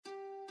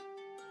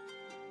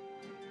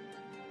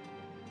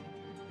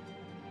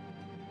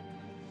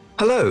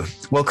Hello,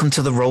 welcome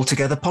to the Roll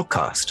Together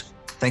podcast.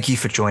 Thank you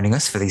for joining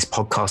us for these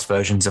podcast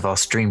versions of our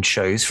streamed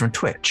shows from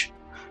Twitch.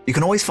 You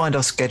can always find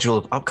our schedule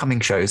of upcoming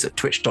shows at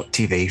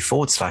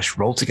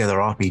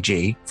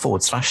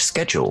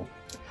twitch.tv/rolltogetherrpg/schedule.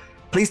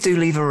 Please do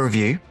leave a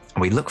review,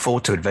 and we look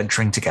forward to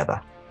adventuring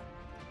together.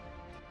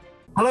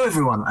 Hello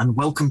everyone, and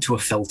welcome to A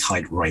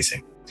Felltide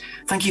Rising.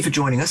 Thank you for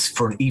joining us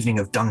for an evening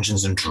of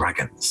Dungeons and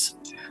Dragons.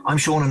 I'm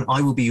Sean, and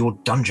I will be your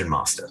Dungeon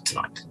Master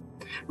tonight.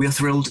 We are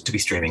thrilled to be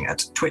streaming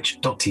at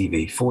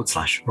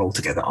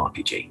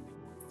twitch.tv/rolltogetherrpg.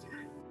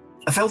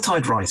 A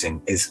Felltide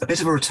Rising is a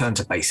bit of a return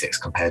to basics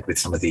compared with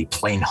some of the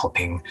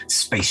plane-hopping,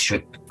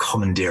 spaceship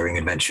commandeering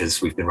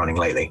adventures we've been running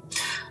lately.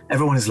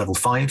 Everyone is level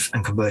 5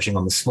 and converging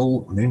on the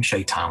small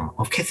Moonshade town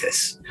of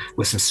Kithis,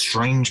 where some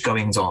strange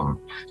goings-on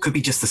could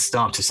be just the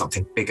start of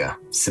something bigger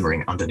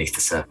simmering underneath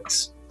the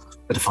surface.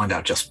 But to find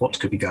out just what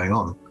could be going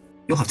on,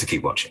 you'll have to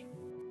keep watching.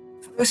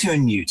 For those who are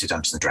new to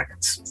Dungeons &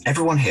 Dragons,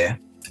 everyone here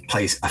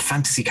plays a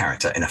fantasy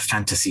character in a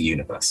fantasy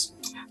universe.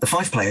 The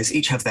 5 players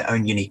each have their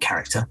own unique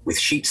character, with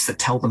sheets that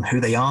tell them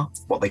who they are,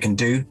 what they can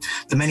do,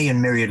 the many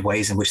and myriad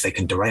ways in which they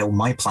can derail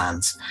my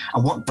plans,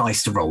 and what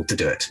dice to roll to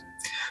do it.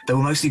 They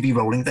will mostly be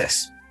rolling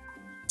this,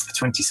 a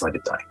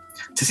 20-sided die,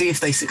 to see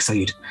if they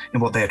succeed in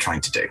what they are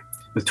trying to do,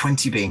 with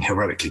 20 being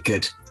heroically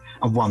good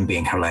and 1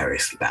 being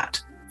hilariously bad.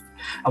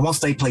 And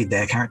whilst they played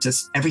their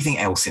characters, everything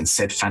else in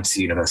said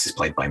fantasy universe is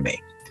played by me.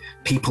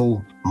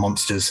 People,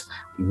 monsters,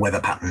 weather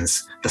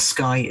patterns, the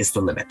sky is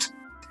the limit.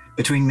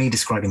 Between me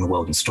describing the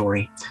world and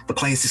story, the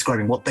players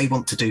describing what they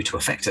want to do to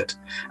affect it,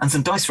 and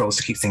some dice rolls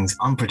to keep things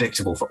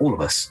unpredictable for all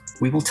of us,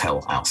 we will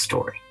tell our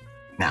story.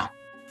 Now,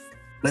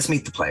 let's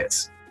meet the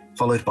players,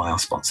 followed by our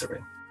sponsor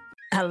room.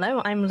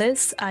 Hello, I'm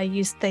Liz. I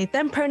use they,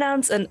 them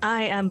pronouns, and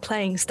I am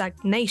playing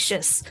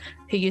Stagnacious,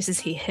 who uses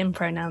he, him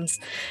pronouns.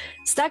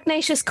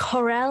 Stagnacious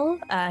Corel,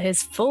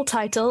 his full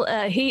title,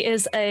 he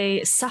is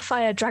a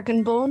Sapphire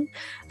Dragonborn,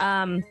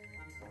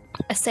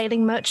 a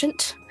sailing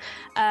merchant.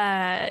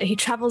 He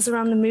travels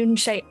around the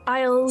Moonshade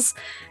Isles.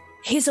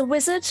 He's a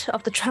wizard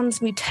of the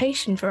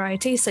transmutation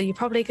variety, so you're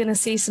probably going to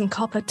see some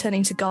copper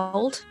turning to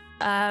gold.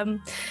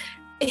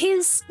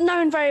 He's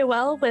known very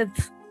well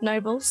with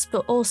nobles,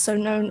 but also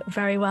known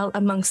very well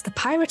amongst the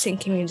pirating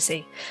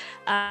community.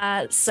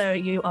 So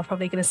you are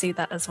probably going to see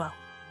that as well.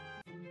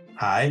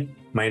 Hi,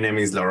 my name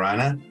is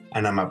Lorana,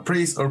 and I'm a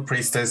priest or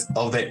priestess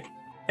of the...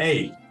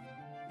 Hey,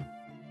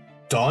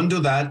 don't do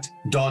that,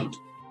 don't.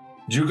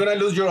 You're gonna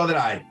lose your other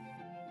eye.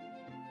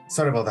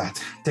 Sorry about that.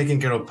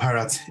 Taking care of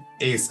pirates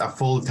is a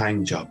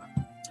full-time job.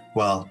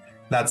 Well,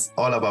 that's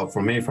all about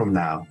for me from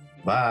now.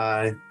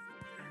 Bye.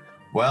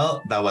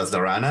 Well, that was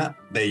Lorana.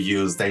 They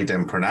use they,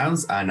 them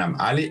pronouns, and I'm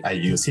Ali. I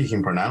use he,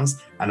 him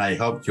pronouns, and I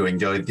hope you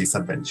enjoyed this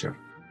adventure.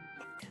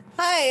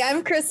 Hi,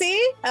 I'm Chrissy.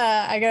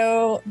 I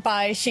go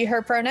by she,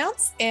 her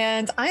pronouns,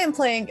 and I am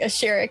playing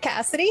Ashira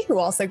Cassidy, who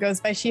also goes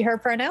by she, her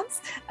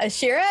pronouns.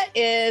 Ashira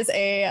is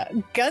a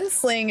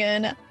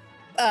gunslinging,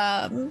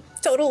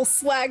 total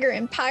swagger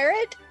and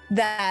pirate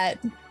that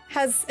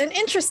has an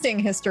interesting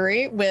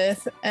history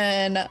with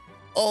an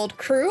old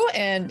crew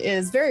and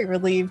is very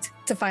relieved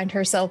to find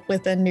herself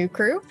with a new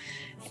crew.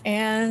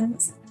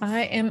 And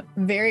I am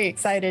very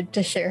excited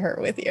to share her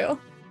with you.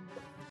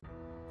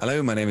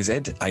 Hello, my name is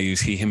Ed. I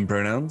use he, him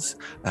pronouns,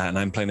 and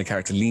I'm playing the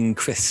character Lean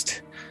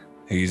Christ,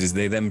 who uses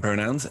they, them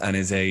pronouns and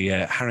is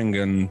a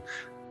Harangun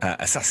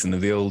assassin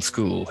of the old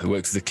school who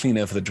works as a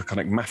cleaner for the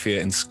Draconic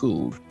Mafia in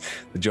Skuld.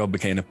 The job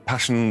became a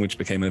passion, which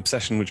became an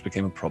obsession, which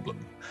became a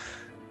problem.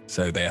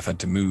 So they have had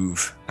to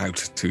move out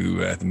to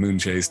the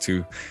Moonshades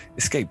to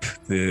escape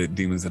the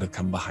demons that have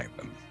come behind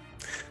them.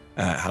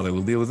 How they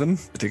will deal with them,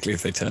 particularly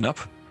if they turn up,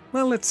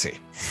 well, let's see.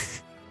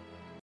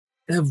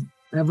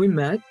 Have we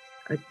met?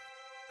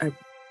 I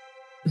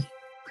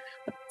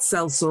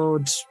sell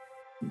sword.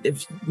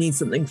 If you need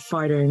something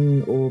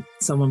fighting or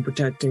someone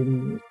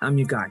protecting, I'm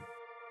your guy.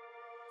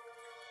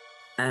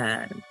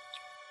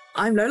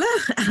 I'm Lola,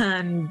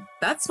 and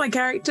that's my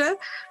character.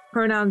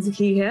 Pronouns are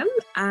he, him,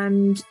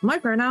 and my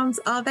pronouns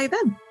are they,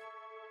 them.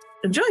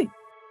 Enjoy.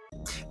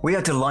 We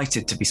are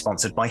delighted to be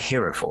sponsored by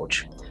Hero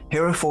Forge.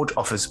 Hero Forge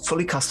offers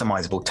fully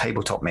customizable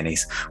tabletop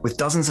minis with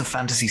dozens of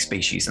fantasy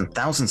species and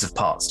thousands of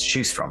parts to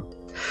choose from.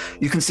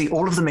 You can see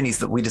all of the minis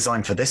that we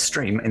designed for this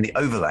stream in the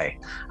overlay,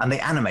 and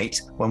they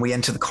animate when we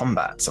enter the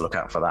combat, so look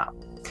out for that.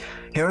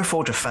 Hero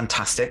Forge are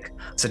fantastic,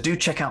 so do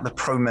check out the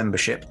Pro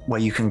membership where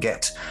you can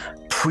get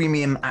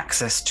premium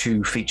access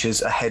to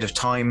features ahead of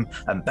time,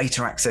 and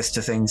beta access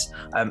to things,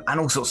 and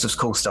all sorts of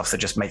cool stuff that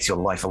just makes your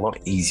life a lot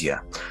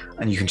easier.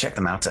 And you can check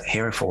them out at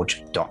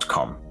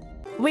heroforge.com.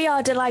 We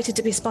are delighted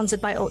to be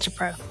sponsored by Ultra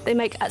Pro. They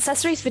make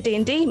accessories for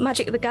D&D,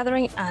 Magic the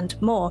Gathering, and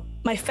more.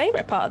 My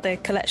favourite part of their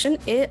collection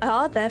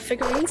are their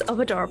figurines of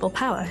adorable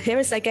power. Here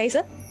is their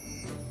gazer.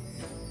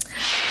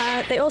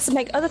 They also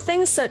make other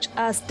things such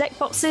as deck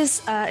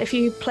boxes if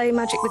you play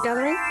Magic the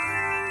Gathering.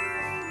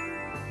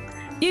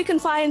 You can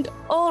find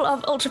all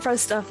of Ultra Pro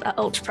stuff at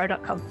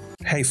ultrapro.com.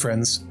 Hey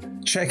friends,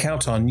 Check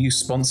out our new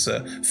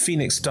sponsor,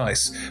 Phoenix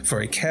Dice,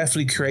 for a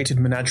carefully curated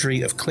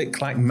menagerie of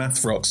click-clack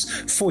math rocks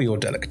for your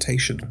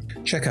delectation.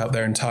 Check out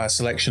their entire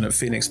selection at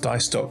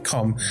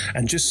phoenixdice.com,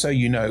 and just so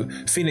you know,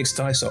 Phoenix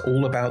Dice are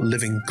all about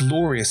living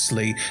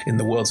gloriously in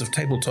the worlds of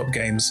tabletop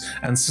games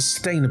and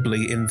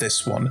sustainably in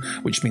this one,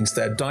 which means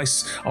their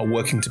dice are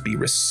working to be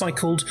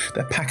recycled,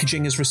 their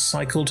packaging is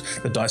recycled,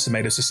 the dice are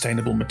made of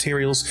sustainable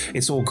materials.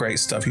 It's all great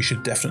stuff. You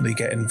should definitely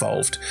get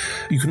involved.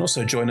 You can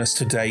also join us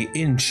today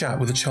in chat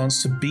with a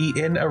chance to be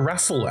in a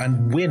raffle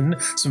and win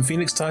some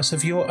Phoenix Dice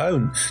of your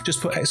own.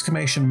 Just put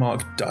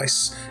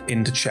 !dice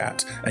into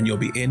chat and you'll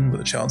be in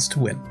with a chance to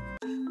win.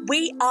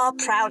 We are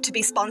proud to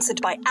be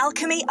sponsored by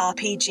Alchemy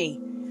RPG.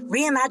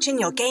 Reimagine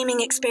your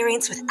gaming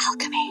experience with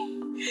Alchemy.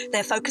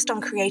 They're focused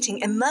on creating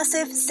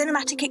immersive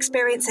cinematic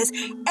experiences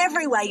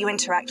everywhere you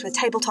interact with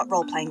tabletop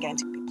role-playing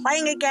games.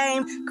 Playing a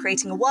game,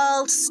 creating a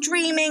world,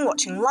 streaming,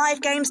 watching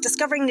live games,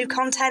 discovering new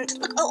content.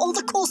 Look at all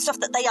the cool stuff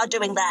that they are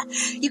doing there.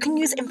 You can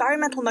use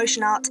environmental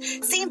motion art,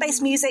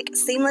 scene-based music,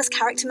 seamless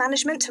character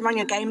management to run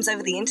your games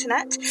over the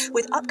internet,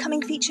 with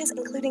upcoming features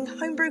including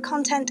homebrew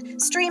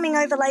content, streaming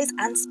overlays,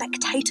 and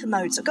spectator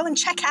mode. So go and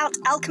check out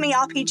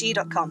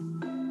alchemyrpg.com.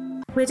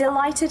 We're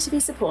delighted to be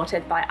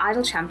supported by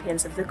Idle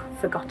Champions of the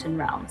Forgotten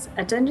Realms,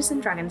 a Dungeons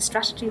 & Dragons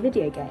strategy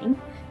video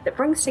game that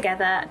brings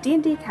together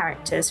D&D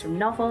characters from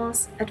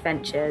novels,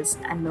 adventures,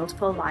 and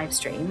multiple live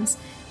streams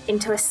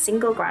into a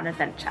single grand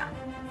adventure.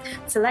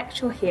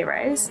 Select your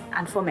heroes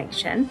and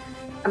formation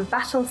and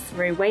battle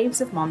through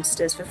waves of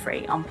monsters for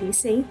free on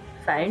PC,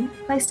 phone,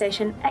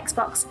 PlayStation,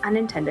 Xbox, and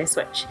Nintendo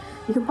Switch.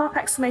 You can pop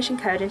exclamation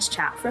code into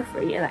chat for a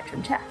free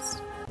Electrum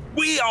chest.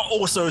 We are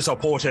also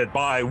supported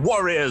by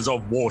Warriors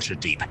of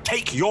Waterdeep.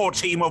 Take your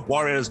team of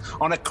warriors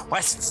on a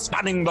quest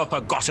spanning the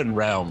Forgotten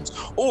Realms,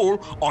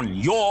 all on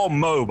your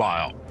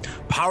mobile.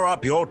 Power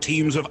up your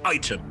teams with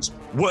items,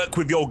 work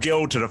with your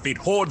guild to defeat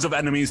hordes of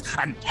enemies,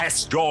 and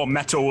test your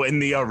mettle in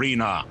the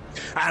arena.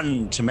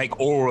 And to make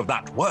all of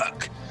that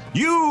work,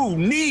 you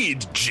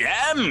need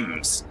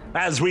gems.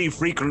 As we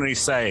frequently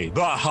say,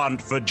 the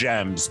hunt for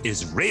gems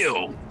is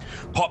real.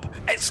 Pop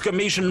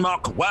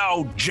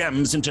 !WOW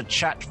gems into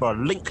chat for a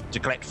link to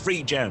collect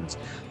free gems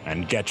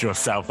and get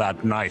yourself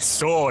that nice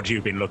sword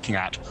you've been looking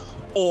at,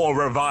 or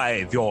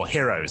revive your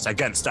heroes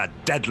against a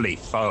deadly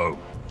foe.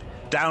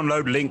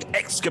 Download link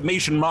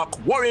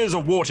 !Warriors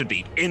of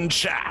Waterdeep in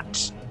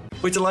chat.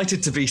 We're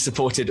delighted to be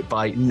supported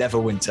by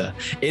Neverwinter.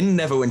 In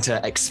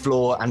Neverwinter,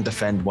 explore and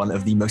defend one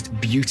of the most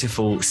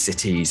beautiful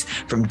cities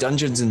from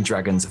Dungeons &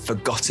 Dragons'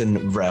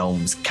 Forgotten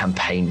Realms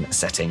campaign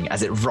setting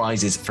as it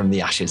rises from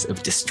the ashes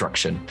of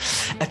destruction.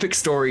 Epic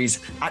stories,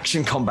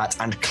 action combat,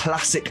 and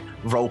classic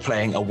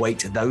role-playing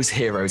await those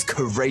heroes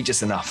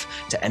courageous enough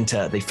to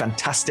enter the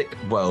fantastic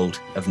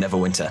world of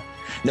Neverwinter.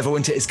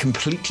 Neverwinter is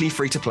completely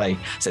free to play,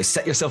 so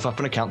set yourself up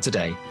an account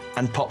today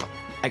and pop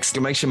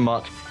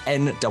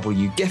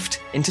 !NW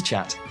gift into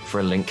chat for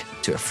a link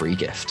to a free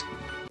gift.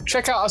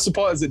 Check out our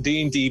supporters at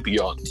D&D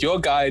Beyond, your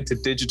guide to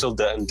digital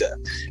D&D.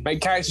 Make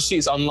character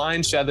sheets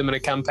online, share them in a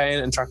campaign,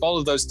 and track all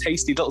of those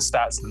tasty little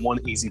stats in one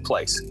easy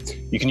place.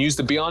 You can use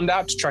the Beyond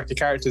app to track your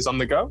characters on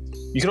the go.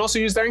 You can also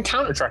use their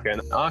encounter tracker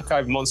and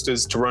archive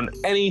monsters to run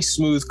any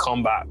smooth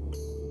combat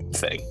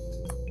thing.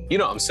 You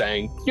know what I'm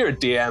saying. You're a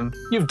DM.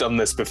 You've done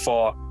this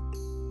before.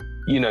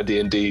 You know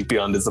D&D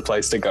Beyond is the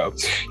place to go.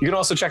 You can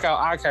also check out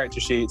our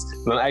character sheets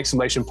with an !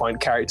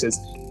 characters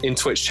in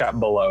Twitch chat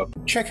below.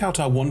 Check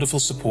out our wonderful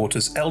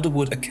supporters,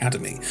 Elderwood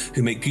Academy,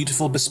 who make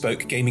beautiful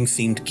bespoke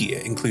gaming-themed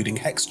gear, including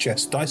Hex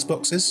Chest dice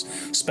boxes,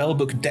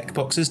 Spellbook deck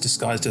boxes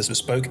disguised as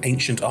bespoke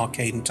ancient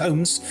arcane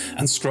tomes,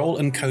 and Scroll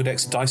and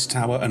Codex dice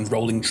tower and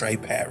rolling tray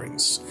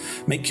pairings.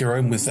 Make your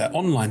own with their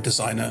online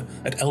designer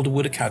at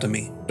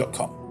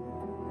elderwoodacademy.com.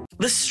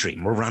 This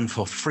stream will run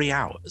for 3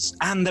 hours,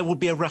 and there will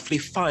be a roughly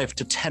 5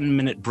 to 10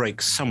 minute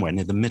break somewhere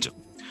near the middle.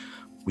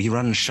 We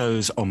run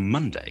shows on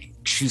Monday,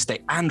 Tuesday,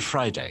 and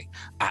Friday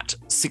at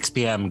 6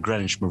 p.m.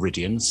 Greenwich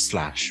Meridian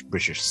 /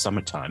 British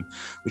Summertime,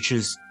 which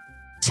is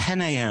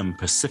 10 a.m.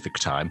 Pacific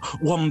Time,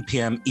 1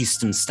 p.m.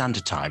 Eastern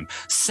Standard Time,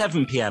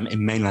 7 p.m.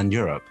 in mainland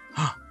Europe,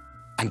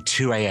 and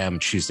 2 a.m.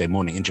 Tuesday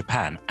morning in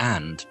Japan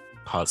and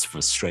parts of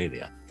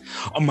Australia.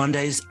 On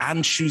Mondays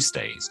and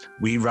Tuesdays,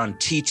 we run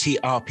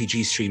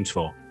TTRPG streams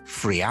for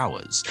 3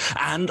 hours.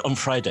 And on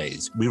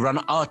Fridays, we run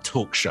our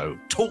talk show,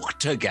 Talk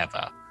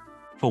Together,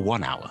 for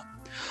 1 hour.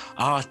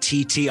 Our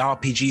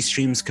TTRPG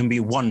streams can be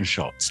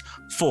one-shots,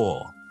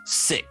 4,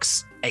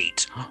 6,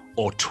 8,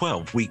 or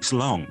 12 weeks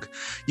long.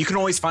 You can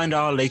always find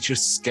our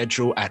latest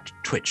schedule at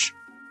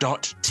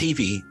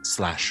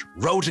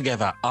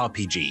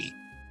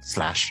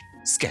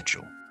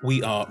twitch.tv/rolltogetherrpg/schedule.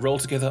 We are Roll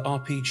Together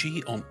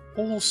RPG on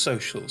all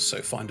socials,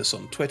 so find us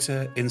on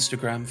Twitter,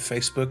 Instagram,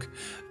 Facebook,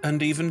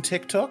 and even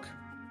TikTok.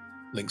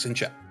 Links in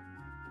chat.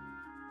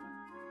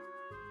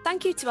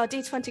 Thank you to our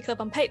D20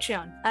 Club on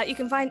Patreon. You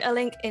can find a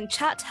link in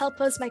chat.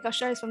 Help us make our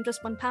shows from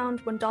just £1,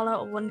 $1,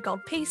 or $1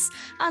 gold piece,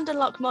 and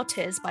unlock more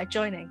tiers by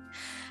joining.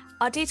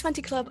 Our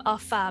D20 Club are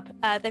fab.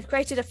 They've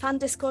created a fan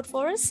Discord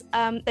for us.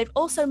 They've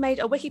also made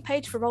a wiki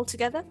page for Roll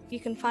Together.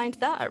 You can find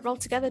that at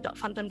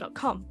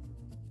rolltogether.fandom.com.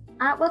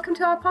 Welcome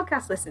to our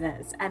podcast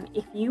listeners.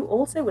 If you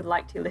also would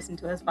like to listen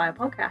to us via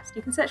podcast,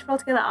 you can search for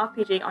Altogether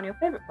RPG on your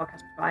favourite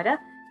podcast provider.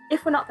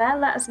 If we're not there,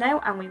 let us know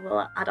and we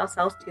will add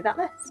ourselves to that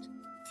list.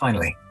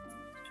 Finally,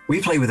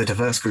 we play with a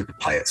diverse group of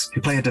players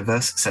who play a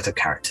diverse set of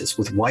characters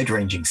with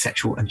wide-ranging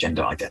sexual and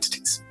gender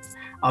identities.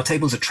 Our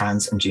tables are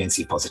trans and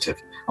GNC positive,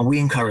 and we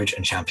encourage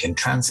and champion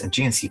trans and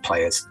GNC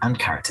players and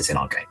characters in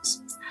our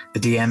games. The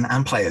DM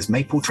and players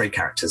may portray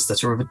characters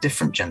that are of a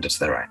different gender to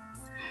their own.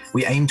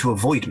 We aim to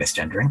avoid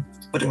misgendering,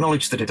 but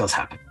acknowledge that it does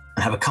happen,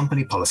 and have a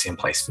company policy in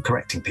place for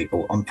correcting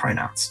people on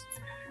pronouns.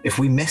 If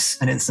we miss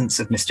an instance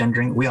of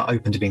misgendering, we are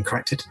open to being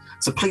corrected,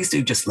 so please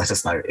do just let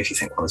us know if you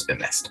think one has been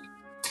missed.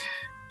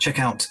 Check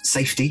out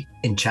Safety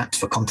in chat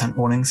for content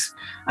warnings,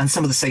 and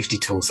some of the safety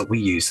tools that we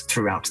use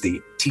throughout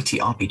the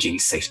TTRPG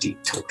Safety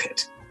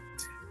Toolkit.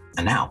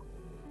 And now,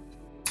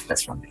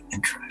 let's run the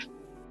intro.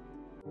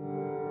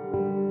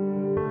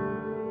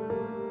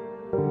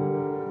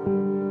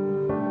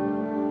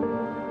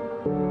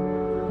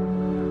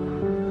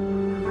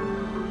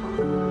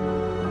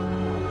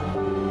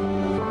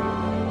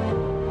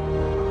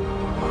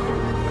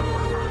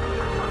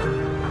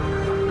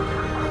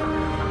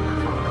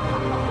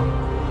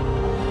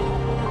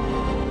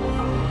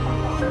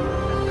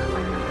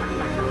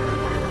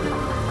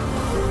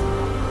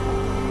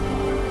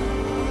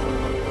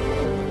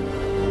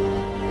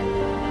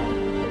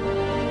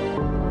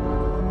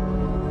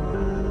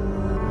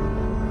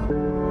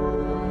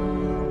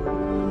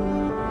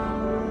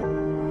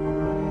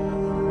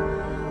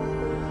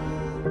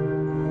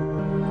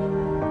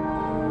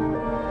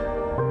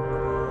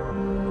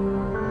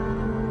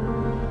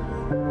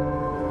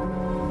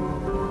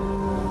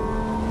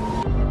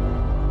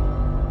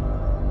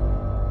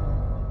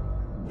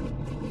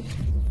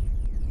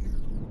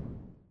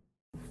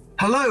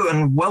 Hello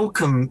and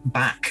welcome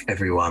back,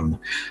 everyone.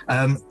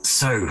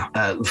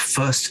 The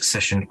first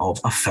session of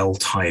A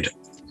Felltide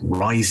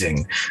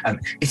Rising.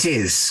 It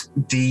is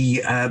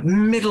the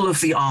middle of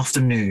the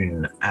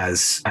afternoon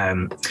as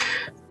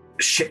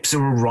ships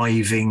are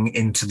arriving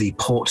into the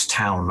port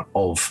town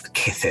of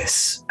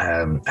Kithis,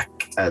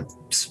 a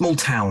small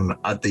town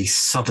at the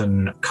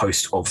southern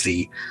coast of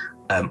the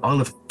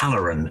Isle of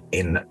Alaran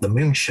in the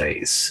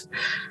Moonshays.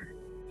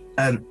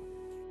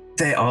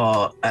 There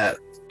are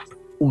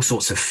all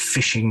sorts of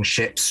fishing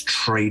ships,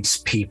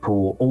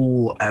 tradespeople,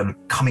 all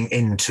coming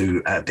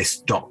into this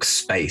dock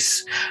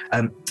space,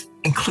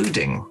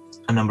 including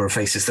a number of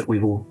faces that we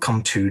will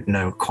come to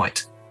know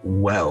quite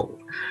well.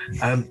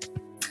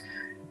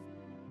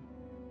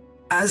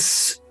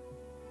 As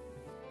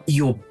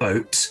your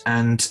boat,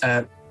 and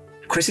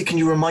Chrissy, can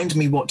you remind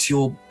me what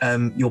your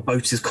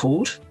boat is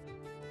called?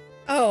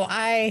 Oh,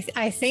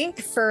 I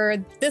think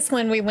for this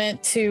one we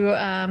went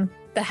to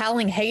the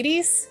Howling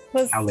Hades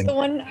was the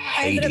one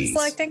I ended up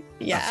selecting.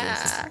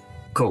 Yeah.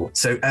 Cool.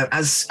 So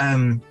as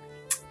the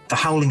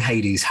Howling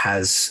Hades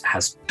has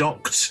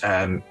docked,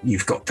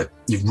 you've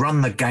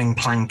run the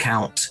gangplank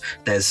out.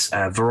 There's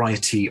a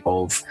variety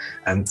of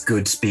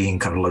goods being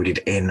kind of loaded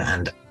in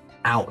and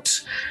out.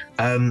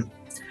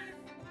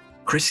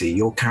 Chrissy,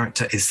 your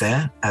character is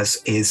there,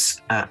 as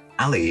is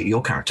Ali,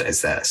 your character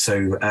is there.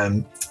 So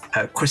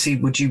Chrissy,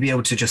 would you be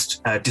able to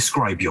just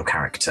describe your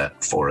character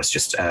for us?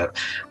 Just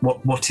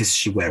what is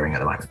she wearing at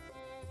the moment?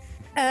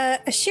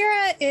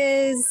 Ashira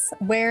is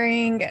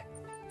wearing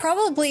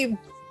probably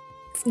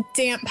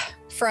damp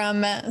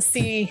from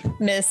sea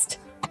mist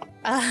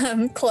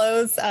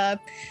clothes,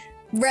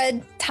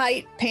 red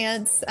tight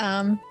pants,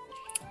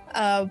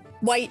 a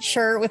white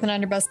shirt with an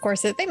underbust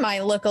corset. They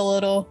might look a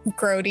little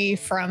grody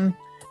from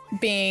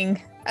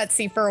being at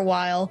sea for a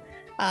while.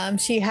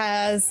 She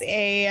has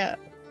a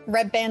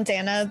red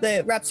bandana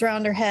that wraps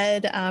around her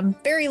head,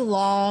 very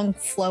long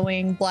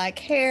flowing black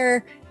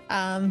hair,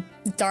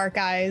 dark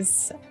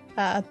eyes.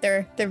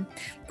 They're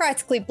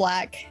practically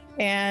black,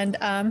 and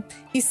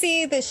you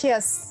see that she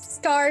has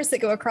scars that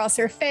go across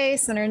her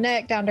face and her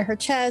neck down to her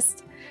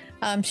chest.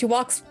 She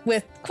walks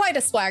with quite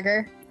a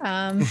swagger,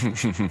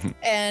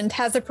 and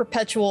has a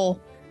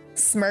perpetual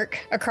smirk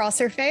across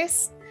her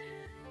face,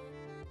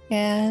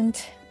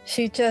 and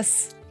she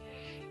just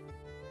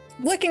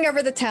looking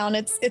over the town.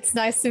 It's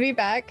nice to be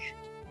back,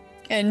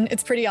 and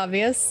it's pretty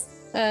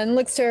obvious, and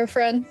looks to her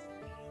friend.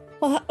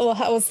 Well,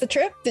 how was the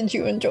trip? Did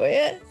you enjoy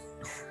it?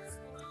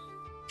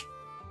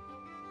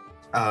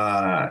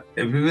 I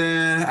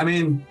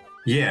mean,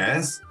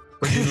 yes,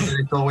 but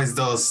it's always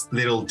those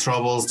little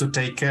troubles to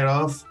take care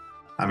of.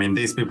 I mean,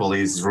 these people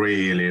is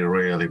really,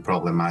 really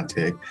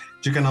problematic.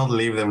 You cannot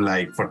leave them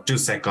like for 2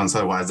 seconds,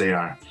 otherwise they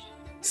are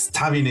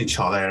stabbing each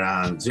other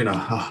and,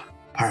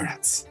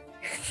 pirates.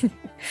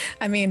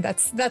 I mean,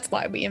 that's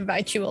why we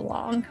invite you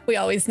along. We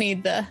always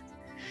need the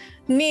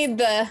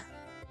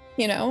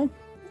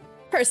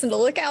person to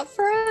look out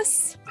for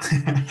us.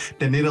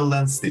 The needle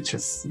and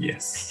stitches,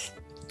 yes.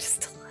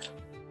 Just a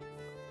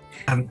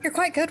little. You're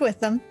quite good with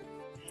them.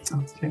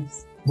 Oh,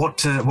 yes. What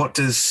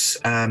does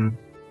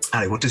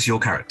Ali? What does your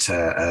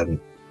character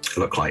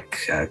look like?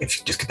 If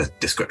you just give a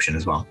description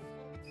as well.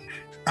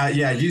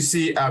 Yeah, you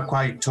see a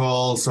quite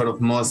tall, sort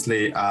of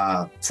mostly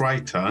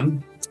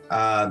triton.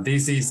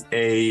 This is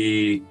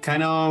a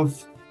kind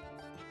of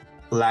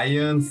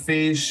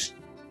lionfish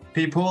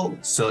people,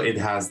 so it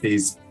has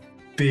this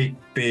big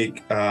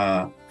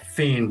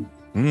fin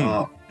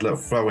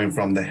flowing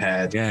from the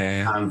head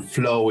and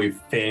flowy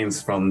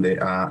fins from the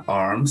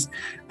arms.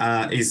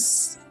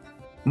 It's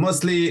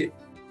mostly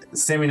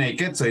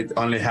semi-naked, so it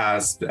only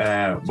has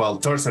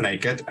torso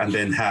naked, and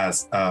then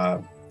has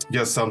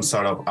just some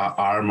sort of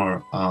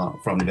armor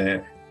from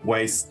the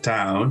waist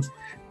down.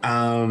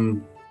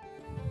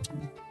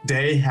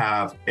 They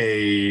have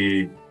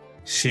a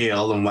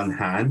shield on one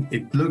hand.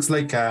 It looks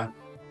like a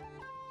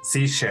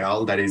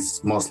seashell that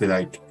is mostly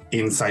like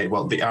inside.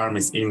 Well, the arm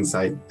is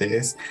inside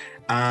this.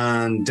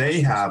 And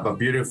they have a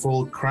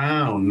beautiful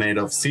crown made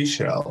of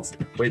seashells,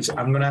 which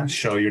I'm going to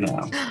show you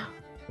now.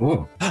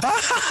 Ooh.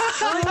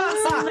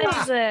 That's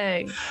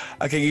amazing.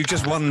 Okay, you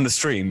just won the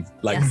stream.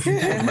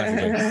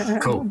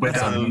 Cool. We're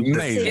done.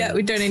 Amazing. Yeah,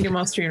 we don't need any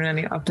more streaming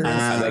any after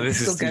this.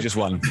 This is you just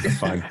won. It's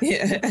fine.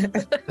 Yeah.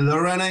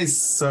 Lorena is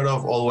sort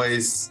of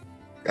always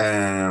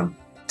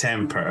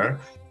temper,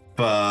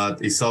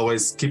 but is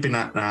always keeping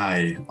an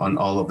eye on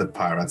all of the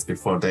pirates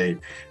before they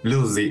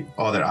lose the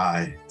other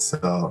eye.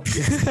 So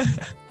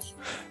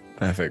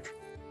perfect.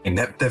 And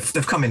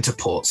they've come into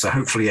port, so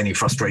hopefully any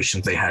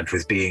frustrations they had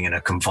with being in a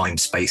confined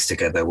space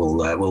together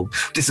will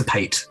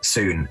dissipate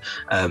soon.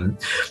 At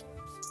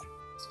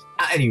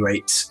any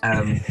rate,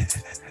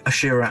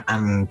 Ashira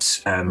and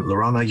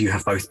Lorana, you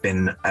have both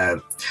been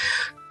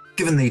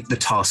given the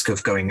task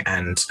of going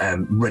and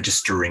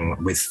registering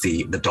with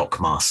the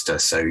dockmaster.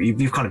 So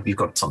you've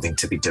got something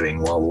to be doing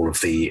while all of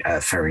the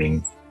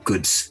ferrying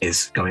goods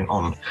is going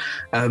on.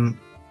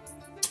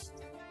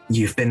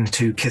 You've been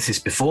to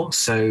Kithis before,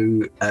 so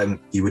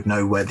you would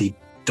know where the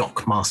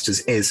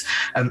dockmasters is.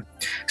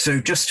 So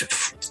just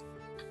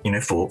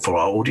for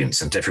our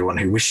audience and everyone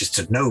who wishes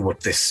to know what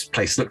this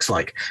place looks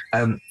like,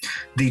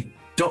 the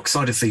dock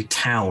side of the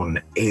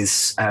town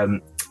is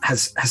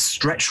has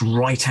stretched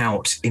right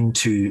out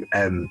into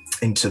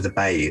the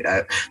bay.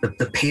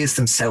 The piers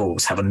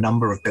themselves have a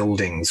number of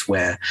buildings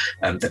where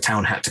the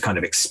town had to kind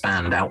of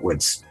expand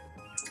outwards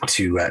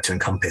to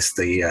encompass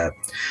the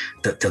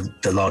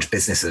large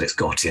business that it's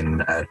got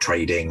in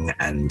trading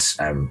and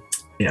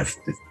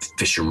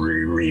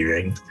fishery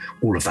rearing,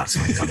 all of that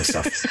kind of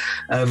stuff.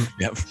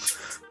 Yep.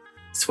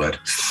 This word.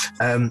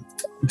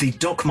 The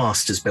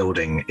Dockmaster's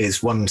building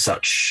is one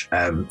such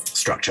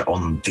structure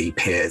on the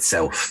pier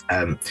itself.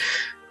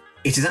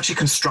 It is actually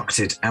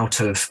constructed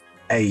out of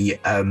the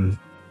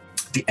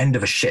end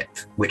of a ship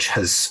which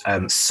has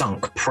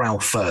sunk prow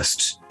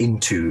first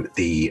into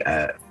the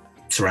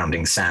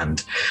surrounding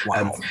sand.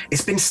 Wow.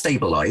 It's been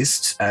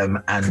stabilized,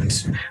 and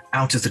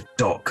out of the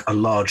dock, a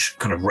large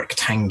kind of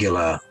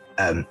rectangular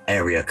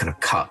area kind of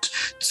cut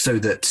so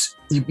that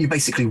you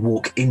basically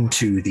walk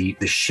into the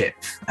ship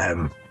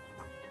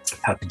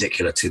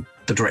perpendicular to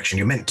the direction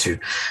you're meant to.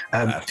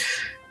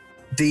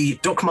 The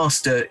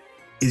dockmaster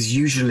is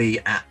usually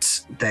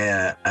at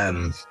their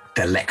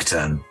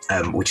lectern,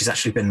 which has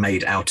actually been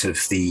made out of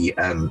the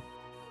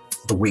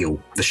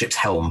wheel, the ship's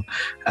helm.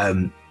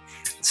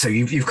 So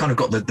you've kind of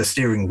got the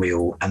steering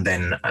wheel and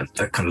then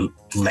a kind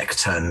of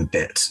lectern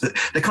bit.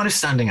 They're kind of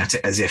standing at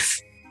it as if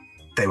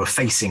they were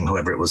facing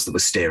whoever it was that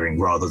was steering,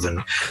 rather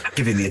than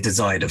giving the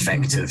desired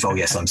effect of, oh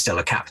yes, I'm still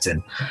a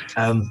captain.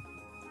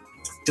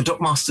 The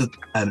dockmaster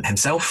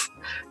himself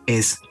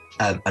is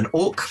an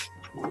orc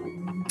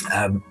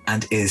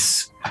and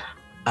is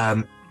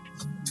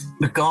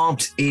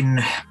garbed in...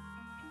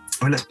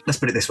 I mean, let's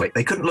put it this way.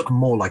 They couldn't look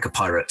more like a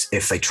pirate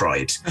if they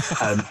tried.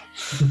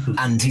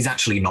 And he's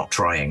actually not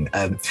trying.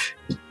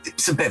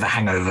 It's a bit of a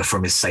hangover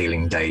from his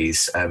sailing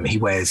days. He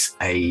wears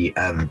a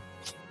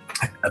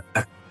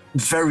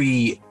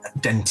very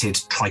dented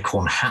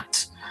tricorn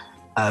hat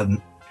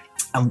and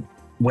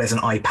wears an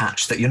eye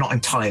patch that you're not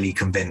entirely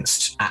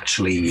convinced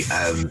actually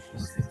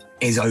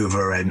is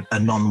over a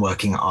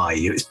non-working eye.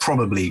 It's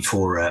probably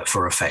for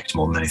effect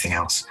more than anything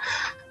else.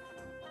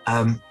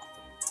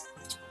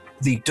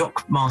 The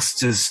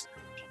dockmaster's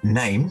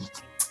name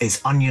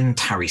is Onion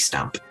Tarry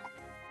Stamp.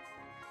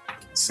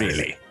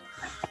 Really?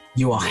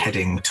 You are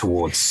heading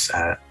towards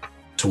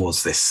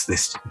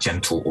this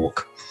gentle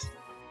orc.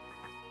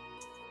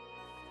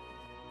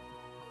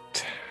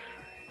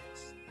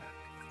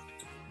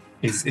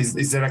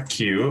 Is there a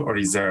queue, or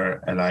is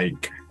there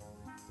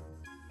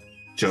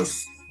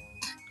just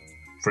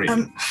free?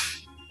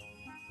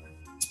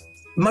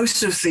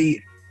 Most of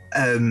the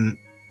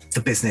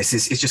business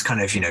is just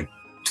kind of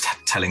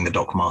telling the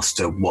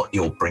dockmaster what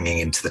you're bringing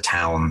into the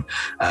town,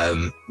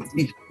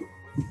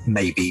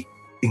 maybe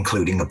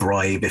including a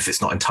bribe if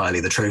it's not entirely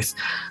the truth.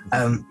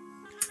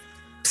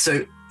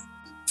 So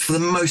for the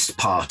most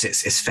part,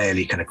 it's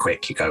fairly kind of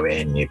quick. You go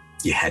in,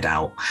 you head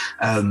out.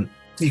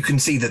 You can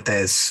see that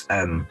there's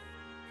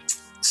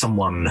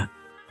someone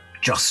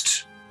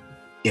just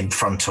in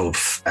front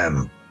of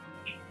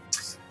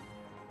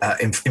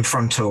in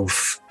front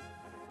of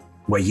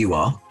where you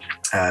are.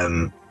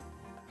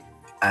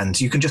 and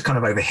you can just kind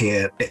of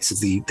overhear bits of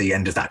the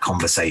end of that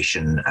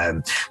conversation.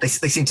 They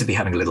seem to be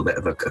having a little bit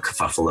of a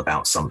kerfuffle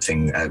about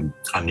something.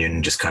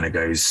 Onion just kind of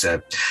goes,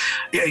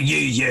 "Yeah,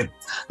 you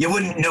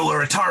wouldn't know a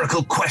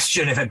rhetorical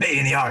question if it bit you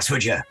in the arse,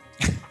 would you?"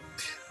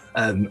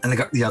 And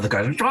the other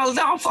guy, "Well,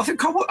 no, I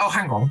think I will. Oh,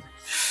 hang on."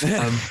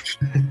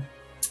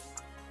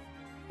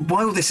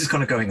 While this is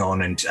kind of going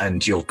on,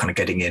 and you're kind of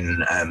getting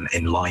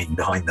in line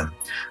behind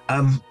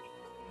them,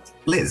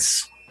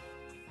 Liz.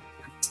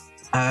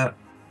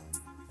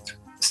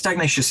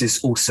 Stagnacious is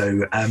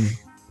also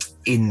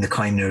in the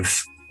kind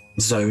of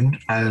zone.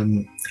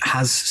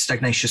 Has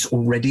Stagnacious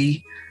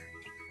already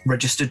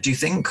registered, do you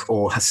think?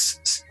 Or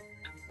has...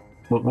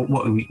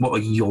 What are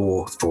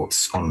your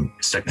thoughts on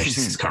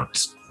Stagnacious'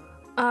 current?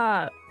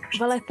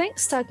 Well, I think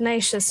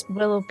Stagnacious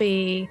will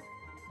be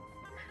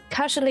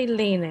casually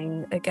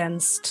leaning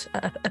against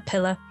a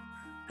pillar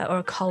or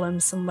a column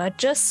somewhere,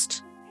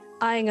 just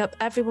eyeing up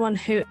everyone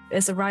who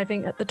is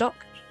arriving at the dock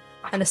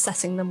and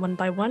assessing them one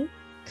by one,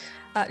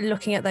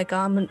 looking at their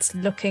garments,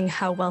 looking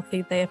how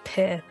wealthy they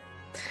appear,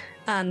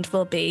 and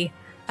will be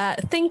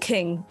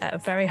thinking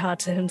very hard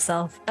to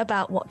himself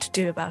about what to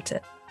do about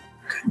it.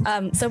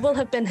 So we'll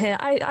have been here,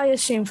 I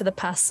assume, for the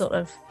past sort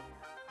of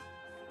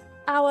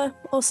hour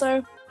or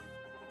so.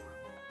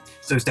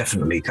 So it's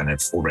definitely kind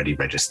of already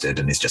registered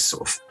and is just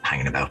sort of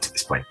hanging about at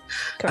this point.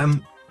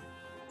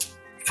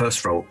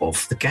 First roll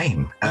of the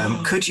game.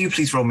 Could you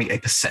please roll me a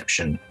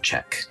perception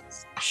check?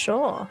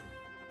 Sure.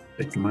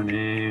 Take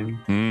money.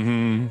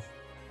 Mm-hmm.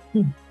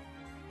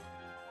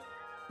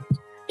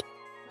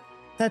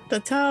 Set the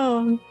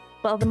tone.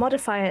 Well, the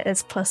modifier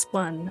is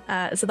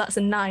 +1, so that's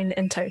a 9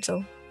 in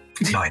total.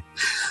 9.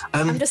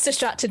 I'm just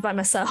distracted by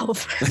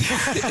myself.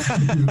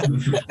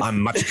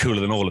 I'm much cooler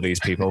than all of these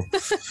people.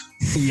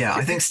 Yeah,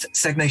 I think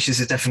Stagnacious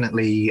is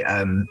definitely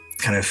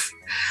kind of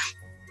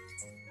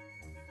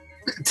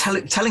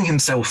telling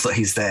himself that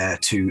he's there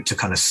to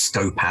kind of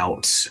scope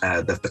out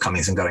the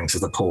comings and goings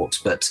of the port,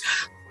 but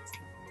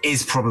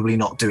is probably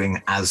not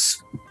doing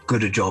as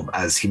good a job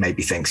as he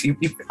maybe thinks. You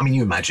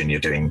imagine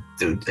you're doing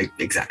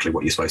exactly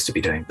what you're supposed to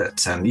be doing,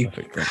 but you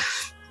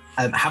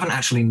haven't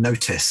actually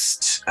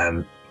noticed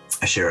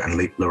Ashira and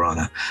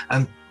Lorana.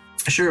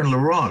 Ashira and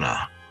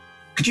Lorana,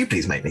 could you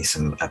please make me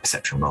some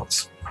perception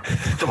rolls?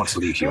 I don't want to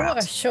leave you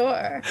out.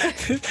 Sure.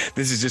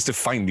 This is just to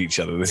find each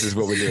other. This is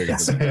what we're doing.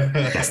 Yes,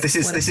 yes, this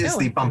is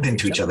the bump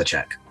into each other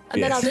check.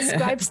 And then I'll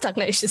describe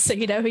Stagnacious so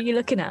you know who you're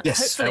looking at.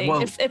 Yes,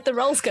 hopefully, if the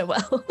rolls go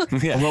well.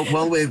 Yeah.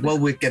 While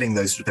we're getting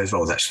those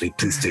rolls, actually,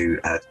 please do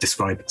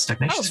describe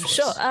Stagnacious for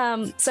sure.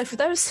 us. So for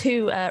those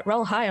who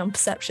roll high on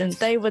perception,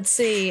 they would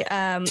see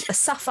a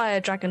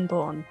sapphire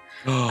dragonborn,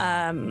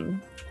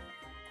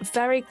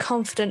 very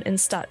confident in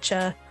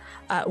stature,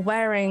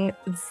 wearing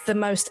the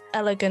most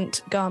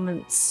elegant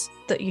garments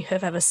that you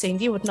have ever seen.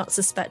 You would not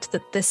suspect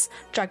that this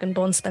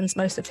dragonborn spends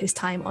most of his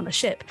time on a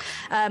ship,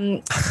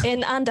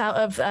 in and out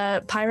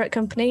of pirate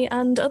company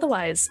and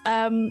otherwise.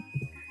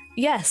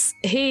 Yes,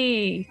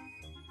 his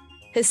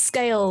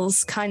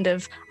scales kind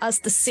of, as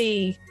the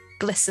sea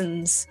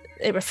glistens,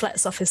 it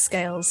reflects off his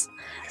scales,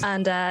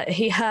 and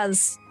he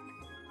has,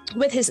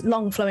 with his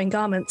long flowing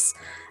garments,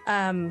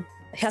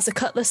 he has a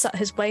cutlass at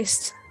his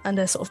waist and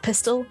a sort of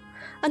pistol.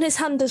 And his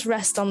hand does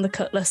rest on the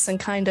cutlass, and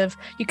kind of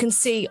you can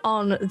see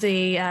on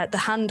the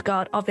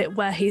handguard of it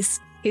where he's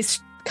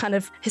kind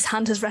of, his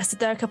hand has rested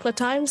there a couple of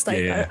times,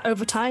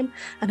 over time,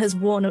 and has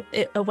worn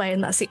it away.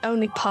 And that's the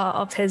only part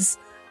of his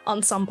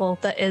ensemble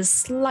that is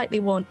slightly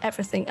worn.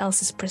 Everything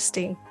else is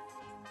pristine.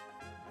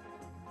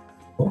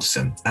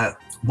 Awesome.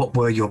 What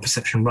were your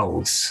perception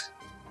rolls?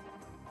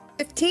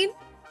 15?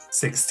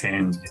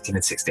 16. 15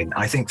 and 16.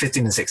 I think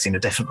 15 and 16 are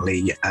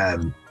definitely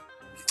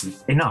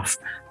enough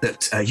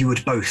that you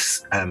would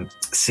both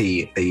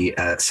see the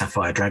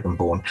Sapphire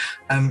Dragonborn,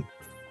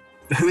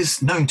 who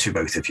is known to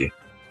both of you.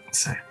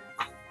 So,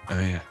 oh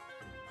yeah.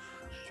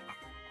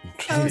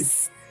 Oh,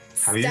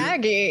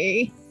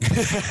 Staggy.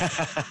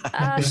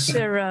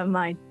 Ashira,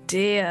 my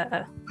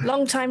dear,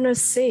 long time no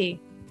see.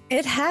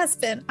 It has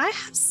been. I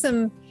have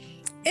some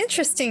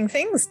interesting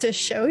things to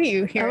show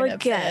you here. Oh,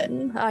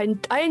 again,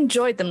 I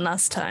enjoyed them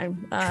last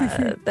time.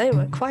 They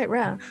were quite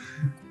rare.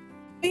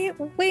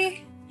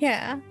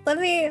 Yeah, let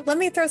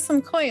me throw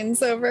some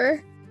coins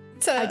over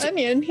to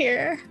Onion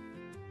here,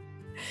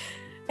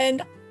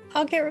 and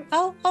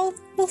we'll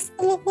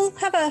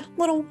have a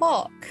little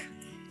walk.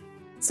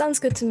 Sounds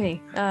good to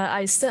me.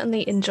 I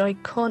certainly enjoy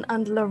corn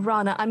and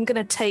Lorana. I'm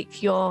gonna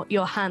take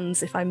your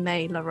hands, if I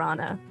may,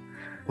 Lorana.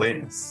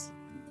 Please.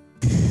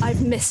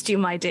 I've missed you,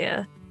 my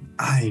dear.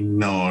 I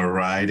know,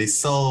 right?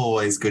 It's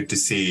always good to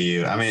see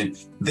you. I mean,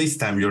 this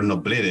time you're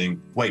not bleeding.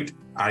 Wait,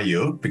 are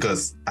you?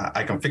 Because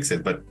I can fix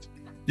it, but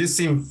you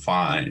seem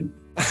fine.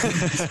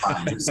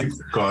 Fine. You seem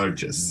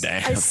gorgeous.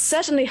 I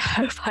certainly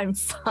hope I'm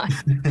fine.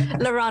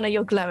 Lorana,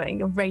 you're glowing.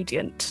 You're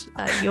radiant.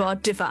 You are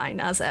divine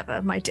as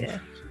ever, my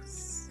dear.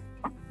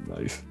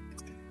 Nice.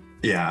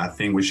 Yeah, I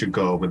think we should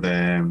go with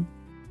the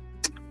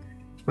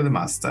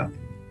master.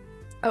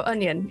 Oh,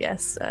 Onion,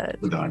 yes.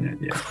 With Onion,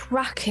 yeah.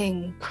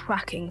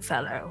 Cracking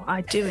fellow.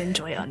 I do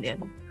enjoy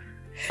Onion.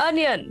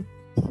 Onion.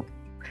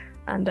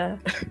 And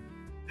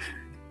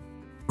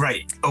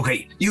Right.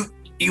 Okay.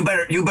 You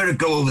better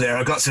go over there.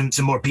 I've got some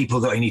more people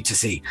that I need to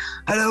see.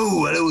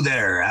 Hello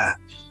there.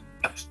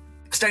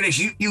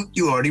 Stagnation,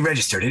 you already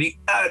registered, did you?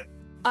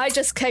 I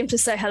just came to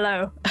say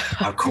hello.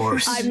 Of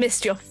course. I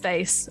missed your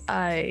face.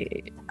 I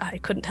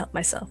couldn't help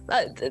myself.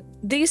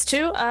 These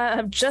two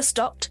have just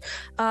stopped.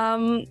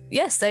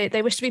 Yes,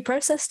 they wish to be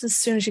processed as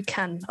soon as you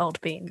can, Old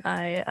Bean.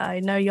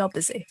 I know you're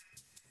busy.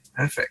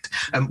 Perfect.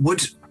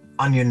 Would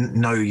Onion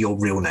know your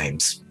real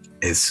names?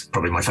 Is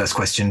probably my first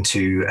question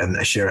to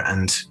Ashira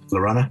and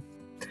Lorana.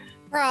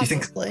 Probably. You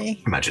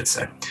think? Imagine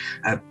so.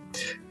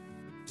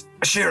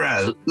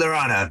 Ashira,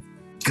 Lorana,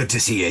 good to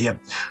see you. Yep.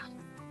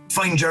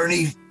 Fine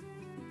journey.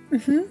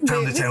 Mm-hmm.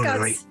 Found the town,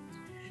 right?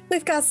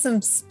 We've got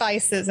some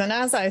spices, and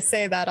as I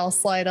say that, I'll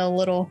slide a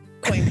little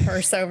coin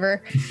purse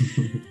over.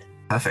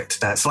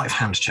 Perfect. Sleight of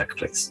hand check,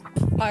 please.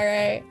 All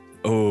right.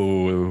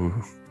 Oh.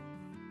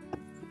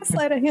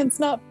 Sleight of hand's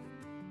not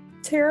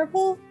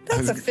terrible.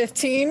 That's a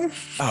 15.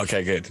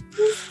 Okay, good.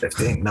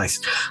 15, nice.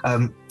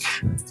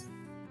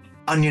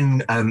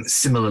 Onion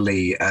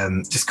similarly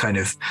just kind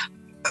of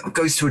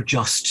goes to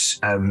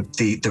adjust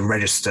the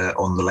register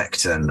on the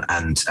lectern,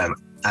 and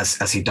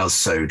as he does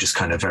so, just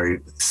kind of very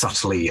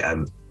subtly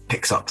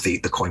picks up the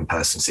coin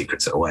purse and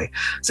secrets it away.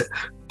 So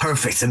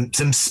perfect,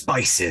 some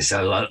spices.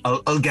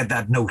 I'll get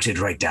that noted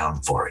right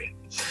down for you.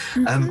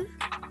 Mm-hmm.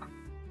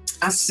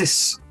 As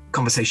this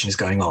conversation is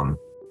going on,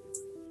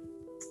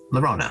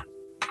 Lorana,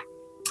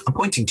 I'm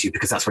pointing to you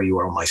because that's where you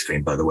are on my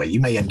screen, by the way. You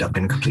may end up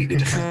in completely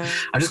different.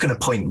 I'm just going to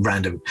point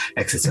random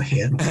Exeter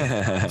here.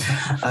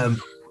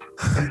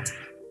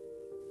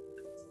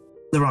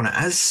 Lorana,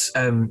 as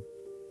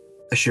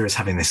Ashira's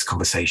having this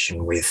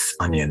conversation with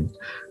Onion,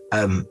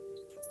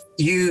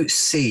 you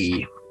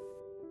see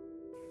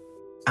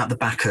at the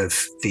back of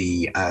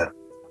the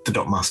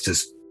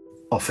Dockmaster's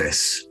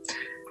office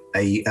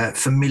a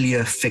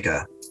familiar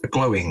figure, a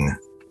glowing,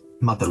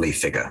 motherly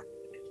figure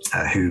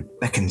who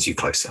beckons you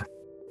closer.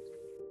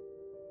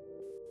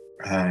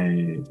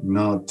 I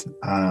nod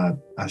at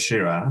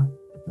Ashira.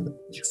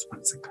 Just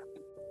 1 second.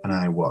 And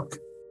I walk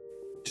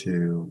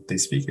to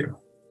this figure.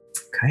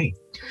 Okay.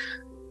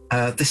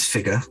 This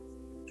figure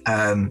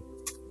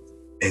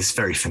is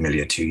very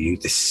familiar to you.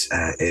 This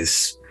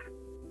is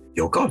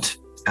your god.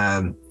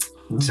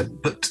 To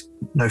put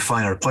no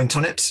finer point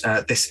on it,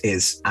 this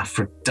is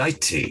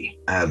Aphrodite.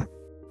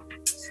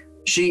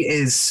 She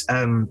is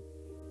a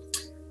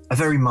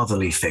very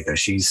motherly figure.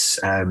 She's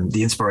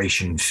the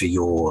inspiration for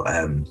your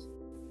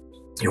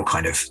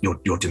kind of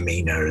your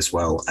demeanor as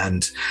well,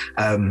 and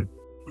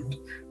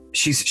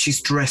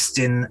she's dressed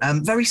in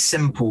very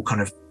simple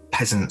kind of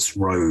peasant's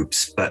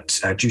robes,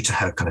 but due to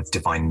her kind of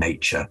divine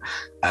nature,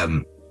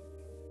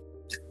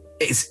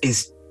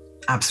 is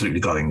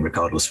absolutely glowing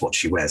regardless what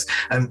she wears.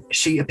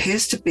 She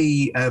appears to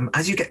be,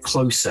 as you get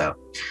closer,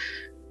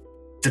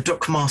 the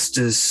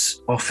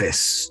Dockmaster's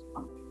office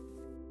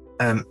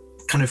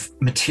kind of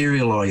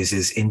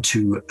materializes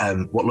into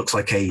what looks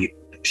like a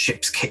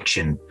ship's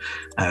kitchen.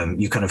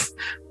 You kind of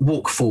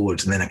walk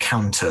forward, and then a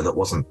counter that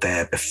wasn't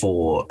there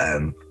before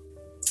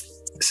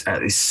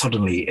is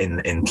suddenly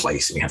in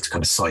place, and you have to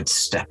kind of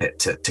sidestep it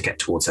to get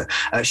towards her.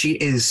 She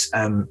is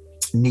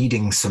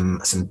kneading some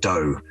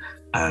dough,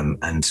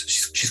 and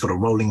she's got a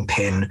rolling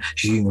pin.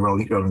 She's using the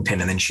rolling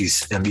pin, and then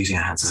she's using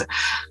her hands as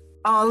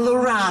Oh,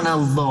 Lorana,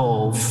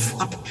 love.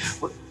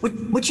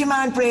 Would you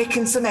mind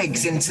breaking some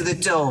eggs into the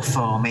dough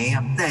for me?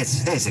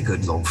 There's a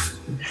good love.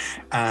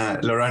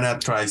 Lorana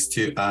tries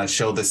to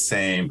show the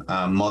same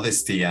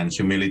modesty and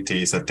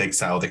humility, so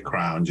takes out the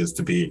crown just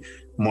to be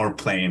more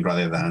plain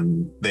rather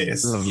than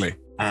this. Lovely.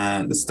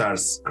 And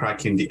starts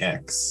cracking the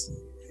eggs.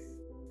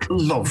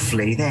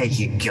 Lovely. There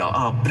you go.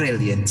 Oh,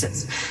 brilliant.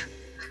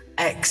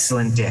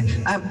 Excellent, dear.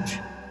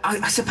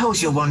 I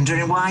suppose you're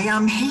wondering why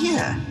I'm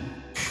here.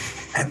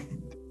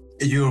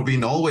 You've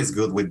been always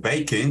good with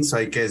baking, so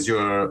I guess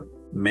you're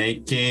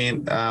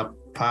making a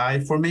pie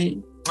for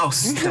me? Oh,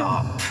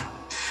 stop.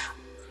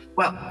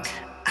 Well,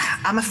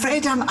 I'm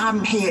afraid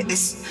I'm here.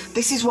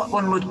 This is what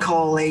one would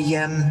call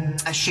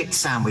a shit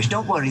sandwich.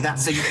 Don't worry,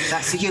 that's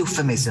a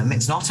euphemism.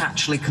 It's not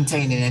actually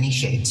containing any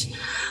shit.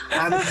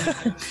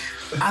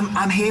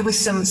 I'm here with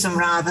some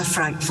rather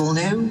frightful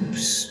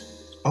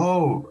news.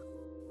 Oh,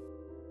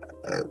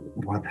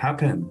 what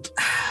happened?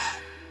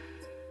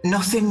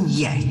 Nothing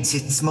yet.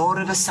 It's more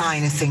of a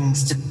sign of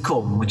things to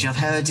come, which I've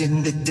heard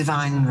in the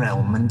divine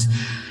realm. And,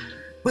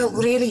 well,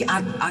 really,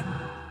 I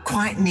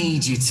quite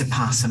need you to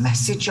pass a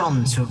message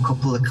on to a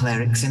couple of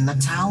clerics in the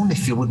town,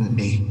 if you wouldn't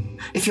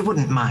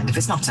mind, if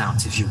it's not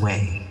out of your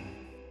way.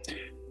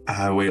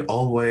 I will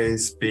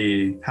always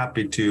be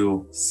happy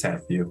to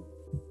serve you.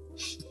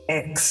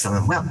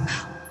 Excellent. Well,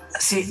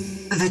 see,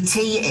 the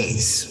tea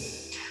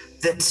is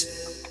that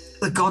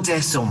the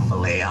goddess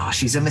Umberlea,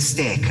 she's a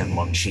mistaken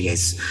one, she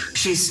is.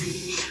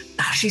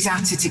 She's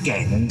at it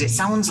again, and it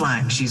sounds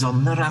like she's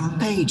on the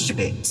rampage a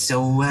bit. So,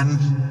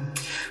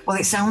 well,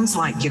 it sounds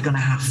like you're going to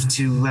have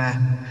to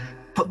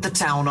put the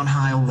town on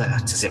high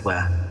alert, as it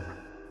were.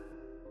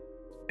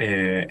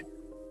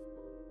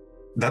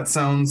 that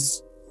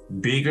sounds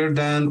bigger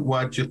than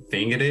what you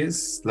think it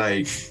is.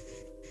 Like,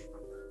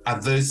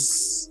 at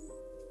this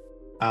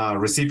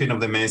recipient of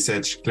the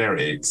message,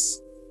 clerics,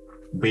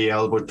 be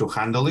able to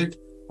handle it,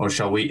 or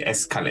shall we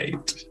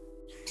escalate?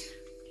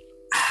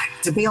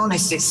 To be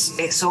honest,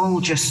 it's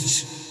all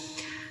just...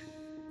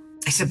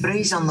 It's a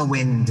breeze on the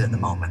wind at the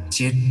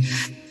moment.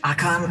 I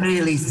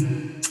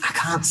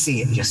can't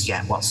see it just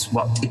yet,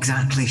 what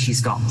exactly she's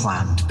got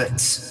planned,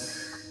 but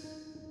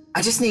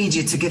I just need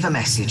you to give a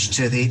message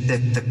to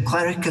the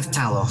cleric of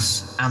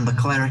Talos and the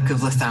cleric of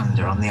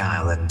Lathander on the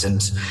island,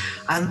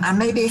 and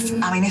maybe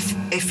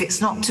if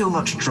it's not too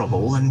much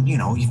trouble, and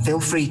you feel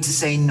free to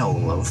say no,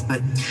 love,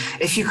 but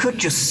if you could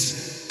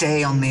just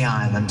stay on the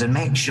island and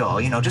make sure,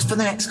 just for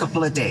the next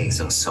couple of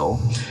days or so,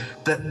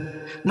 that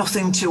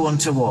nothing too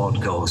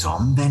untoward goes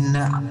on, then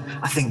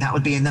I think that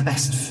would be in the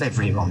best for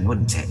everyone,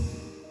 wouldn't it?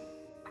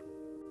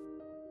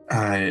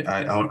 I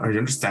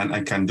understand.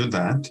 I can do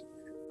that.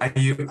 Are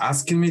you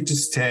asking me to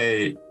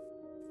stay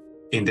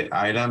in the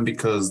island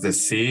because the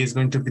sea is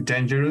going to be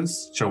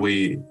dangerous? Shall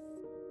we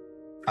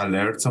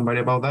alert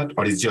somebody about that?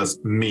 Or is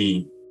just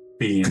me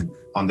being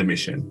on the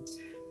mission?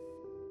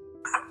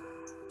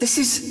 This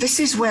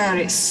is where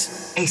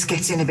it's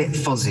getting a bit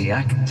fuzzy.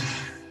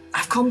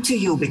 I've come to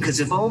you because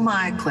of all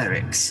my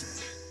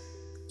clerics.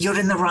 You're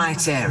in the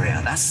right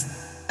area.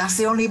 That's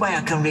the only way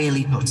I can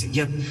really put it.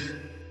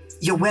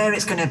 You're where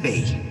it's going to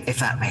be, if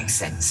that makes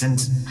sense. And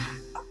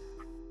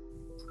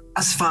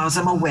as far as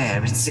I'm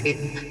aware,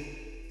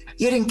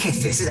 you're in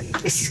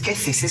Kithis. This is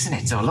Kithis, isn't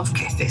it? Oh, I love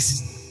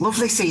Kithis.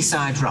 Lovely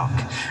seaside rock.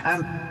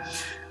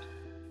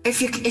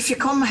 If you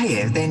come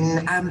here,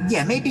 then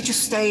maybe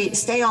just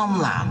stay on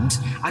land.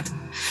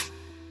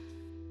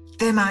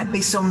 There might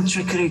be some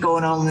trickery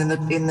going on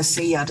in the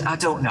sea. I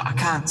don't know. I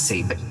can't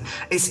see, but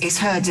it's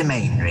her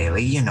domain,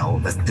 really.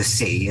 The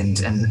sea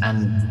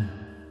and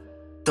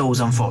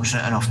those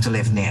unfortunate enough to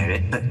live near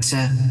it. But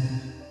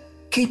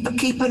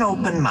keep an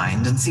open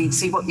mind and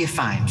see what you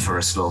find for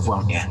us, love,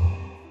 won't you?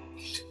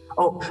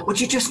 Oh, would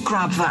you just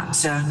grab that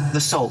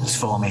the salts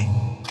for me?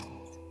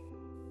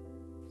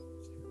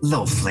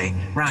 Lovely.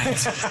 Right.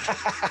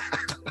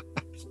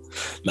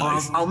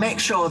 Nice. I'll make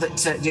sure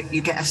that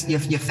you get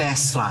your fair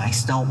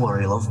slice. Don't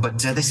worry, love. But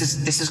this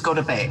has got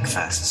to bake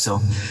first. So,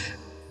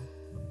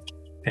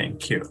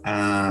 thank you.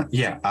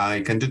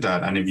 I can do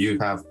that. And if you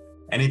have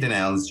anything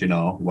else, you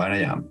know where I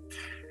am.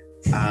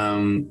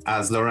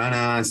 As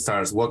Lorana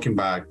starts walking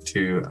back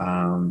to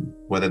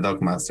where the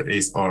Dogmaster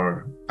is,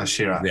 or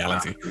Ashira,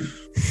 reality,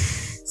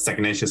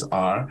 Stagnacious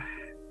are,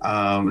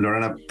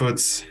 Lorana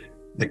puts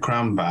the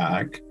crown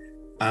back,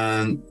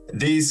 and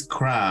this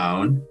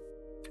crown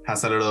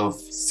has a lot of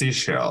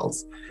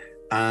seashells,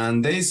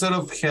 and they sort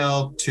of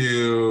help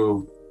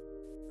to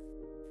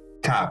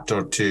capture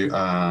or to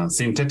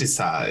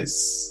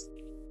synthesize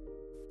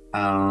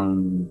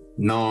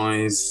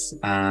noise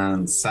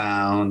and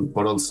sound,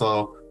 but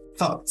also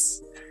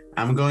thoughts.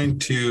 I'm going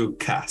to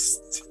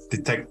cast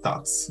Detect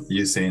Thoughts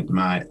using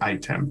my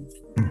item.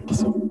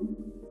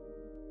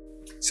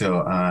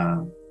 So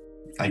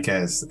I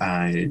guess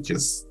I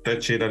just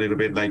touch it a little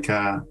bit like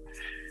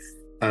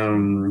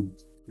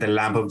the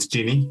lamp of the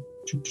genie.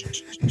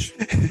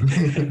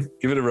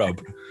 Give it a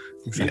rub.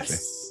 Exactly.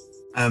 Yes.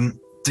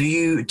 Do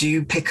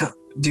you pick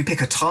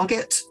a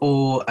target,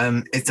 or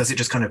does it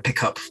just kind of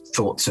pick up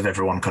thoughts of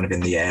everyone kind of in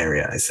the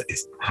area?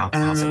 How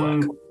does it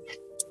work?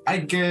 I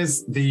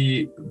guess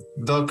the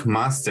Dog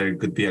Master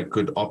could be a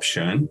good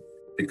option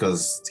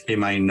because they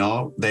might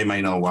know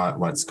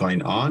what's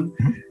going on,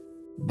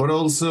 Mm-hmm. but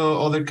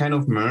also other kind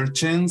of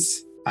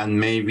merchants and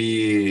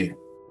maybe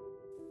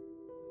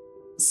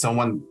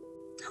someone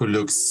who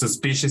looks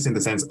suspicious in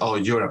the sense, oh,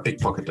 you're a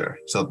pickpocketer.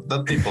 So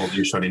that people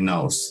usually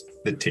knows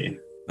the tea.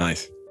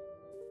 Nice.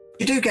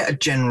 You do get a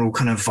general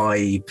kind of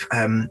vibe.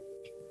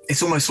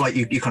 It's almost like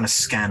you kind of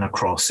scan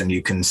across and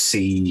you can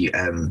see.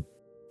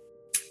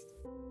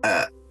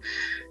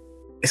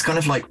 It's kind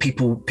of like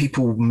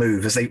people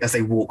move as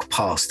they walk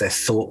past. Their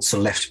thoughts are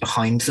left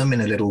behind them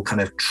in a little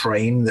kind of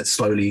train that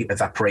slowly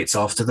evaporates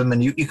after them,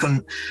 and you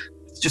can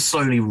just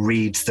slowly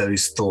read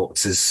those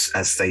thoughts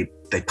as they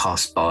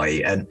pass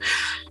by. And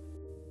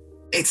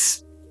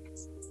it's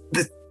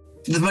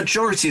the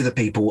majority of the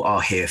people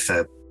are here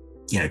for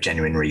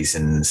genuine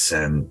reasons,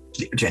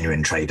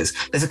 genuine traders.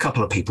 There's a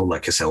couple of people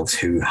like yourselves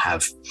who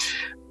have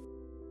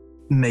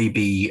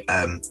maybe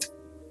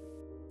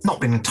not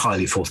been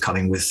entirely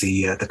forthcoming with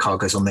the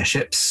cargoes on their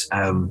ships,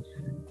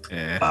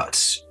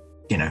 but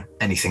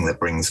anything that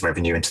brings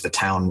revenue into the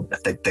town,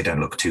 they don't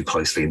look too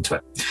closely into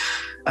it.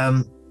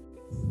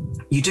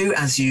 You do,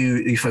 as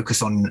you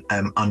focus on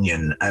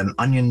Onion.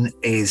 Onion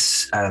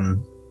is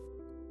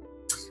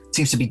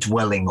seems to be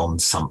dwelling on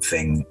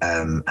something,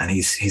 and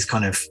he's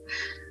kind of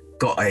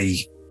got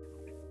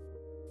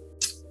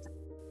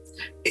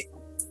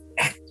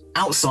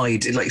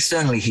outside, like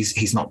externally,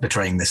 he's not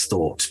betraying this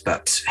thought,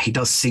 but he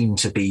does seem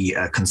to be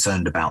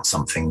concerned about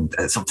something.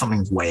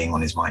 Something's weighing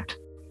on his mind.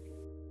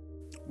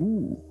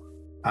 Ooh,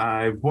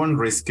 I won't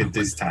risk it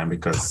this time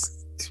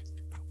because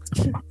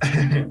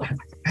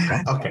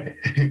Okay.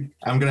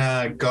 I'm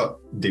gonna go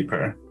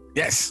deeper.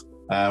 Yes.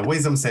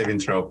 Wisdom saving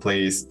throw,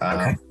 please.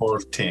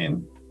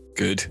 14.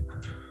 Good.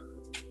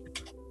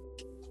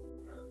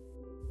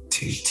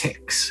 2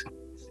 ticks.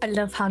 I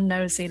love how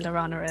nosy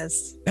Lorana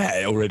is.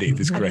 Yeah, already.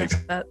 That's great.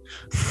 That.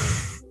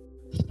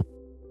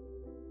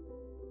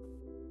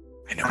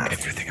 I know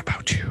everything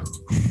about you.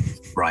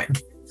 Right.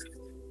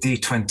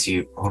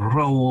 D20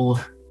 roll.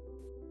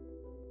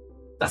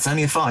 That's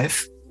only a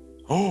 5.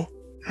 Oh.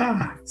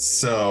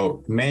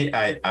 So, may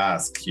I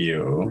ask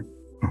you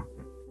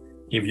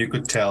if you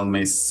could tell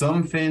me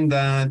something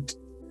that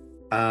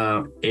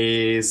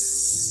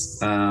is,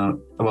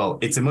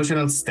 its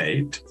emotional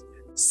state,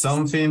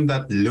 something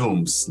that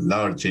looms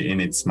largely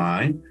in its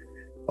mind,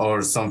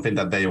 or something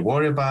that they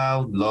worry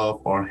about, love,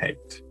 or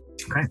hate.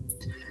 Okay.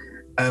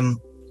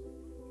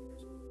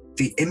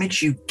 The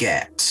image you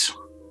get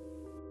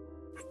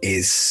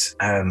is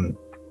of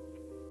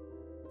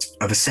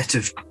a set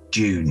of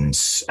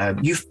dunes.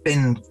 You've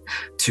been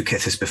to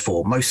Kithis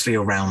before, mostly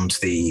around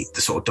the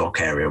sort of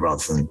dock area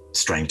rather than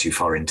straying too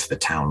far into the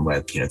town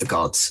where, the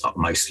guards are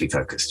mostly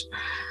focused.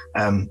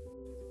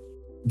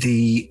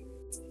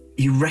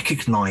 You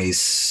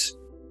recognize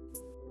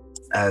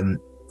the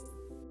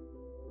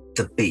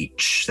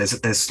beach.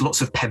 There's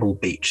lots of pebble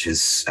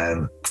beaches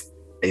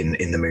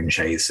in the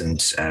Moonshades, and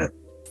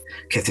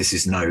Kithis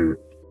is no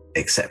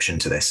exception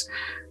to this.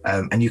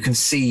 And you can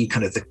see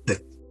kind of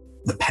the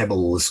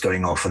pebbles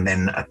going off, and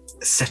then a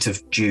set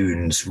of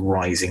dunes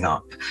rising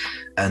up.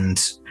 And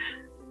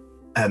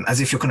as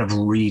if you're kind of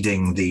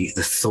reading the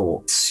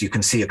thoughts, you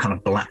can see a kind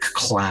of black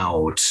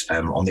cloud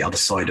on the other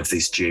side of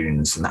these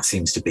dunes, and that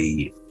seems to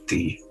be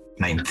the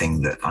main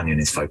thing that Onion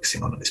is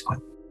focusing on at this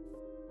point.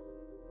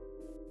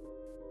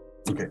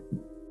 Okay.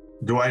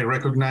 Do I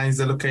recognize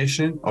the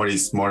location, or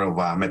is more of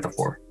a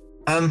metaphor?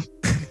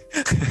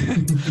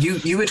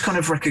 You would kind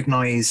of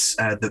recognize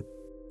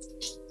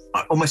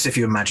almost if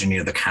you imagine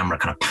the camera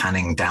kind of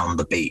panning down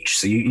the beach.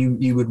 So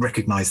you would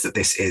recognize that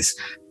this is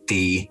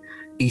the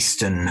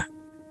eastern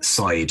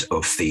side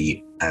of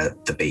the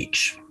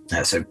beach.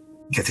 So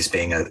Kithis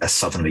being a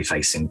southerly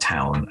facing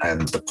town,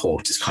 the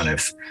port is kind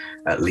of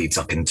leads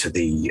up into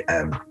the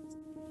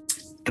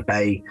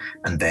bay,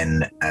 and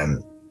then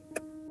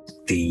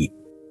the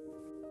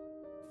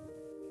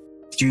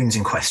dunes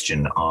in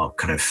question are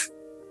kind of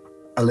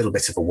a little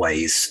bit of a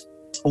ways,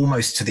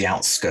 almost to the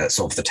outskirts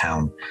of the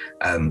town,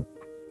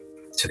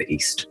 to the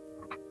east.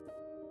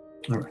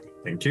 All right,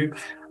 thank you.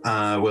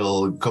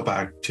 We'll go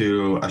back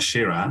to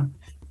Ashira.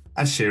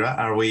 Ashira,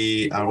 are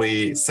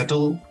we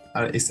settled?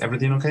 Is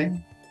everything okay?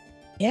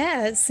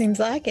 Yeah, it seems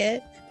like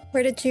it.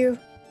 Where did you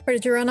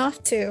run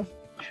off to?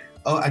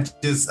 Oh, I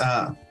just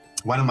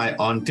one of my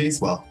aunties,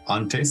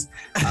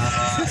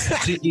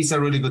 she is a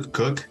really good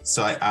cook,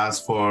 so I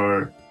asked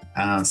for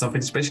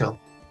something special.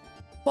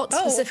 What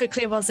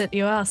specifically was it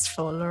you asked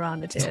for,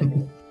 Lorana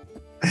did?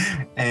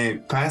 A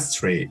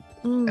pastry,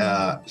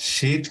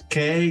 sheet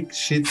cake,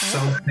 sheet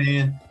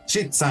something,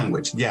 sheet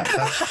sandwich. Yeah,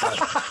 that's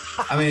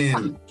I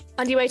mean.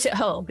 And you ate it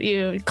whole?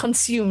 You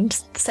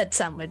consumed said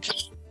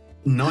sandwich?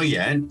 Not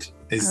yet.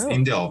 It's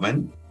in the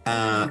oven,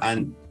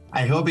 and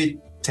I hope it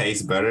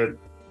tastes better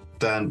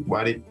than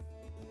what it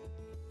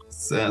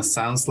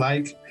sounds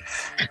like.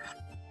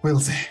 We'll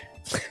see.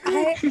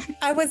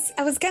 I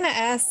was gonna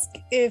ask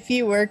if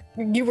you were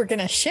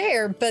gonna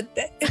share, but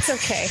it's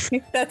okay.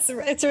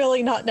 It's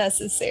really not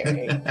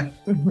necessary.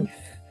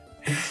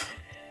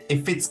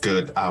 If it's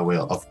good, I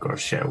will of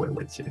course share it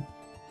with you.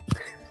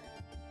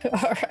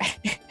 All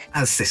right.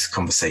 As this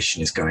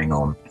conversation is going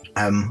on,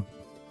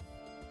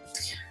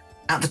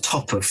 at the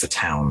top of the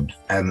town,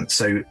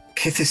 so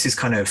Kithis is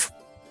kind of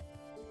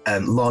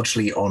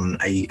largely on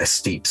a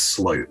steep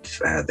slope.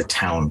 The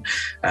town.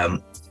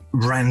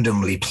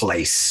 Randomly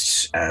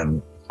placed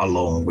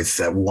along with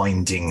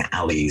winding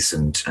alleys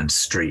and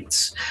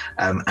streets.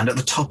 And at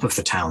the top of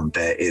the town,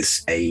 there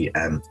is a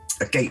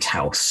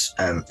gatehouse.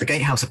 The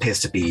gatehouse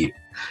appears to be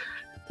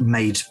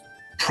made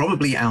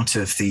probably out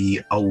of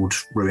the old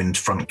ruined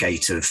front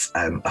gate of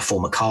a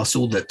former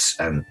castle that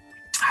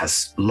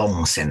has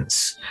long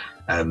since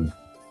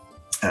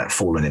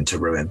fallen into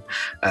ruin.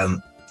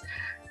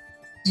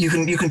 You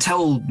can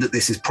tell that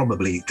this is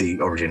probably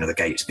the origin of the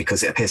gate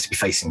because it appears to be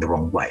facing the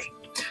wrong way.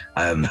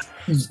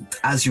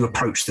 As you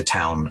approach the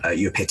town,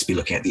 you appear to be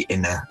looking at the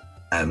inner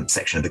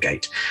section of the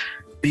gate,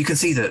 but you can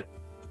see that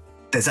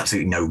there's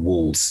absolutely no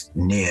walls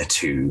near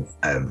to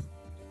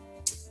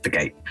the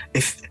gate.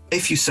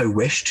 If you so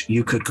wished,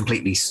 you could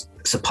completely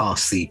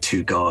surpass the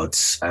 2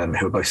 guards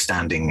who are both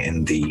standing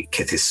in the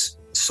Kithis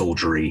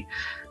soldiery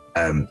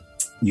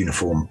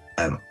uniform,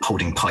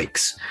 holding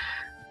pikes.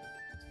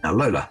 Now,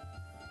 Lola,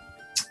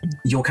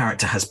 your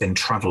character has been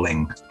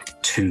traveling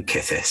to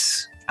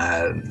Kithis.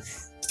 And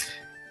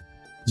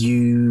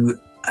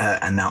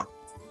now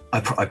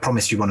I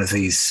promised you one of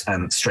these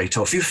straight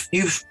off.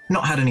 You've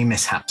not had any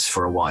mishaps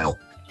for a while,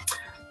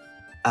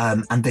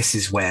 and this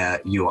is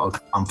where you are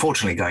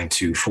unfortunately going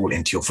to fall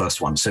into your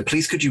first one. So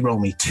please, could you roll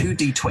me 2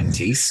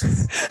 d20s?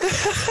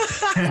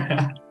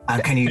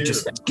 Can you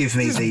just give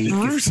me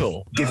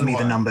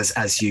the numbers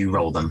as you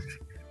roll them?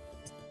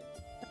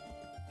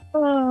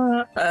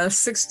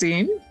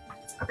 16.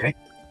 Okay.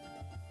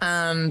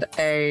 And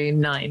a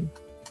 9.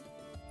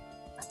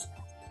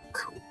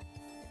 Cool.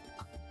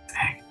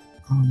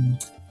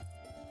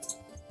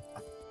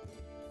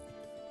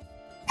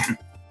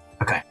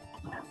 Okay.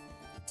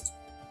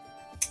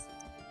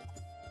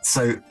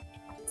 So,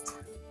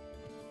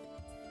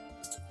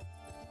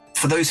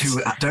 for those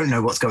who don't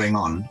know what's going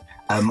on,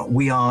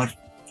 we are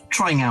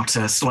trying out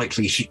a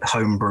slightly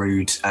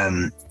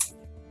homebrewed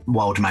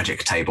wild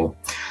magic table,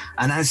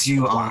 and as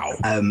you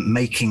are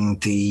making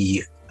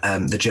the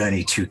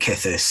journey to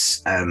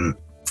Kithis,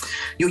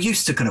 you're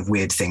used to kind of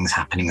weird things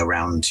happening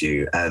around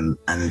you,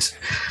 and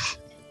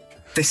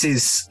this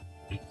is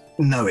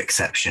no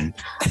exception.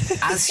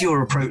 As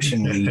you're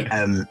approaching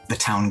the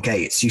town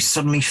gates, you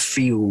suddenly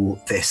feel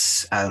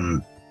this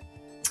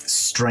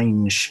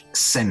strange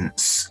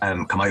sense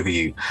come over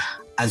you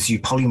as you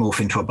polymorph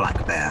into a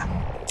black bear.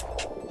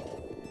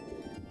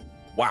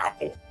 Wow.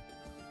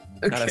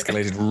 That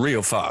escalated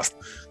real fast.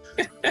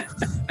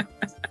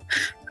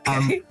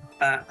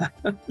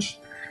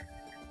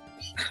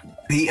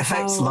 The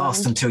effects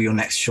last until your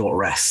next short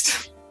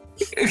rest.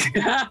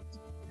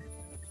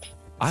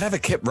 I'd have a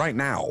kip right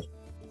now.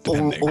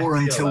 Or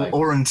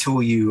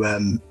until you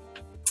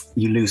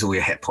lose all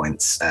your hit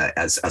points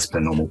as per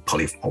normal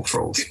polymorph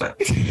rules. But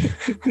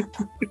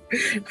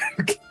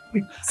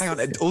hang on.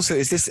 Also,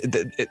 is this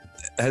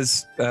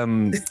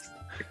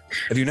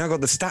have you now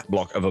got the stat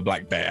block of a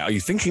black bear? Are you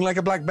thinking like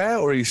a black bear,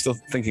 or are you still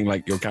thinking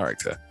like your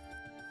character?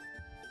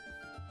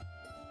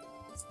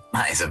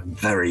 That is a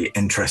very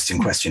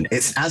interesting question.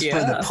 It's as per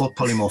the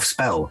polymorph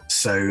spell,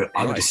 so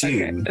I would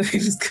assume. Okay.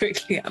 Just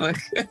quickly have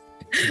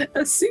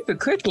a super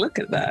quick look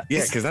at that.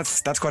 Yeah,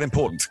 because that's quite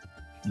important.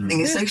 I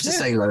think it's safe to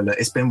say, Lola,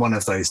 it's been one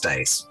of those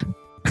days.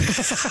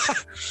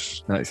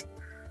 Nice.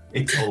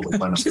 It's always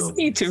one of those. Just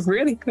need to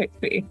really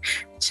quickly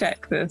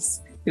check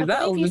this. Because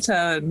that will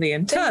determine the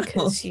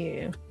internal. It's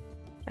you,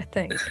 I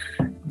think.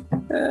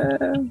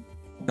 That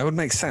would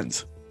make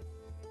sense.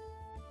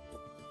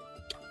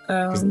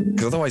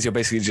 Because otherwise you're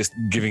basically just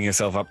giving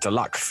yourself up to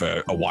luck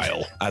for a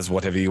while as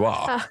whatever you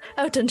are.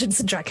 Dungeons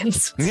and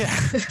Dragons. Yeah.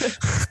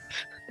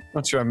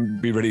 Not sure I'm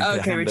be ready to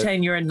Okay,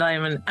 retain your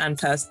alignment and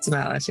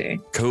personality.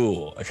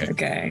 Cool. Okay.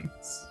 Okay.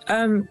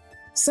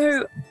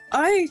 So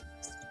I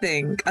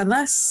think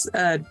unless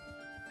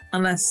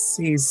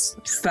he's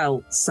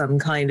felt some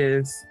kind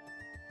of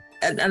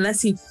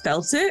unless he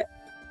felt it,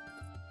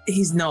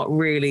 he's not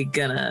really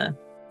gonna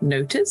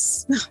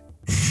notice.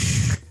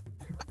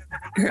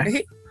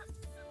 Right?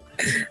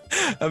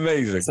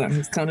 Amazing. So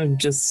he's kind of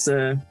just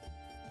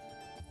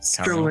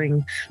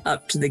strolling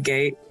up to the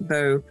gate,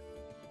 though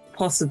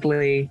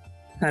possibly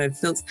kind of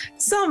feels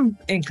some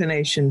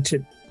inclination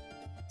to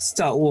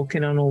start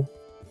walking on all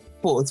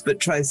fours, but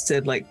tries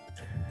to like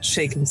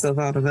shake himself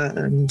out of it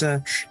and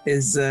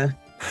is the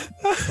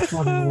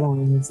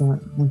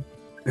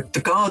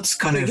guards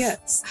kind of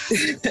gets.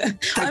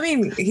 I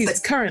mean, he's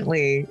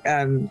currently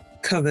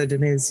covered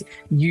in his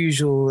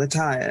usual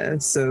attire,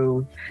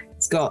 so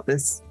he's got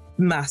this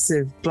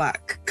massive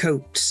black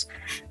coat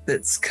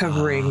that's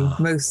covering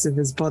most of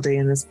his body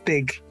and this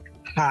big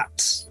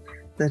hat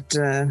that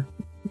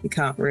you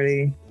can't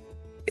really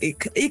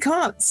you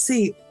can't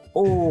see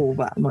all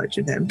that much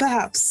of him,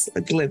 perhaps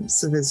a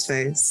glimpse of his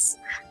face,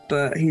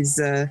 but he's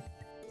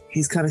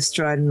kind of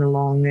striding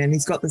along and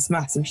he's got this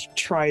massive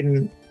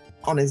trident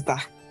on his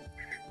back.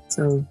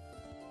 So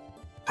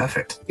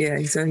perfect.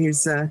 Yeah, so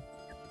he's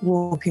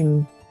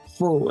walking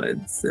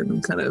forwards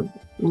and kind of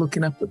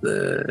looking up at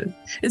the.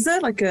 Is there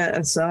like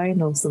a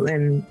sign or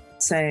something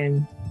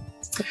saying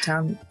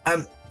town?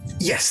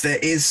 Yes, there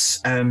is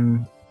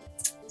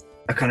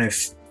a kind of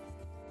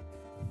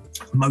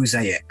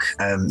mosaic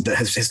that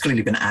has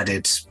clearly been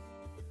added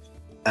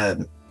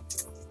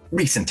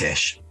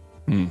recent-ish.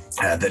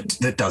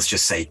 That does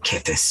just say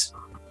Kithis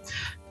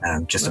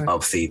just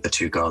above the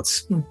two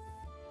guards.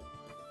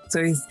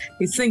 So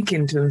he's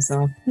thinking to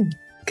himself,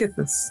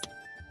 Kithis,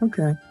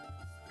 okay.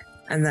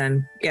 And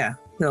then, yeah,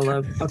 he'll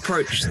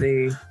approach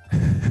the...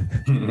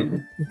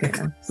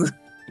 Okay.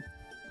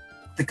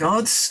 The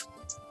guards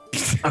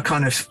are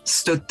kind of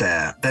stood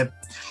there. They're,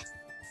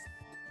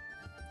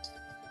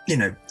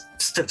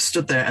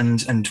 stood there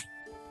and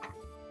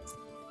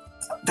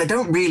they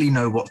don't really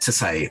know what to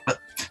say, but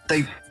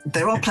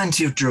there are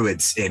plenty of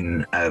druids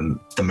in the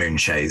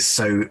Moonshays,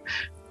 so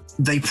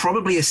they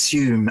probably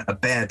assume a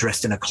bear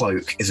dressed in a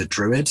cloak is a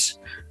druid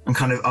and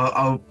kind of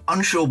are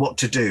unsure what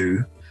to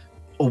do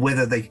or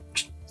whether they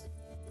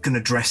can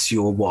address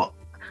you or what.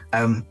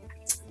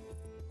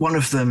 One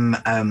of them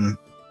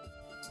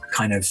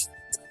kind of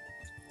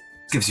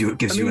gives you a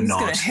nod. He's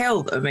going to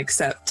hail them,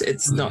 except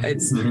it's not.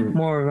 It's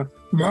more of a.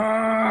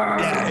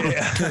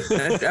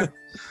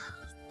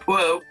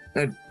 Well,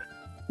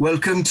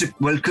 welcome to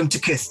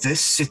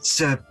Kithis.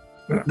 It's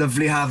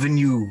lovely having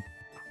you,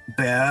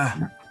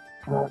 bear.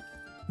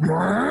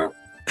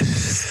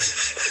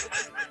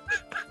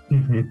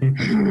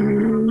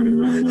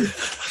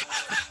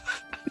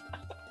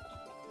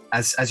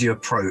 as you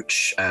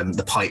approach,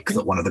 the pike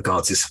that one of the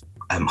guards is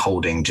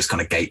holding just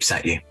kind of gapes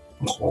at you.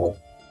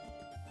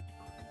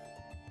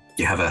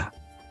 You have a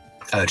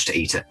urge to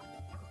eat it.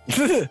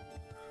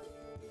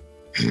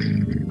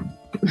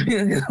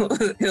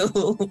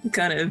 He'll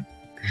kind of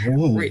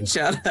reach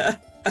out a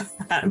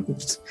hand.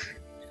 It's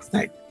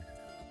like,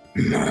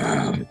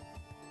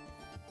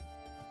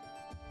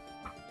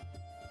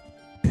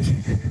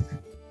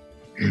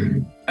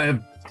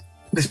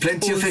 there's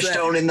plenty of fish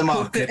down in the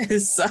market.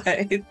 His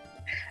side,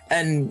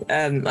 and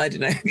I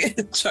don't know,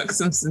 chucks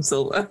him some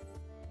silver.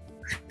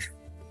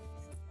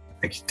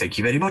 Thank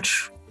you very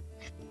much.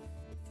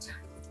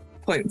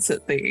 Points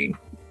at the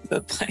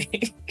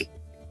pike.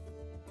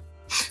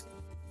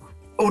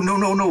 Oh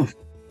no!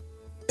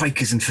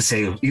 Pike isn't for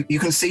sale. You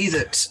can see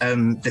that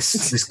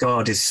this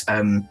guard is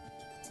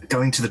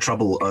going to the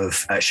trouble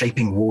of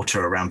shaping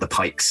water around the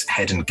pike's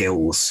head and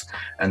gills,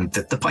 and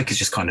the pike is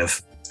just kind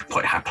of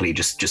quite happily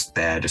just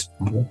there.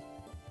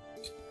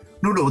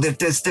 No.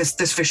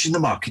 There's fish in the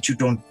market. You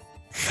don't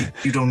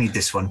need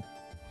this one.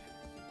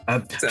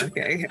 It's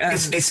okay.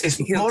 It's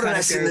more or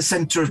less in the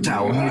center of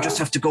town. You just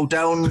have to go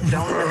down the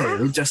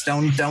hill, just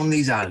down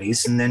these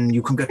alleys, and then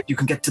you can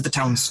get to the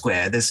town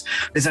square. There's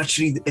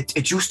actually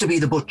it used to be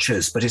the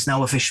butcher's, but it's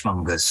now a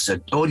fishmonger's. So,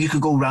 or you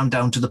could go round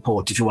down to the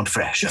port if you want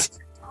fresh.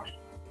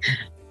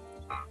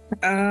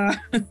 I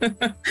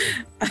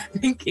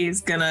think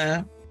he's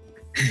gonna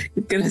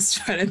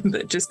try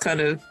to just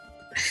kind of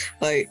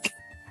like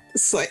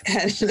slight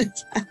head in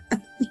his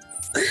hands,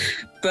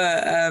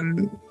 but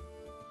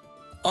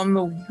on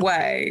the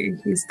way,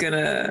 he's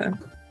gonna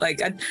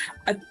I'm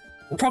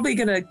probably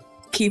gonna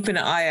keep an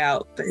eye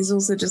out, but he's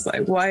also just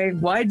like,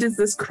 why does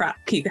this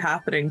crap keep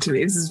happening to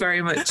me? This is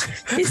very much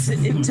his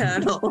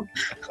internal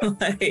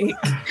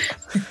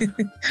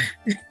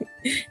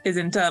his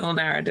internal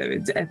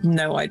narrative. I have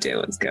no idea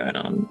what's going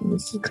on.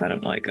 It's kind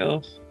of like,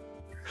 oh.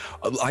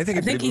 I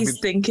think he's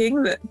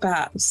thinking that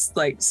perhaps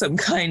like some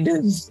kind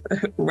of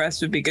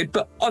rest would be good,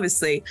 but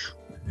obviously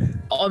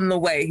on the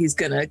way he's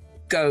gonna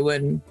go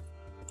and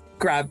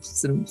grab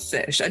some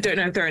fish. I don't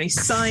know if there are any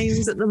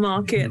signs at the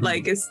market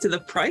like as to the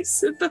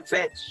price of the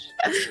fish.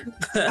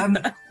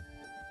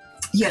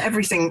 Yeah,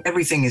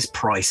 everything is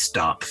priced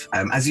up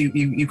as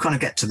you kind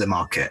of get to the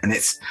market, and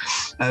it's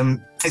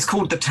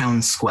called the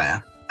town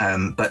square,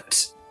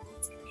 but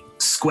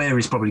square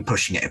is probably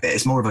pushing it a bit.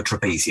 It's more of a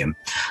trapezium.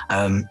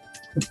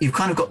 You've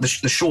kind of got the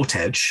short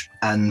edge,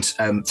 and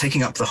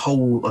taking up the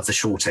whole of the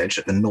short edge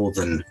at the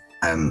northern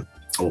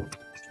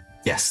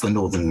the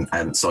northern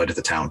side of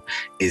the town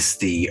is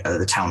the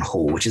town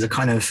hall, which is a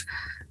kind of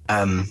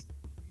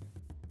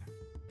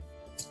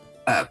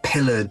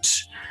pillared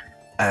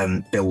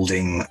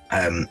building,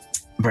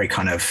 very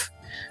kind of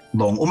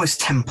long, almost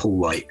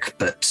temple-like,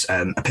 but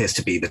appears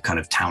to be the kind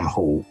of town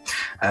hall.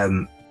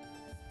 And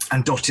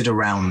dotted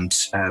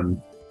around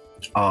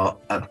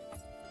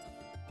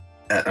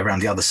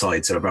around the other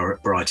sides are a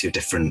variety of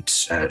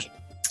different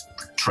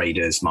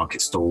traders,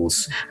 market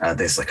stalls.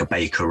 There's like a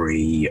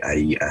bakery,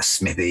 a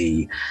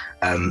smithy.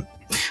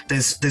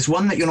 There's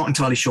one that you're not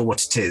entirely sure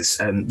what it is.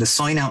 The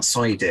sign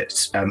outside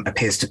it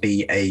appears to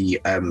be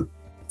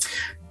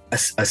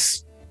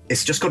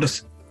it's just got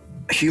a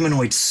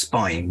humanoid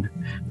spine,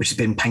 which has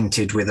been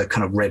painted with a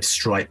kind of red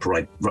stripe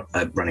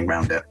running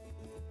around it.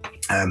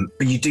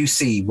 But you do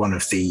see one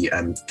of the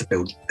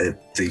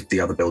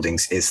other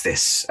buildings is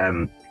this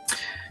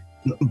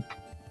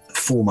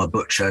former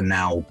butcher,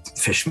 now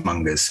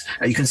fishmongers.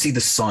 You can see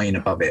the sign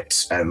above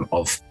it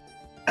of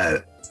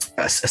a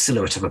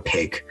silhouette of a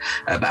pig,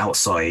 but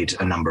outside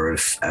a number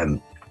of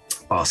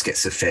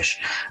baskets of fish.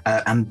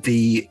 And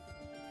the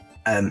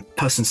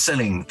person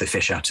selling the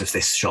fish out of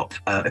this shop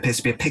appears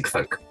to be a pig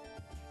folk.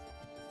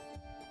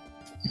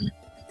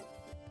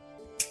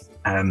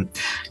 In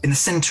the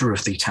center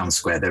of the town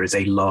square, there is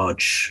a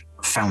large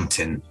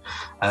fountain.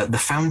 The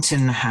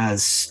fountain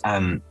has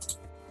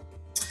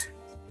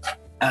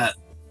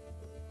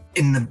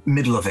in the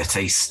middle of it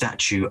a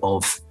statue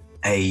of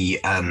a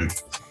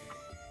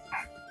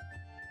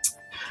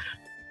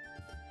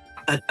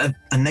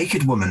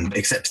naked woman,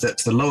 except that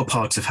the lower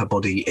part of her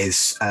body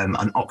is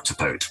an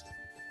octopode.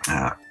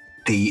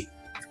 The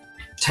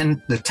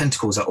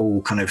tentacles are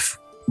all kind of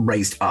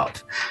raised up,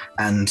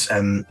 and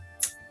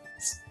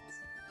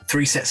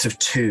 3 sets of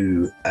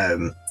 2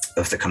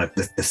 of the kind of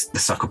the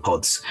sucker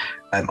pods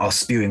are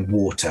spewing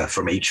water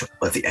from each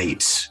of the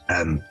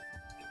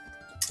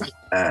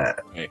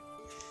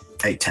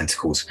 8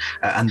 tentacles,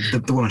 and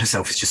the woman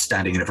herself is just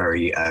standing in a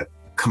very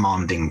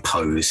commanding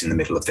pose in the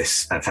middle of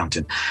this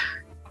fountain.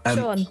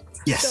 Sean,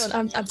 yes.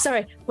 Sean, I'm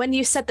sorry. When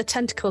you said the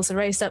tentacles are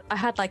raised up, I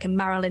had like a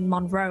Marilyn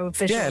Monroe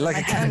visual. Yeah, like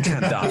a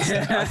can-can dance.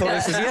 I thought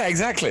this was,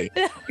 exactly.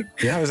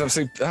 Yeah, it was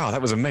absolutely,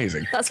 that was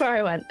amazing. That's where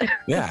I went.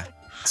 Yeah.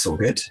 It's all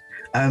good.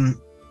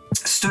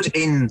 Stood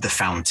in the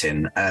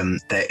fountain,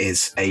 there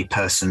is a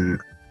person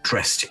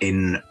dressed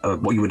in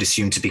what you would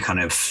assume to be kind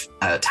of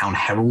town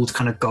herald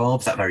kind of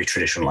garb, that very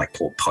traditional like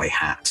pork pie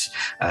hat,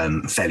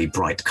 fairly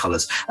bright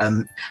colours.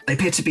 They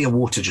appear to be a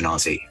water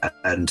genasi,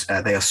 and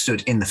they are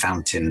stood in the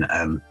fountain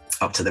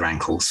up to their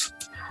ankles.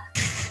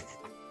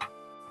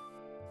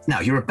 Now,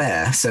 you're a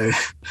bear, so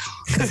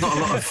there's not a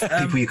lot of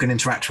people you can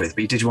interact with,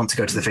 but did you want to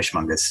go to the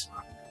fishmongers?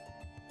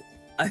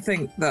 I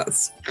think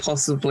that's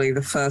possibly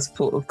the first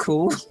port of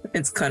call.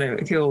 It's kind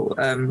of, he'll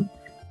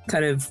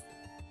kind of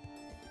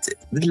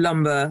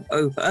lumber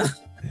over.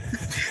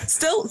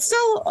 Still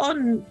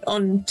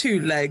on two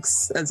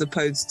legs as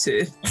opposed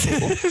to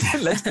four.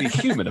 Let's be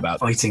human about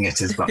fighting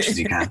it as much as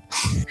you can.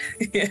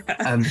 Yeah.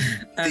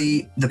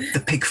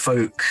 The pig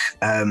folk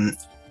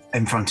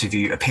in front of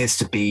you appears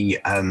to be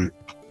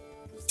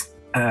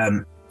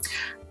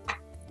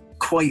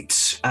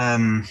quite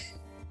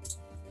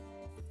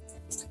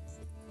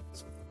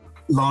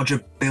larger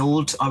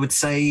build, I would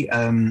say,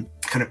 kind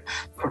of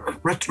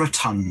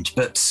rotund,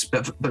 but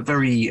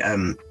very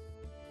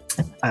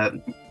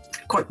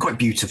quite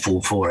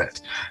beautiful for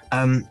it.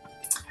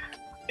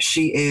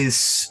 She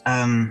is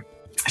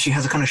she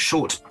has a kind of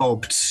short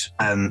bobbed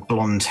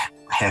blonde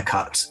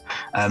haircut,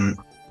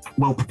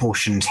 well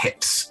proportioned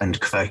hips, and a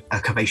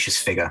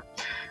curvaceous figure.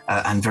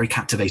 And very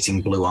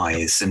captivating blue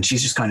eyes, and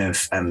she's just kind of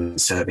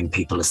serving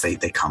people as they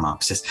come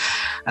up. Just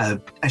as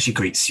she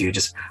greets you,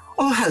 just,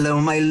 "Oh,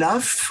 hello, my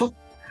love.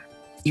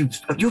 You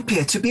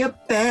appear to be a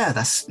bear.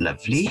 That's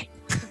lovely.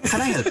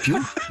 Can I help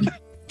you?"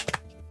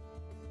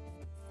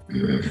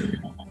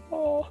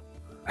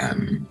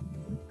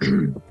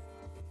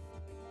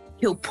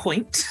 He'll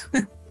point,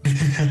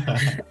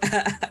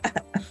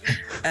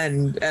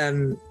 and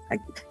do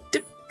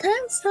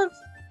bears have?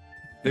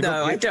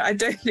 No, I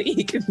don't think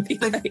you can be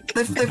like...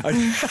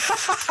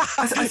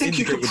 I think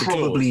you could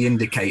probably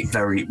indicate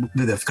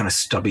with a kind of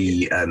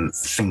stubby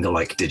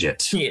finger-like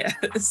digit. Yeah,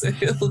 so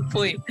he'll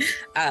point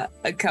at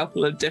a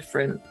couple of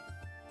different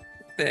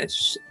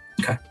fish.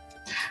 Okay.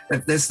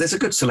 There's a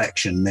good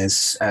selection.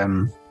 There's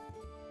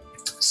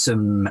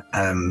some...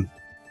 I'm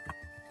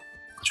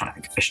trying to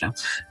think of fish now.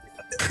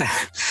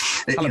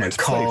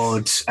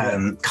 Cod,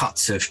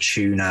 cuts of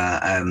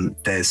tuna.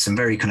 There's some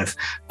very kind of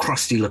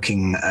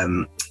crusty-looking...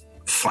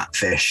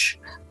 flatfish,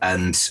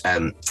 and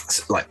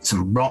like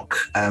some rock.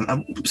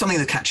 Something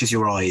that catches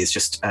your eye is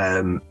just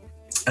a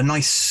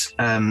nice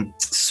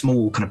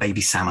small kind of baby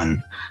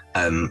salmon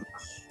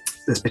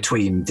that's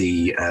between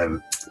the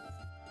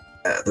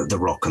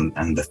rock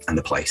and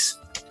the place.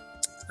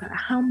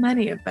 How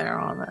many of there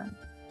are there?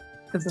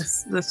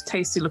 Because this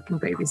tasty looking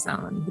baby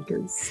salmon.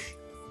 Because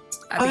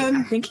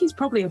I think he's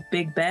probably a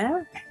big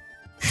bear.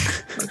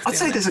 I'd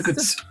say there's a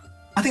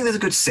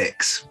good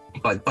 6.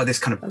 By this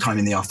kind of time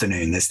in the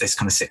afternoon, there's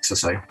kind of 6 or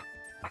so.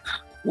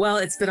 Well,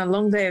 it's been a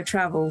long day of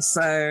travel,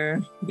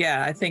 so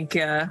yeah, I think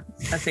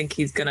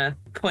he's gonna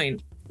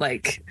point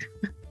like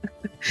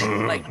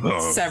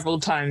several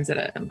times at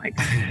it and like.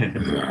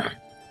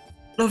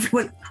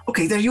 Well,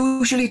 okay, they're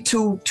usually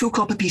two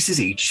copper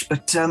pieces each,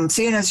 but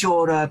seeing as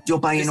you're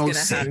buying all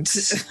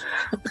 6,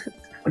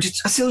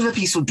 just a silver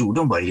piece will do.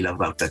 Don't worry, love,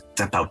 about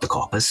the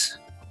coppers.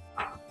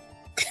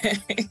 Okay,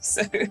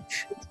 so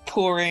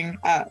pouring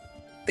at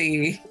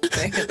the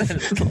thing, and then,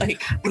 like,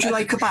 would you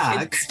like a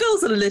bag? It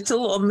spills a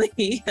little on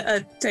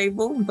the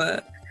table,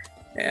 but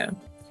yeah.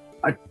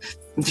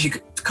 She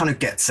kind of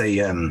gets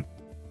a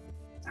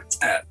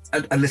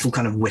little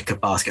kind of wicker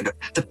basket.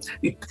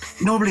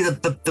 Normally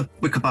the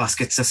wicker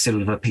basket's a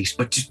silver piece,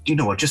 but you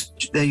know what?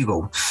 Just there you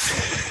go.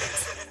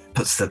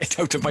 Puts it's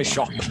out of my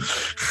shop.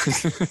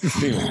 Puts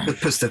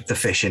the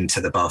fish into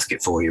the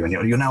basket for you, and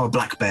you're now a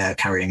black bear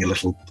carrying a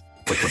little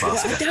wicker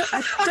basket.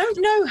 I don't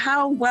know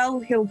how well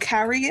he'll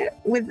carry it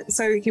with,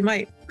 so he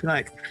might be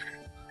like,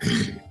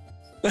 and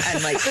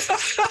like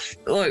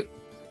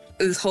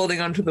is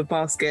holding onto the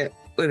basket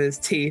with his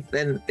teeth,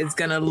 and is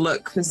gonna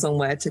look for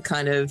somewhere to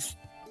kind of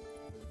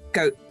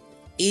go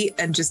eat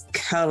and just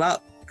curl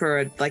up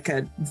for a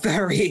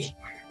very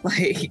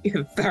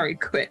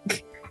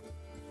quick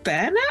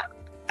bear nap.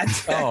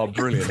 Oh,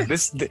 brilliant!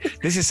 This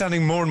is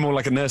sounding more and more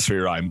like a nursery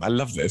rhyme. I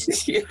love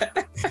this. Yeah.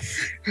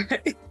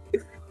 Right.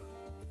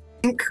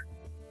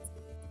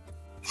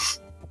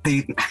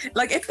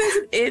 Like if there's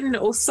an inn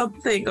or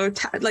something, or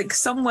like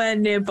somewhere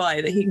nearby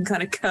that he can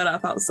kind of curl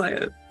up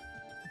outside of.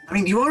 I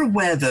mean, you are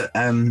aware that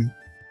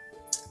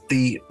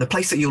the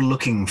place that you're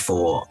looking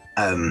for,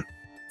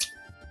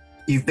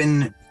 you've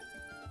been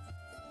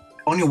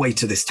on your way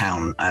to this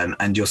town,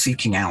 and you're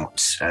seeking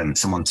out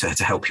someone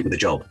to help you with a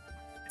job,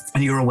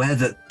 and you're aware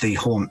that the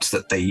haunt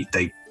that they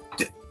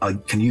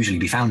can usually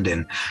be found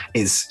in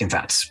is in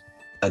fact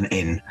an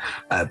inn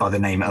by the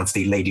name of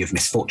the Lady of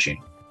Misfortune.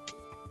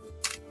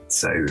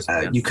 So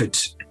you could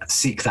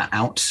seek that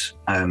out.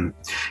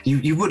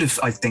 You would have,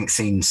 I think,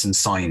 seen some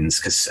signs,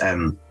 because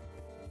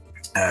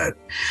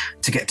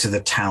to get to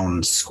the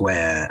town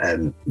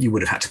square, you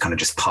would have had to kind of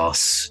just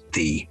pass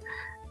the...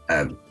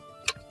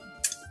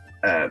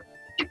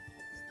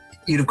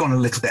 you'd have gone a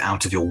little bit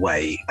out of your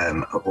way,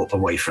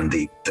 away from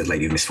the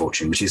Lady of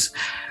Misfortune, which is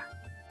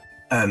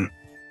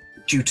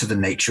due to the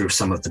nature of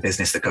some of the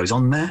business that goes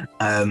on there,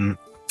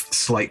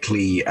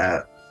 slightly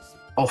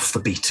off the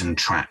beaten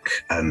track.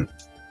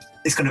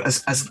 It's kind of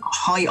as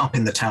high up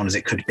in the town as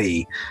it could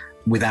be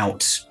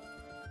without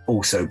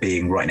also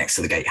being right next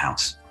to the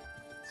gatehouse.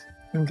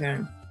 Okay.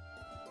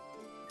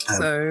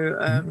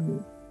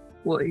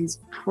 What he's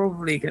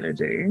probably going to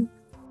do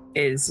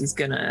is he's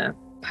going to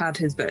pad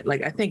his bit.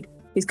 Like, I think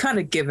he's kind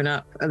of given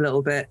up a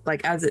little bit,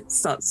 like as it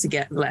starts to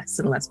get less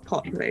and less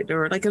populated,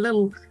 or like a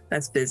little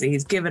less busy.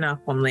 He's given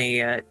up on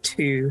the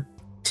 2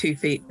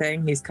 feet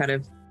thing. He's kind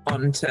of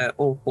onto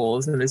all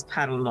fours and is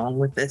paddling along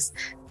with this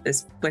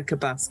wicker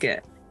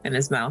basket in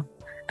his mouth.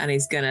 And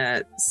he's going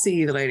to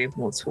see the Lady of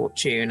Mort's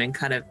Fortune and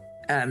kind of,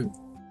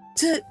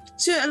 to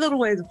a little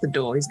ways off the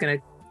door, he's going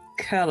to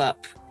curl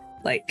up,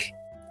 like,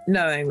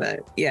 knowing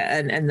that,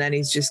 and then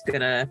he's just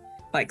going to,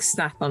 like,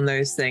 snap on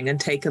those things and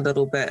take a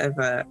little bit of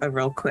a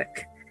real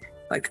quick,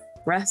 like,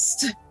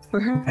 rest for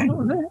a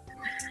little bit.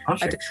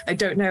 Okay. I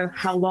don't know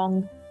how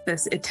long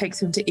it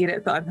takes him to eat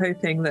it, but I'm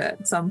hoping that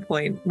at some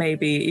point,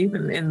 maybe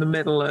even in the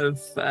middle of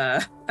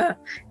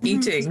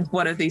eating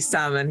one of these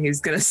salmon,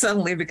 he's going to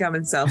suddenly become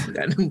himself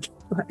again.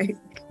 Like...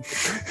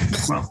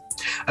 Well,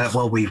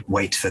 while we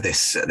wait for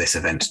this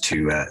event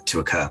to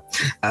occur,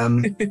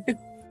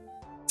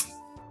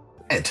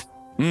 Ed,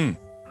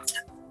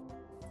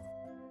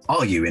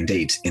 are you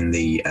indeed in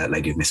the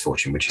Lady of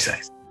Misfortune? Would you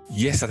say?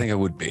 Yes, I think I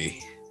would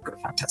be.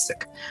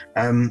 Fantastic.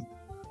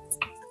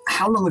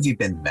 How long have you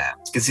been there?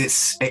 Because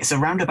it's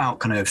around about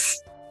kind of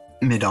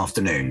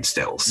mid-afternoon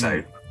still.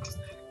 So,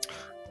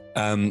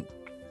 I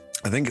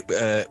think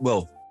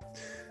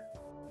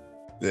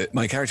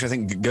my character I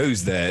think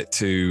goes there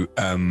to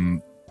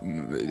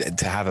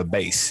have a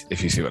base,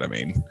 if you see what I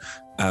mean,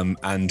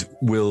 and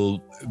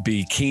will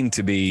be keen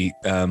to be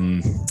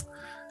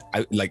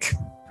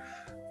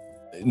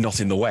not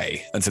in the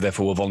way, and so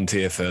therefore will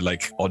volunteer for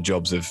like odd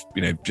jobs of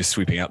just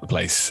sweeping out the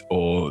place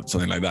or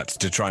something like that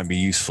to try and be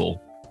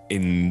useful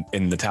in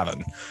the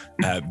tavern,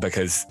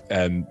 because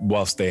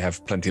whilst they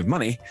have plenty of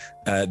money,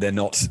 they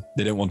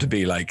don't want to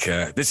be like,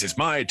 this is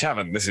my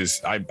tavern,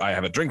 I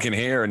have a drink in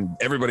here and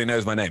everybody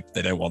knows my name.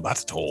 They don't want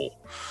that at all.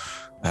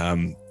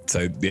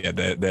 So yeah,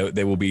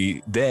 they will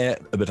be there,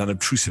 but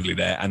unobtrusively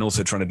there, and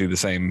also trying to do the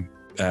same,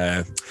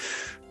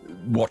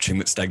 watching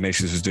that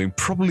Stagnacious was doing,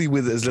 probably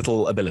with as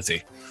little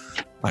ability,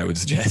 I would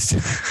suggest.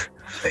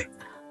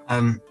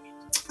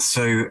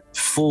 So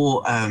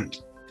for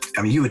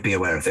you would be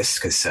aware of this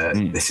because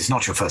this is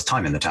not your first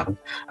time in the tavern.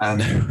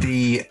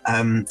 The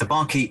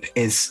barkeep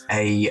is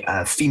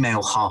a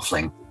female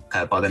halfling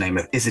by the name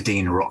of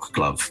Isadine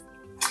Rockglove.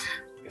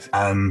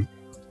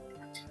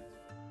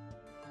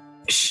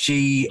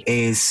 She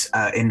is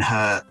in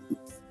her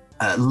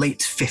late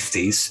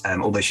 50s,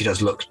 although she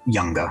does look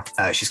younger.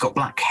 She's got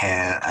black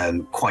hair,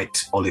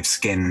 quite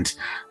olive-skinned.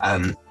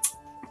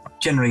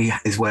 Generally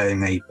is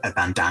wearing a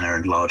bandana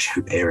and large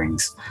hoop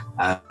earrings.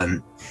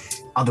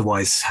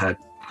 Otherwise, her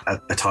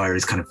attire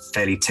is kind of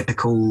fairly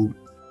typical,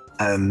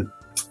 kind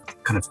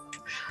of,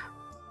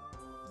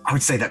 I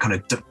would say that kind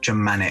of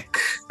Germanic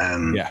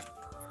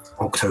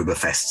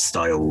Oktoberfest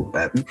style,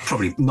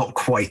 probably not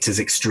quite as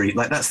extreme,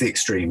 like that's the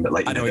extreme, but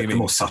like the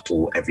more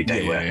subtle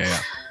everyday wear.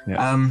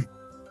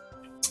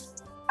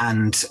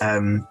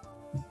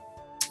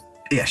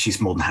 She's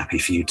more than happy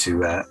for you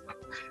to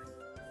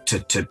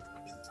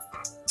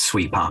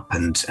sweep up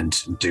and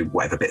do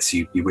whatever bits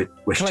you would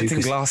wish to.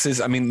 Collecting glasses,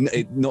 I mean,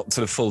 not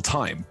sort of full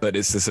time, but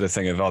it's the sort of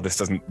thing of,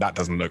 that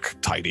doesn't look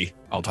tidy,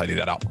 I'll tidy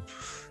that up.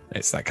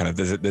 It's that kind of,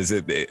 there's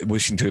a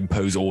wishing to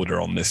impose order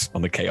on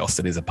the chaos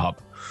that is a pub,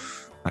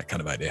 that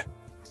kind of idea.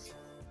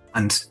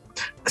 And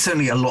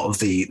certainly a lot of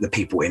the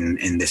people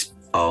in this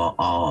bar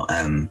are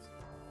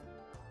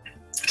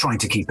trying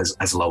to keep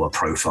as low a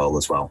profile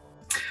as well.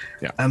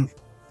 Yeah.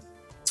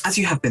 As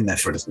you have been there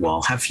for a little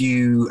while, have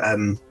you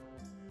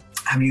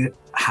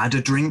had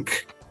a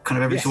drink kind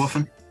of every so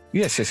often?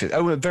 Yes.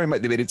 Oh, very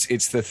much.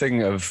 It's the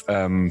thing of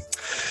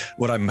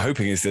what I'm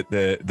hoping is that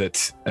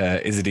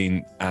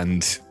Isadine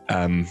and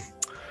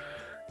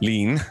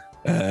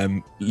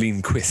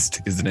Lean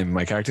Quist is the name of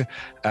my character.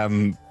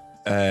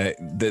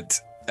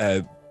 That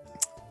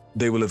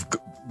they will have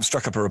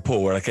struck up a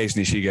rapport where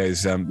occasionally she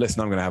goes,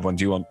 "Listen, I'm going to have one.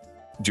 Do you want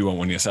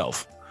one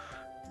yourself?"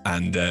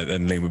 And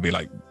then Lean would be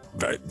like,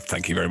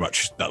 "Thank you very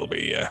much. That'll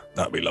be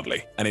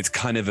lovely." And it's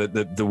kind of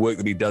the work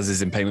that he does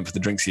is in payment for the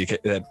drinks.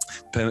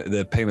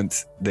 The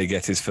payment they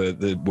get is for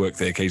the work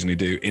they occasionally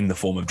do in the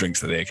form of drinks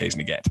that they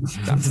occasionally get.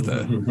 That's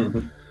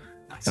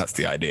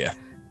the idea.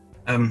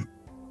 Can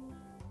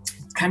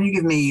you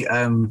give me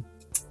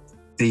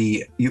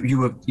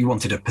you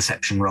wanted a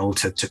perception roll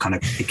to kind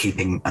of be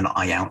keeping an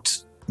eye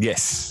out?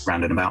 Yes,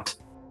 round and about.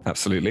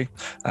 Absolutely.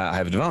 I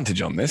have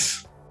advantage on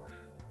this.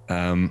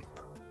 Hang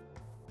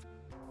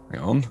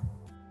on.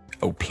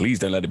 Oh, please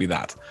don't let it be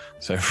that.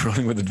 So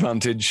rolling with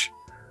advantage.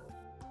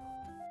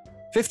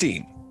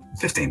 15.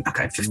 15.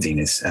 Okay, 15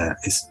 is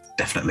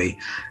definitely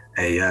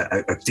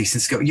a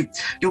decent skill. You're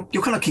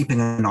kind of keeping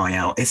an eye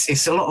out.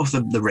 It's a lot of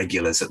the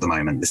regulars at the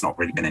moment. There's not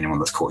really been anyone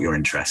that's caught your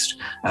interest.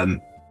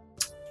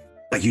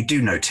 but you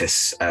do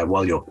notice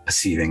while you're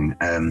perceiving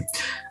an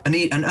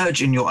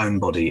urge in your own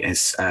body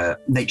is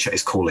nature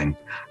is calling.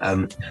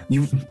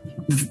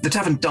 The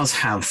tavern does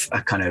have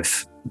a kind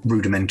of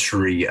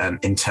rudimentary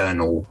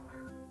internal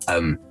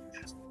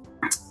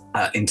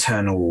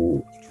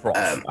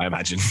Trough, I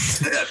imagine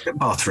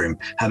bathroom.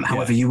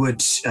 However, you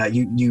would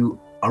you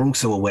are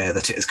also aware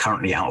that it is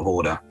currently out of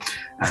order.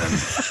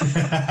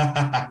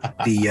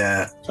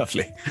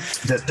 Lovely.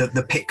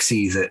 The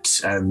pixie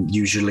that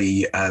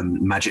usually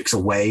magics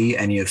away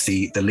any of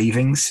the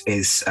leavings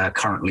is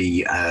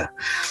currently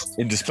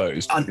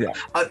indisposed.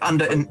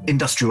 Under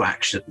industrial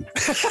action.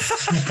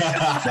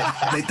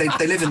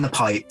 they live in the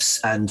pipes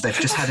and they've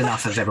just had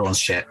enough of everyone's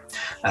shit.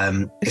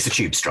 It's a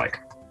tube strike.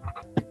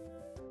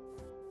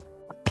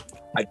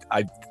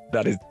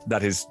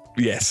 That is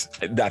yes,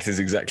 that is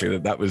exactly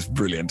that. That was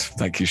brilliant.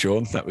 Thank you,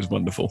 Sean. That was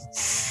wonderful.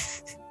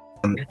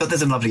 But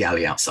there's a lovely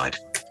alley outside,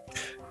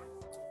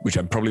 which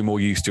I'm probably more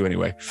used to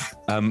anyway.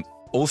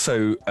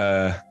 Also,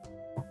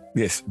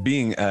 yes,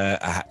 being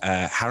I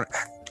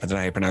don't know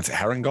how you pronounce it,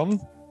 Harengon.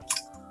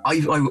 I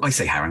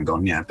say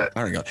Harengon, yeah, but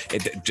Harengon.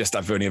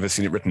 I've only ever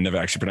seen it written, never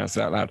actually pronounced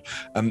it out loud.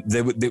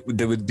 There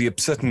would be a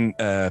certain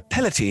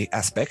pellety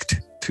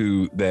aspect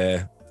to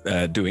their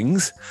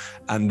doings,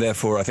 and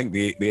therefore I think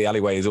the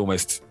alleyway is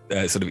almost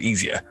sort of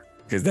easier,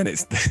 because then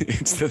it's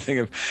the thing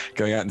of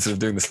going out and sort of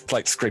doing the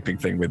slight scraping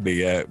thing with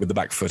the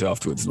back foot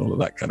afterwards and all of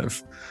that kind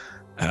of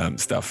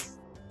stuff.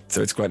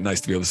 So it's quite nice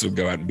to be able to sort of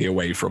go out and be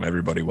away from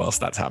everybody whilst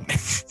that's happening.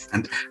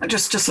 And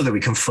just so that we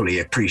can fully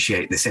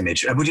appreciate this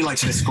image, would you like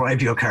to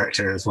describe your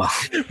character as well?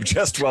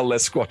 Just while they're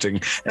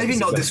squatting. Maybe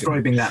not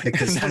describing that,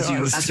 because as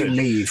you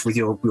leave with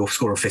your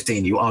score of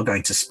 15, you are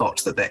going to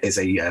spot that there is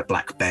a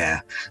black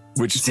bear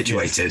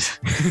situated.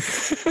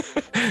 Yes.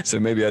 So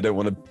maybe I don't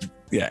want to.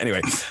 Yeah.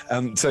 Anyway,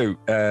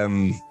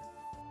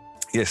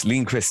 yes,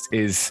 Lean Christ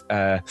is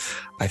I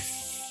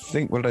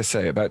think, what did I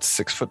say? About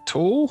 6 foot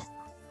tall.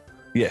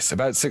 Yes,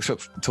 about 6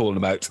 foot tall and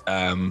about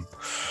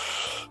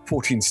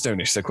 14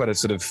 stonish, so quite a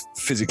sort of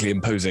physically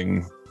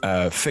imposing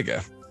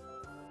figure.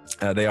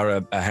 They are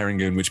a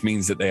Harengon, which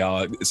means that they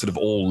are sort of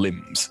all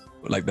limbs.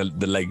 Like the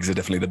legs are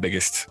definitely the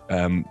biggest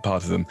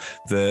part of them.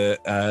 The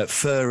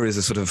fur is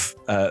a sort of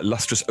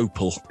lustrous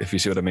opal, if you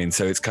see what I mean.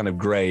 So it's kind of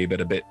grey, but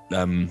a bit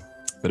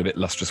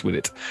lustrous with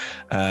it.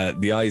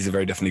 The eyes are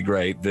very definitely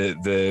grey.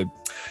 They're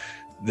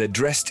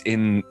dressed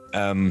in.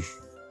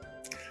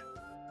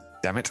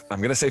 Damn it, I'm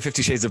going to say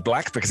 50 Shades of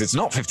Black, because it's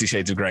not 50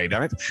 Shades of Grey,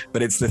 damn it.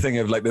 But it's the thing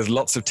of, like, there's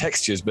lots of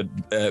textures, but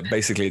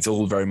basically it's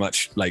all very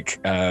much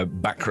like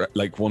background,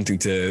 like wanting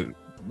to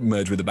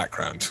merge with the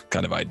background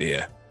kind of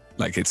idea.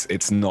 Like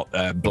it's not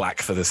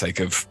black for the sake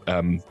of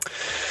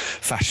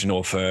fashion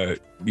or for,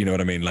 you know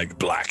what I mean, like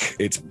black.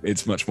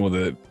 It's much more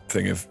the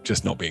thing of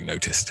just not being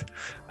noticed.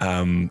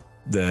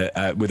 With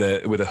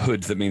a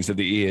hood that means that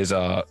the ears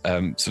are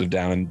sort of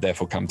down and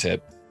therefore come to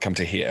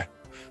here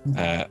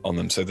on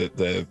them, so that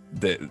the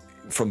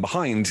from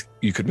behind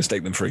you could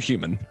mistake them for a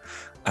human.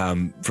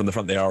 From the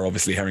front they are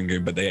obviously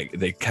Harengon, but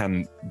they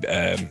can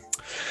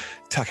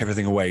tuck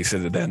everything away so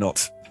that they're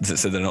not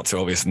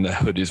so obvious, and the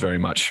hood is very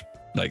much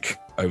like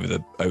over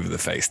the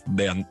face.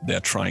 They are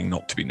trying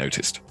not to be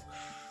noticed.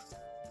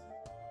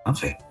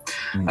 Lovely.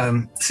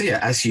 So yeah,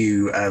 as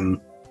you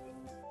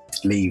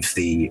leave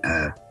the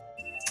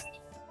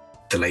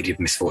Lady of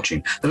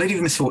Misfortune. The Lady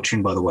of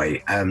Misfortune, by the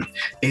way,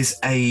 is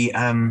a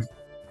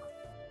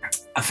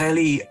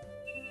fairly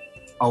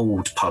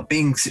old pub,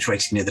 being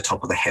situated near the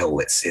top of the hill.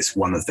 It's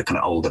one of the kind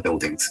of older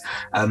buildings.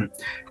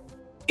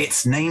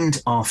 It's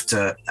named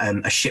after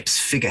a ship's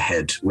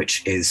figurehead,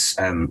 which is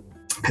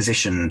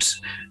positioned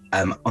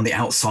on the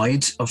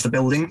outside of the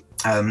building.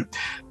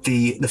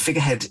 The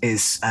figurehead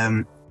is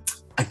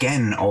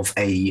again of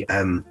a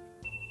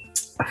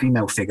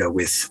female figure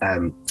with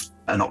an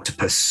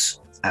octopus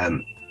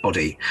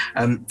body.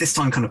 This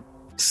time kind of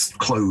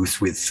clothed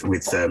with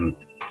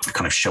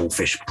kind of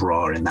shellfish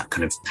bra in that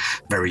kind of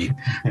very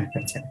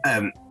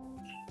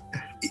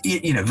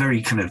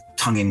very kind of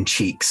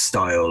tongue-in-cheek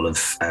style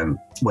of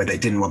where they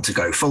didn't want to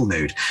go full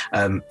nude.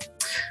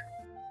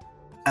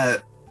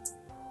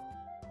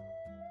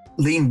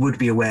 Lean would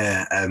be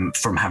aware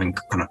from having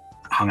kind of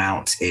hung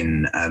out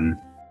in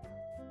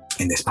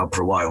this pub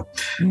for a while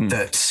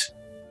that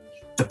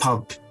the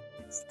pub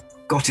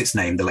got its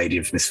name, the Lady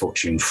of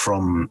Misfortune,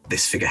 from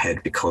this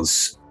figurehead,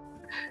 because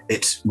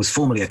it was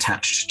formerly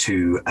attached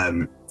to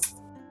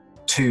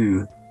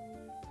two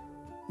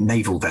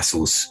naval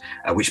vessels,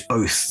 which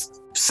both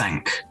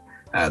sank,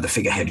 the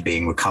figurehead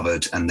being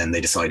recovered, and then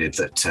they decided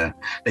that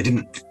they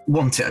didn't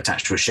want it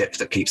attached to a ship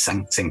that keeps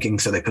sinking,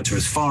 so they put her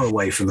as far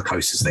away from the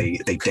coast as they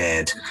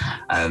dared.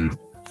 And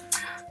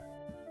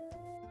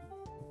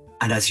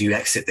as you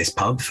exit this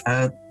pub,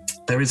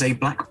 there is a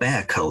black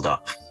bear curled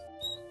up.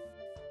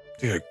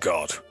 Dear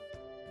God.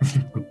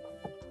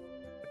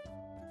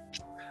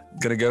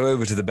 Gonna go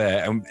over to the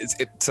bear, and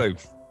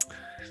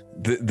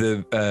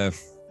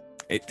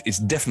it's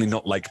definitely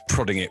not like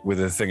prodding it with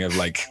a thing of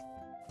like,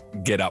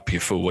 get up, you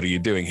fool, what are you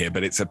doing here?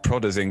 But it's a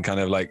prod as in kind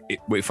of like,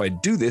 if I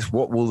do this,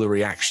 what will the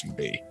reaction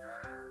be?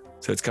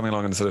 So it's coming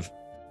along and sort of.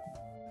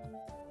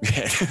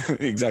 Yeah,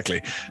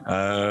 exactly.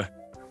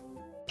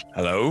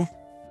 Hello.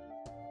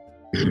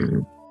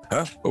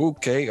 Huh?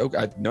 Okay.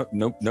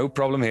 No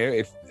problem here.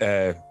 If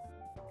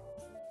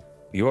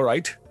you all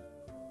right?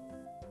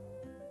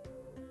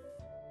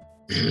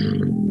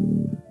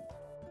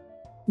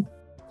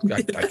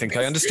 I think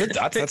I understood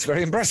that. That's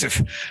very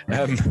impressive.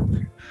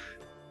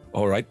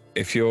 All right.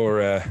 If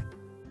you're, are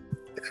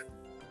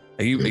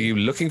you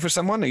looking for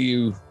someone? Are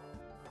you?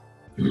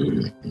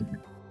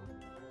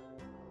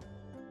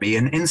 Be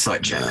an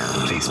insight check,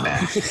 please, Bear.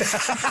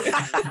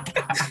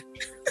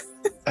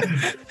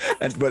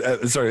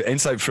 But sorry,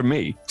 insight from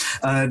me.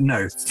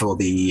 No, for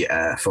the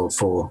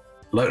for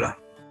Lola.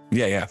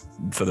 Yeah,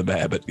 for the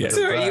bear. But yeah.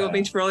 Sorry, you want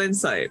me to roll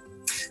insight?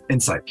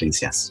 Insight,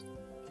 please. Yes.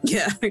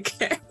 Yeah.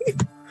 Okay.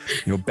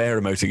 Your bear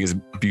emoting is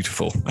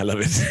beautiful. I love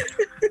it.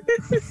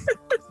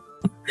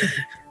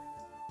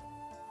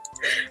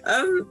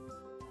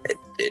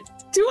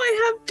 Do I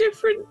have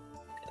different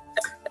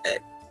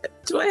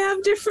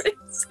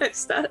insight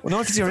stats? Well,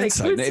 not if it's your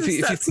insight. If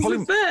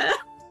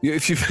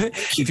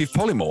you've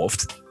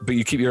polymorphed, but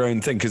you keep your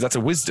own thing, because that's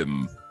a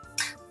wisdom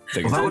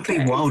thing. Well, that would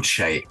be wild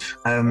shape.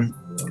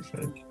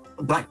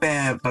 Black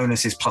bear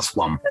bonus is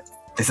 +1.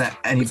 Is that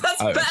any?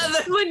 That's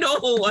better than my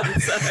normal one.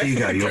 So. There you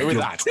go. Go with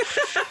that.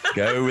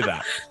 Go with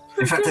that.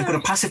 In fact, they've got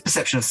a passive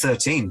perception of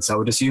 13, so I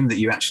would assume that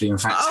you actually, in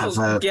fact, have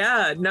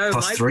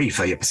 +3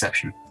 for your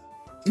perception.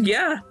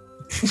 Yeah.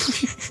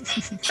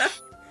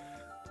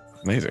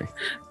 Amazing.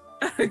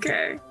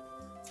 Okay.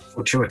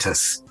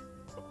 Fortuitous.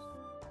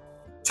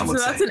 So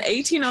that's an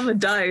 18 on the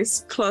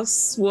dice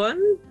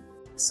 +1.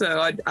 So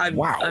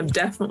I'm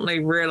definitely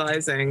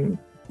realizing.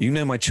 You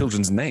know my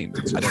children's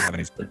names. I don't have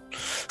any.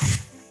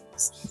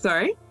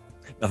 Sorry?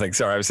 Nothing.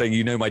 Sorry, I was saying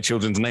you know my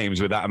children's names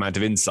with that amount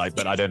of insight,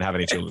 but I don't have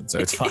any children, so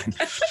it's fine.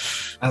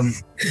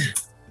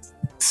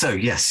 So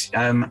yes,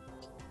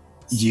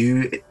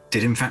 you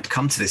did in fact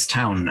come to this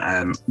town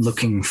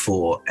looking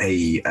for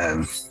a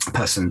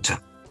person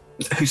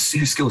whose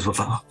skills were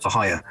for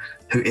hire,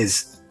 who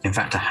is in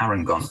fact a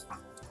Harengon.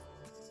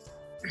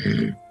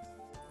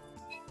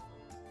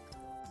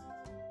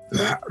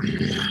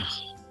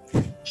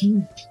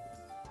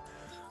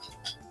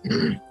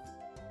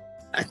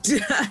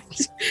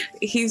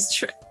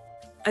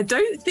 I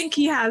don't think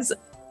he has.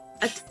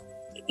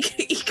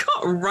 He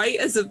can't write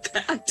as a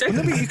pet.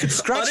 Well, no, you could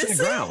scratch in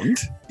the ground.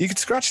 You could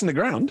scratch in the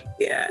ground.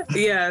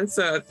 Yeah.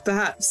 So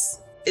perhaps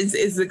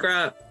is the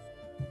ground.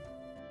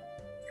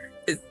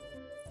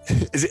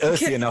 Is it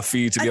earthy enough for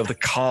you to be able to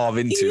carve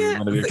into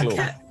one of your claws?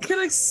 Can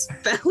I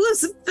spell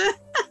as a pet?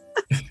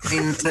 I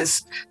mean,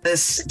 there's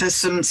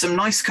some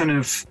nice kind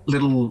of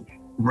little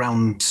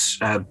round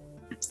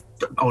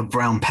odd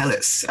brown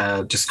pellets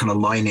just kind of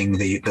lining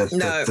the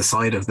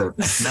side of the.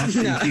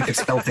 No. You could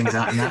spell things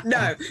out in that.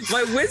 No,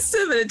 my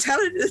wisdom and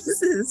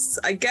intelligence is,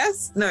 I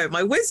guess. No,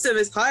 my wisdom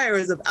is higher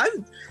as a.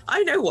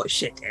 I know what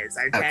shit is.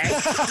 Okay,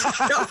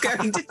 I'm not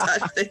going to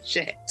touch this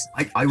shit.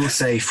 I will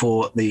say,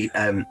 for the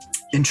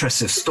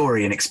interests of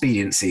story and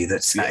expediency,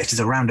 that it is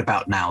around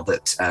about now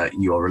that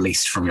you are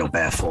released from your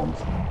bear form.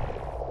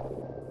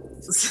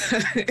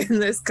 In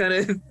this kind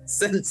of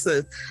sense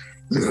of.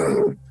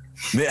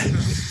 Yeah.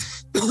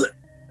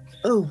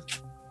 Oh.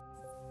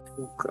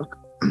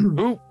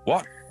 Ooh,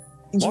 what?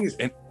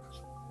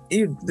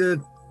 You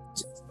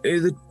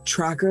the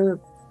tracker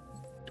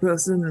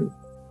person?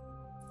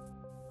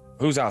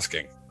 Who's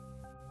asking?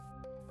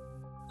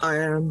 I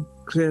am,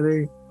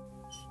 clearly.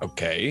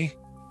 Okay.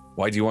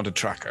 Why do you want a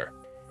tracker?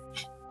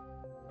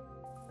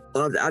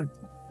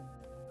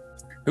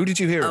 Who did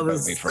you hear about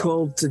me from? I was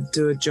called to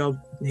do a job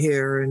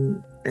here,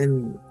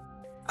 and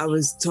I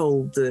was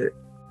told that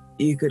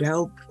you could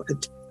help.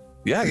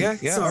 Yeah.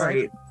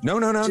 Sorry. Right. No.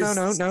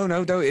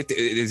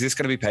 Is this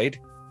going to be paid?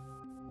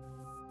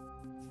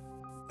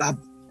 I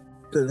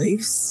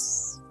believe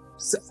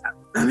so.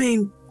 I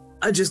mean,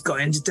 I just got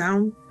into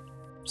town,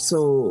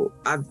 so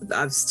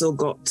I've still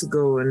got to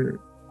go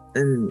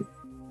and.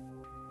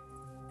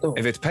 Oh.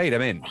 If it's paid,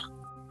 I'm in.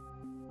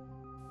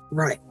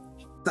 Right.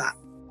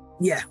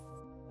 Yeah.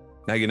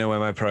 Now you know where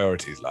my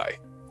priorities lie.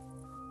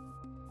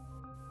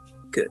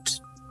 Good.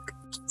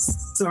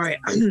 Sorry.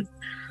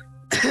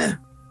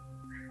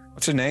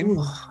 What's your name?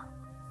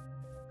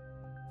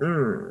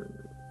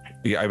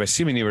 Yeah, I'm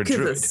assuming you're a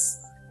druid.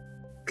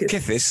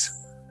 Kithis?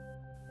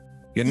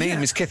 Your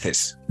name is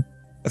Kithis?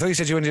 I thought you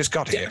said you only just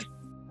got here.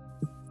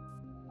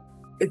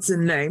 It's a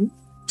name.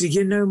 Do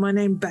you know my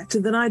name better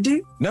than I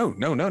do? No.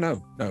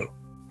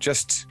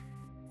 Just,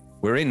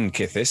 we're in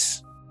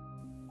Kithis.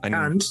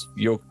 And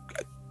you're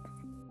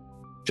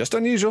just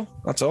unusual.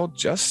 That's all.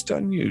 Just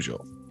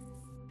unusual.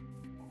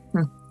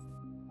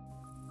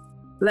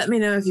 Let me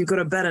know if you've got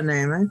a better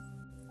name, eh?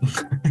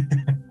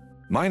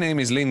 My name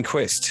is Lynn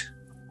Quist.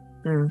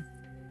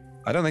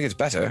 I don't think it's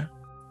better.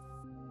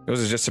 Yours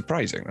is just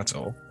surprising, that's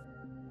all.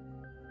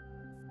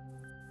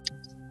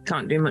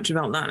 Can't do much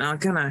about that now,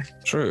 can I?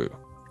 True.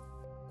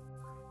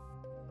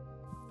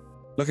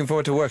 Looking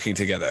forward to working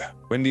together.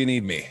 When do you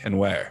need me and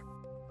where?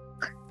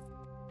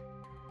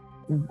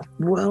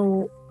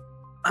 Well,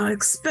 I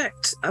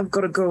expect I've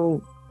got to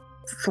go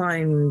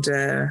find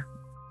the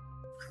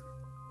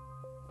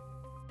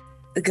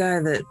guy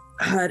that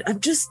heard.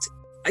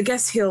 I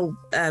guess he'll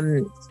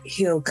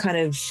kind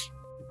of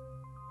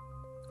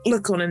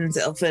look on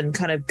himself and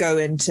kind of go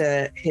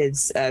into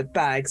his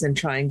bags and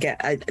try and get.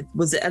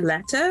 Was it a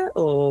letter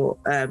or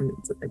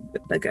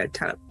like a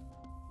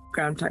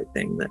telegram type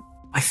thing? That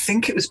I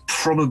think it was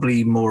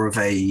probably more of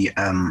a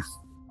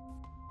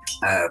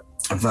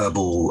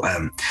verbal.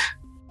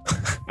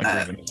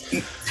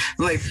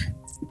 Like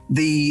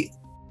the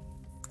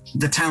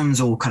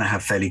towns all kind of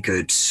have fairly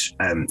good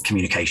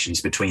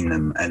communications between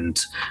them, and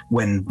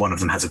when one of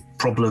them has a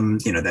problem,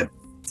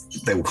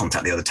 they will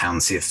contact the other town,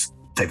 see if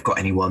they've got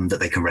anyone that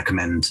they can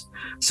recommend.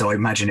 So I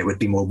imagine it would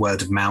be more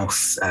word of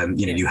mouth.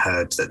 You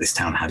heard that this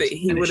town had. But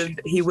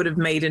he would have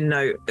made a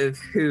note of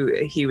who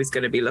he was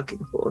going to be looking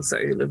for, so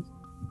he'll have.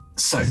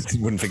 So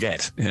you wouldn't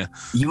forget. Yeah,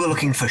 you were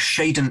looking for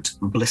Shadent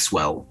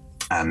Blisswell.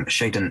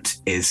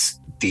 Shadent is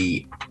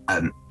the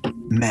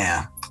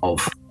mayor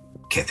of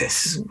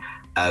Kithis.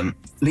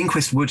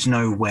 Linquist would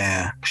know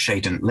where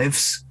Shadent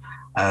lives.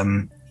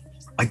 I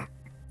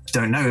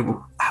don't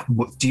know.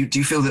 Do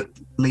you feel that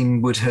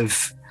Lean would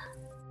have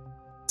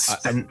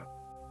spent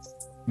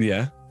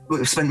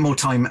more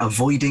time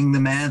avoiding the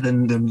mayor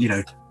than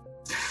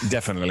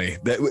Definitely.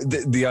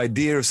 The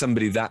idea of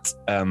somebody that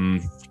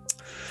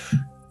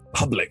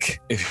public,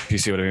 if you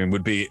see what I mean,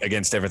 would be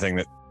against everything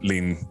that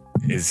Lean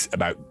is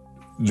about.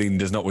 Lean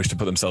does not wish to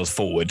put themselves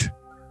forward,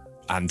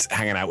 and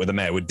hanging out with the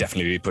mayor would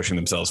definitely be pushing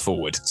themselves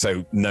forward.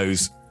 So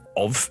knows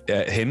of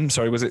him.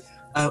 Sorry, was it?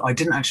 I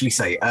didn't actually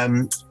say.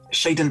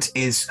 Shadent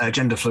is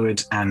gender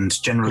fluid and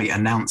generally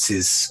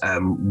announces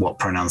what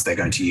pronouns they're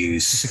going to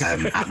use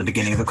at the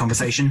beginning of a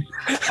conversation.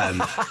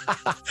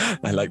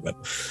 I like that.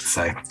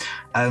 So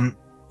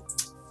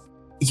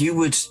you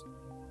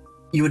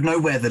would know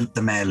where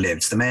the mayor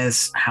lives. The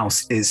mayor's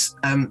house is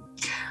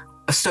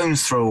a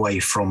stone's throw away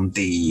from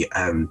the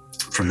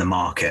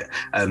market,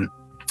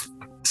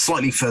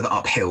 slightly further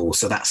uphill,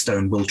 so that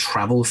stone will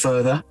travel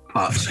further,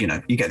 but you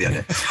get the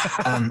idea.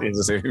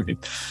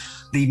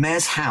 The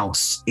mayor's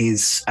house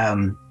is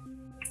the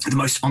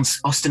most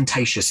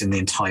ostentatious in the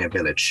entire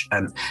village.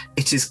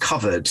 It is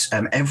covered,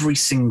 every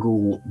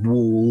single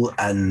wall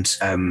and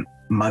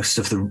most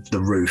of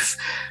the roof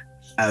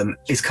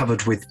is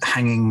covered with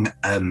hanging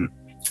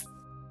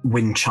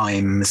wind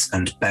chimes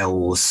and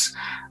bells,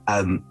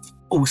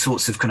 all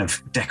sorts of kind of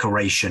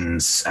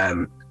decorations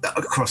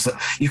across the.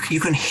 You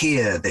can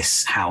hear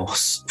this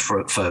house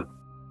from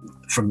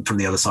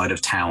the other side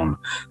of town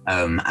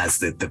as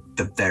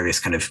the various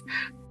kind of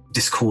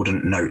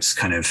discordant notes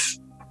kind of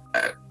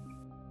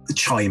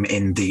chime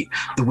in the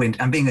wind.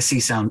 And being a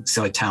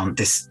seaside town,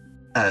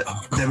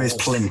 there is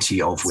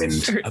plenty of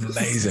wind.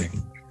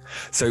 Amazing.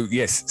 So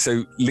yes,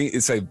 so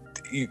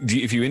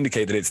if you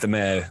indicate that it's the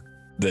mayor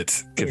that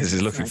Kithis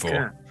is looking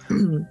for,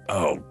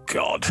 oh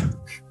God.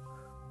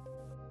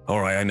 All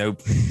right, I know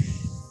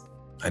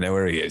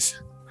where he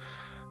is.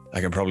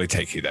 I can probably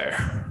take you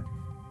there.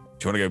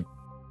 Do you want to go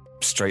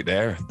straight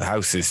there? The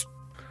house is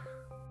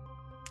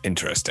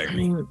interesting. I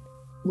mean,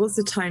 what's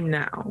the time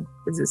now?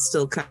 Is it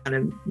still kind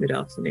of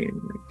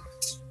mid-afternoon?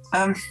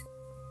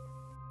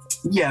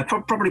 Yeah,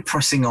 probably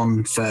pressing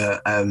on for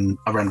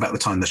around about the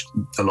time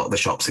a lot of the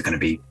shops are going to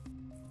be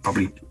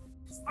probably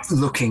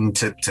looking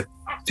to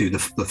do the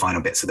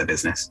final bits of their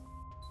business.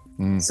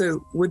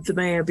 So would the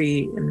mayor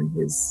be in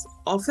his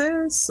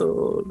office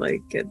or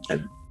like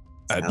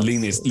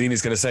Lean is going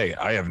to say,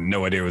 I have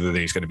no idea whether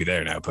he's going to be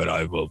there now, but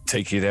I will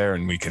take you there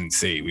and we can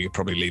see. We could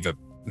probably leave a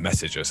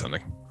message or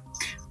something.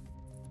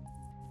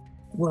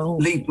 Well,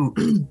 Lean,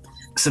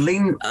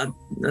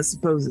 I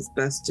suppose it's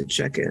best to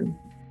check in.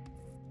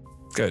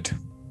 Good.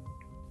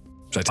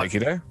 Should I take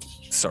you there?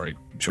 Sorry.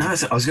 No,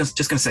 I was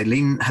just going to say,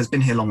 Lean has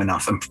been here long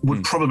enough and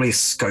would probably have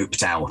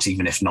scoped out,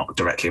 even if not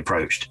directly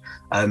approached.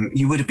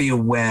 You would be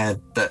aware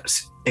that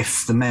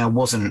if the mayor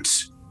wasn't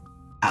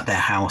at their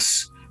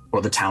house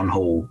or the town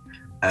hall,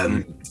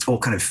 or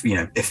kind of,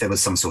 if there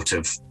was some sort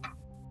of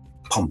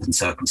pomp and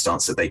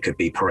circumstance that they could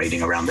be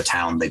parading around the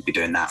town, they'd be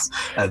doing that.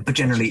 But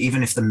generally,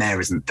 even if the mayor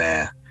isn't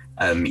there,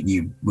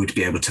 you would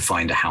be able to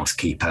find a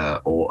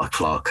housekeeper or a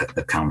clerk at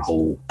the town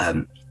hall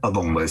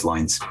along those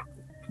lines.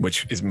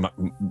 Which is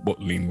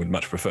what Lean would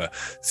much prefer.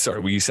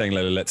 Sorry, were you saying,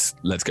 Lola,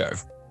 let's go?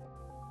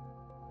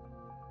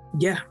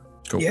 Yeah.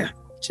 Cool. Yeah.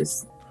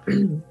 Just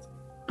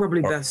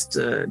probably best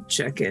to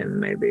check in,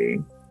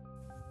 maybe.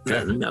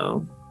 Let them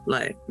know.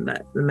 Let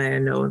the mayor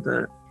know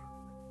that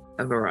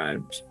I've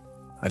arrived.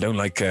 I don't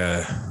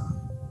wouldn't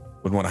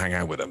want to hang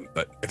out with them,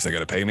 but if they're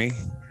going to pay me,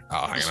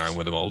 I'll hang around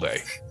with them all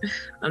day.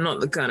 I'm not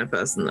the kind of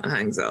person that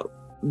hangs out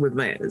with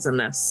mayors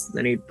unless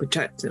they need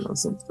protecting or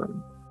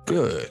something.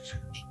 Good.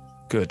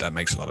 That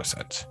makes a lot of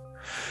sense.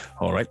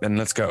 All right, then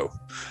let's go.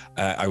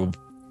 I will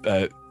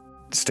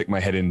stick my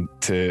head in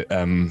to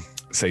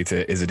say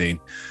to Izzadeen,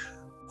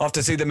 off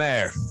to see the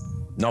mayor.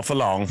 Not for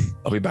long.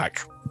 I'll be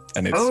back.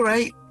 And it's all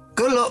right.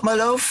 Good luck, my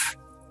love.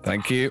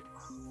 Thank you.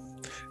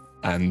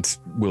 And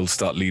we'll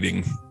start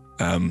leading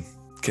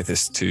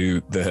Kithis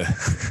to the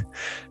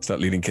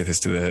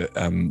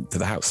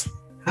house.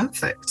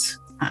 Perfect.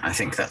 I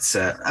think that's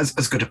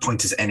as good a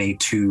point as any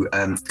to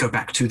go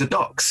back to the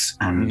docks.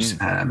 And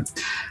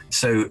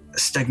so,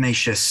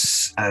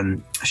 Stagnacious,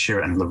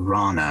 Shira, and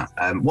Lorana,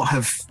 what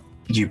have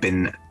you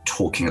been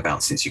talking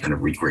about since you kind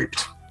of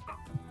regrouped?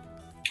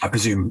 I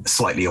presume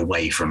slightly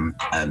away from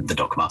the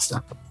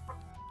dockmaster.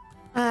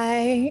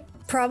 I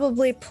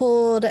probably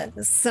pulled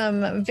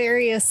some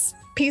various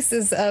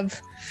pieces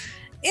of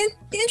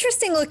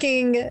interesting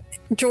looking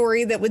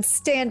jewelry that would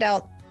stand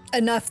out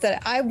enough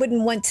that I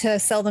wouldn't want to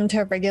sell them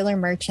to a regular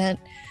merchant.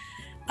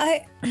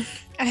 I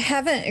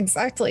haven't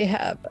exactly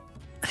had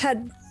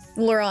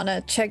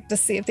Lorana check to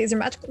see if these are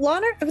magical.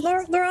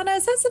 Lorana,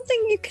 is that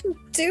something you can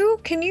do?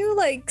 Can you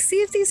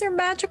see if these are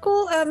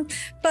magical?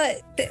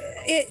 But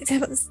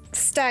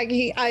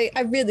Staggy, I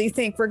really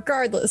think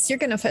regardless, you're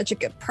gonna fetch a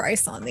good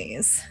price on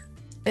these.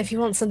 If you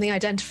want something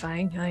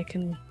identifying, I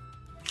can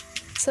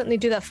certainly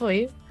do that for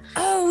you.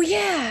 Oh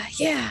yeah.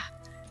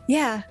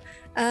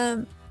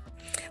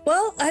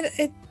 Well,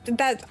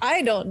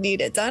 I don't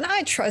need it done.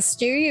 I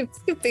trust you.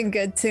 You've been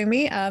good to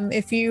me.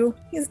 If you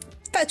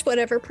fetch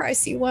whatever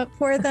price you want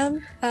for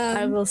them,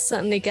 I will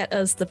certainly get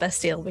us the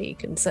best deal we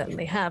can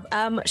certainly have.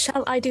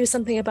 Shall I do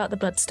something about the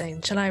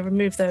bloodstain? Shall I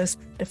remove those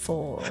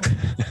before?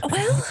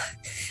 Well,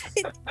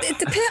 it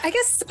depends. I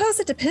suppose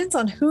it depends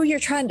on who you're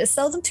trying to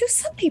sell them to.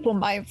 Some people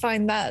might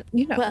find that,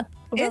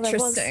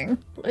 interesting.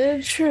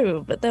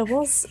 True, but there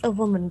was a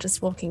woman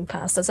just walking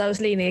past as I was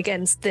leaning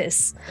against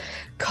this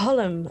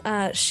column.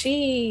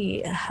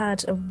 She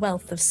had a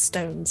wealth of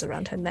stones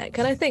around her neck,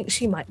 and I think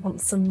she might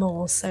want some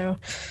more, so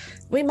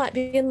we might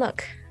be in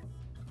luck.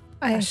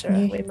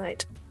 We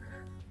might.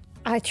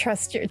 I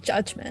trust your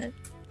judgment.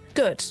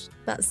 Good.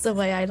 That's the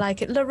way I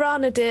like it.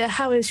 Lorana, dear,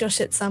 how is your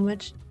shit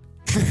sandwich?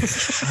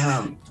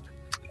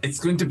 It's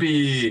going to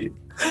be...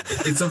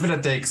 It's something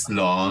that takes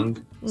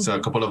long. So a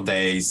couple of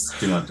days,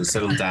 to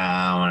settle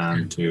down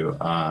and to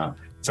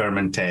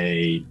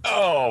fermentate.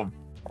 Oh,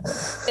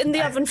 in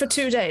the oven for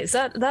 2 days.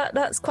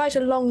 That's quite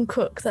a long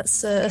cook.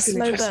 That's a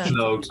slow burn.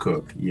 Slow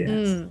cook,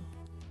 yes.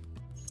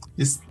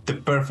 It's the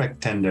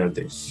perfect tender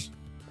dish.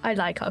 I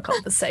like our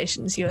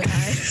conversations, you and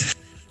I.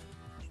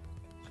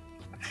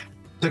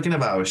 Talking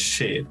about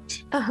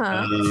shit.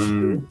 Uh-huh.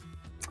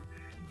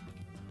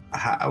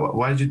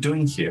 What are you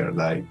doing here?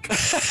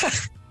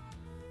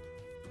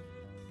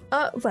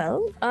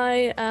 Well,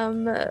 I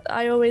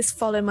always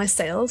follow my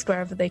sails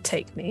wherever they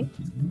take me.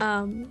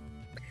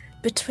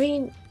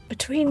 Between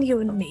you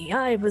and me,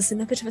 I was in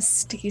a bit of a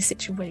sticky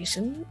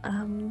situation,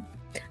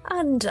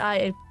 and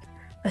I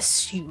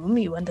assume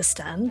you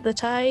understand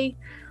that I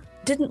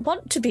didn't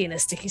want to be in a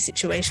sticky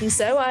situation,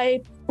 so I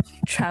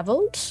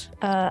traveled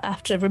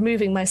after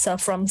removing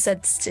myself from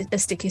said a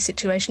sticky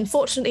situation.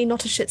 Fortunately,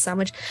 not a shit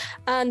sandwich,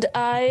 and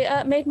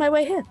I made my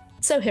way here.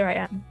 So here I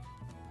am.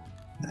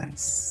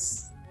 Nice.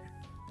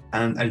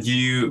 And are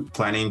you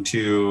planning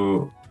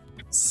to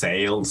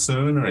sail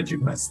soon, or are you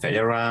going to stay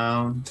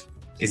around?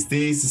 Is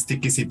this a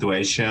sticky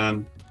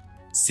situation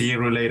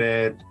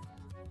sea-related,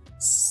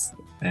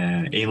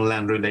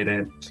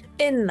 inland-related?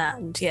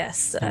 Inland,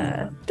 yes.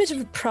 Bit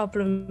of a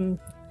problem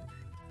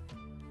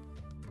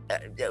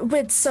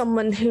with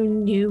someone who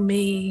knew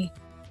me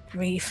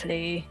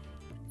briefly.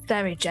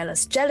 Very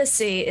jealous.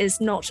 Jealousy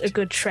is not a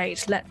good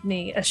trait, let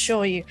me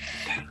assure you.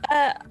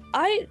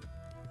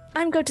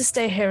 I'm going to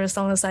stay here as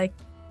long as I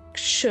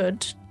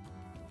should.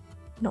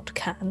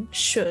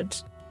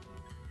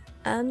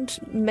 And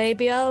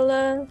maybe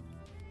I'll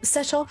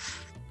set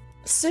off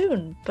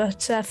soon.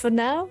 But for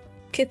now,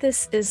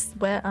 Kithis is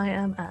where I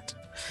am at.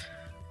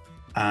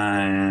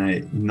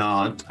 I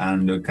nod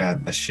and look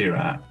at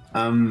Ashira.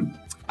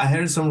 I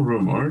heard some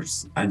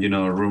rumors, and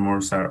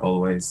rumors are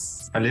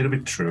always a little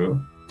bit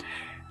true.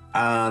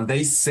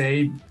 They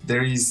say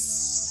there is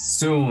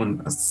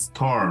soon a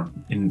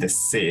storm in the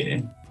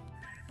sea.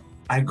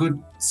 I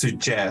could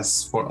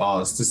suggest for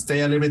us to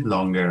stay a little bit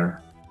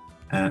longer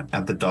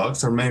at the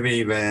docks, or maybe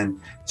even,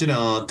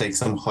 take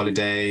some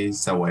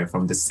holidays away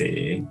from the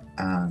sea.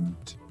 And,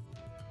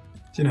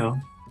 do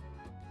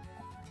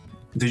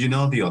you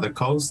know the other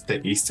coast,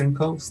 the eastern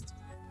coast?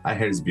 I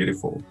heard it's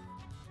beautiful.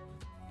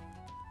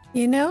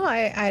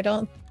 I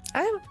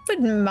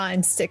wouldn't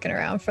mind sticking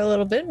around for a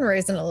little bit and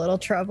raising a little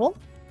trouble.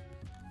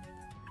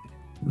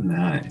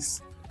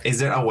 Nice. Is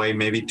there a way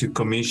maybe to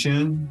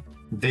commission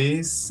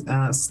this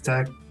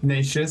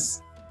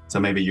Stagnacious, so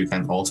maybe you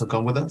can also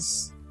come with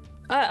us?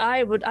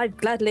 I'd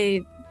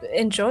gladly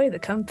enjoy the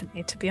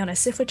company, to be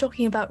honest. If we're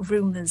talking about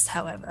rumors,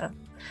 however,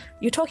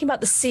 you're talking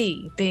about the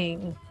sea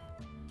being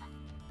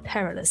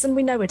perilous, and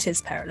we know it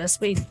is perilous.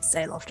 We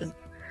sail often.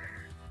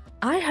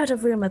 I heard a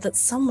rumor that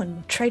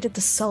someone traded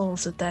the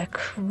souls of their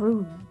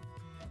crew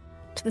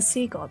to the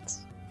sea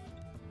gods.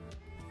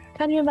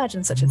 Can you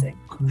imagine such a thing?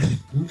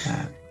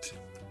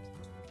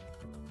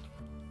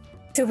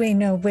 Do we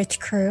know which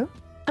crew?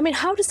 I mean,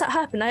 how does that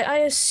happen? I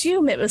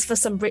assume it was for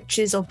some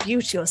riches or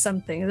beauty or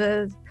something.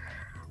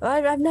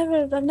 I've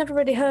never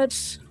really heard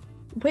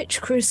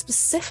which crew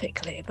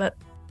specifically, but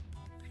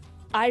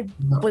I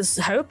was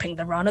hoping,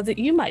 Lorana, that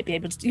you might be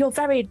able to. You're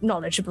very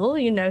knowledgeable.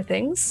 You know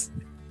things.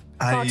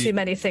 Far too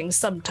many things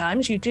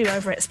sometimes. You do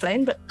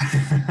over-explain, but...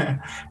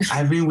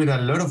 I've been with a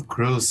lot of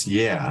crews,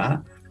 yeah,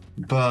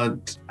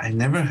 but I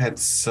never had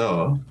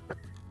so.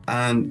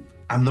 And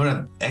I'm not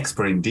an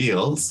expert in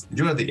deals.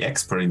 You are the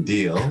expert in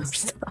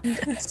deals.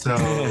 So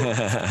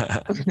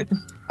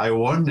I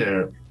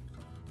wonder,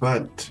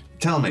 but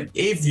tell me,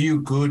 if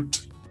you could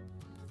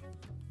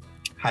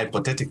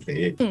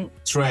hypothetically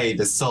trade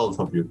the souls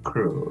of your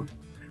crew,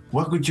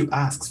 what would you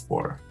ask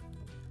for?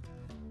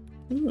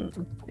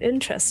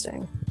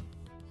 Interesting.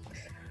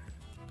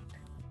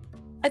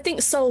 I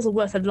think souls are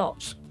worth a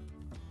lot.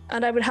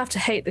 And I would have to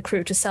hate the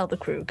crew to sell the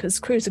crew, because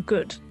crews are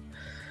good.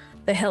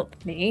 They help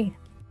me.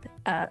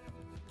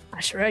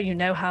 Ashura, you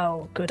know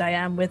how good I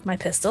am with my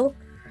pistol.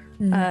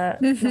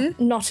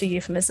 Not a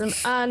euphemism.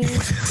 And...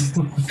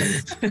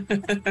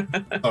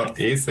 Or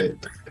is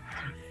it?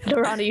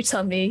 Lorana, you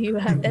tell me you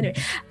have... Anyway.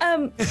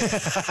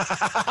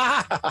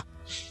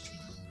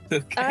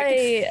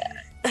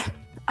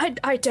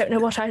 I don't know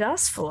what I'd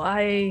ask for.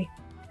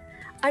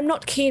 I'm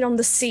not keen on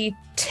the sea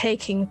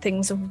taking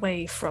things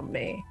away from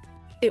me.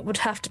 It would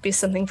have to be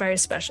something very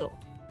special.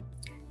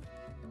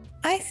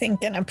 I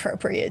think an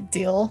appropriate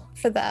deal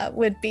for that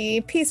would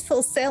be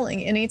peaceful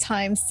sailing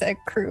anytime said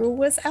crew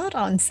was out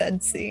on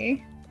said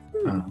sea.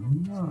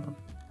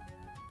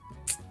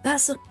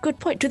 That's a good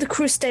point. Do the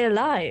crew stay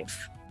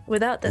alive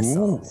without their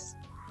souls?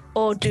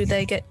 Or do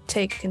they get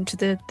taken to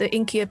the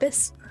inky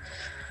abyss?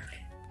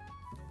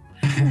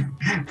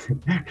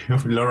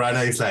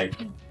 Lorana is like,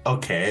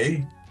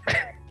 okay.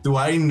 Do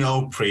I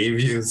know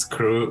previous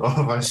crew of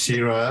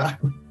Ashura?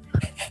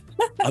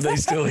 Are they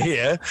still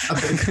here?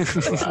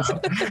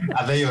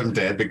 Are they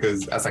undead?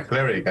 Because as a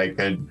cleric, I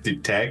can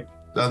detect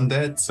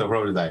undead. So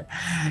probably like,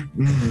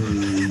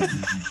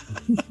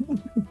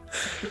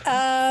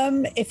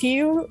 If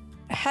you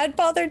had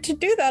bothered to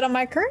do that on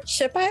my current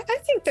ship, I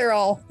think they're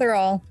all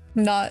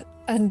not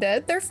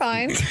undead. They're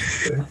fine.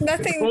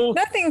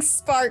 Nothing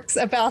sparks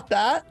about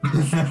that.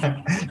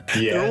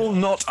 Yeah. They're all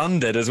not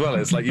undead as well.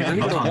 It's like you don't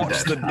even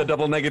watch the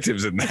double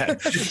negatives in there.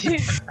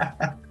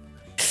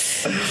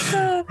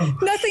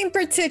 Nothing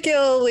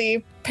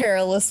particularly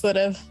perilous would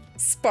have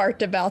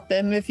sparked about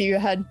them if you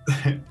had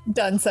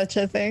done such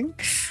a thing.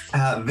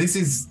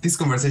 This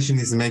conversation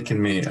is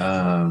making me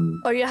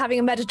Oh, you're having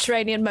a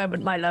Mediterranean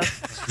moment, my love.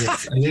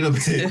 yes, a little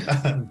bit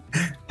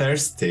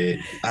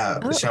thirsty.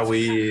 Shall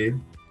we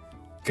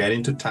get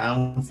into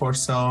town for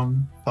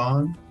some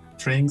fun,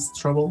 drinks,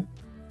 trouble?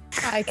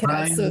 I can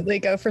absolutely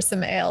go for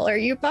some ale. Are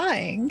you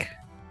buying?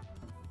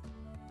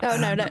 Oh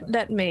no,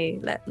 let me.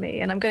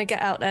 And I'm going to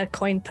get out a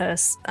coin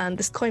purse, and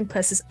this coin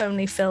purse is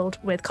only filled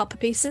with copper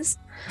pieces.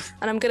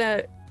 And I'm going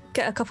to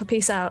get a copper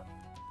piece out,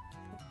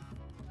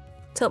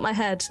 tilt my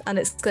head, and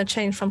it's going to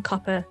change from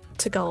copper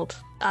to gold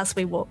as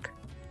we walk.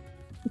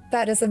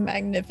 That is a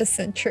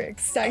magnificent trick,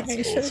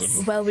 Stagnacious.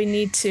 Awesome. Well, we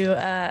need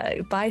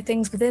to buy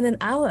things within an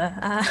hour.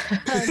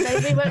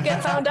 Maybe we won't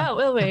get found out,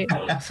 will we?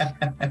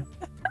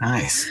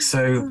 Nice.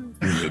 So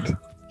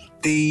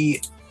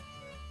the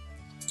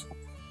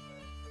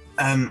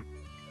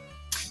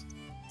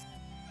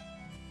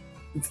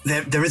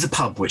there is a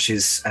pub which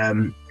is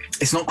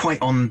it's not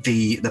quite on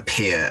the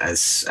pier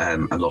as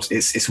a lot.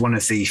 It's one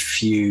of the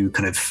few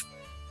kind of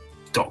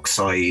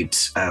dockside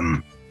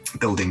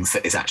buildings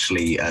that is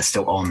actually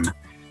still on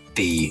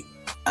the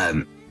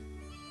kind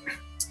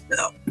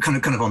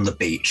of on the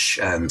beach,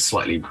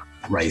 slightly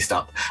raised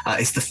up.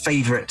 It's the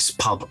favourite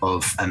pub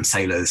of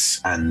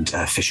sailors and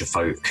fisher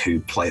folk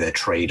who ply their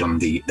trade on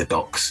the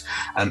docks.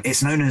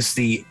 It's known as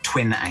the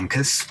Twin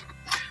Anchors.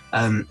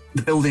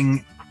 The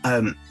building,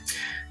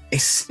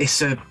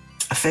 it's a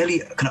fairly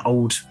kind of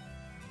old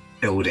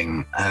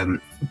building,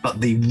 but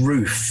the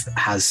roof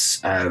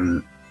has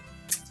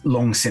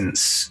long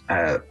since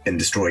been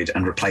destroyed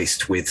and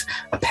replaced with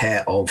a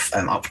pair of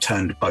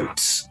upturned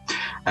boats,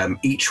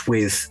 each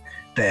with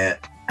their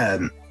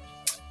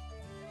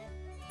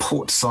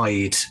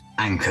portside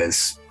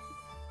anchors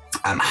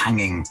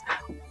hanging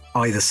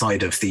either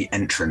side of the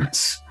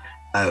entrance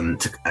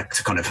to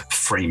kind of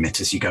frame it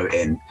as you go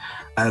in.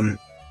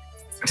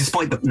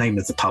 Despite the name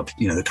of the pub,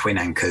 the Twin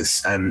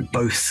Anchors,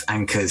 both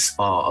anchors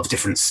are of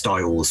different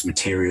styles,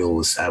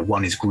 materials.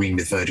 One is green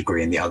with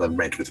verdigris and the other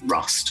red with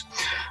rust.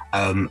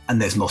 And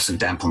there's moss and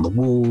damp on the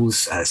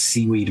walls,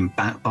 seaweed and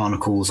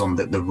barnacles on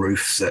the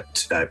roofs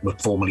that were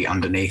formerly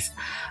underneath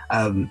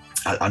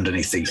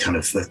the kind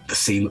of the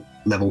sea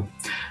level.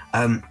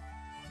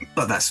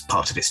 But that's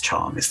part of its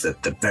charm, is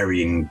the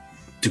varying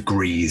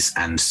degrees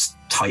and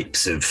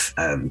types of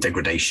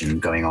degradation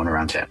going on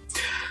around here.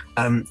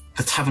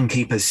 The tavern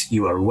keeper, as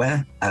you are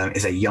aware,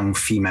 is a young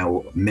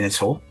female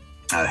minotaur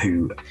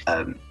who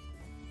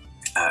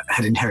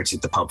had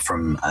inherited the pub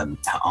from her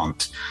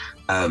aunt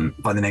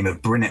by the name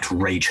of Brynette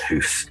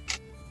Ragehoof.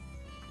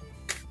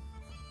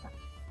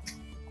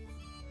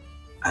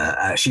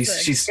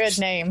 She's a good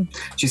name.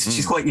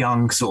 She's quite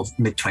young, sort of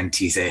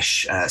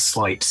mid-20s-ish,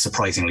 slight,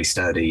 surprisingly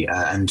sturdy,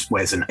 and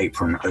wears an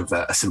apron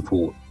over a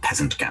simple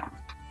peasant gown.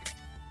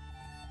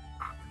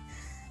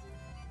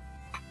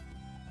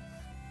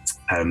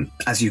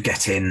 As you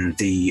get in,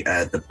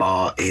 the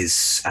bar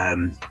is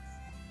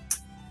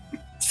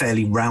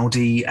fairly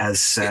rowdy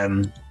as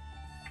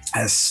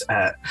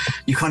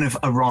you kind of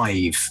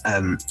arrive,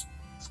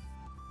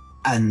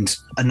 and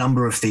a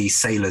number of the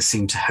sailors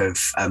seem to have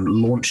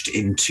launched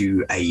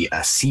into a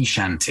sea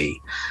shanty,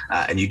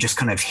 and you just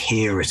kind of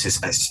hear it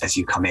as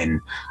you come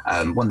in,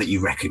 one that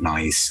you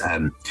recognize.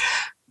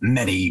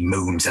 Many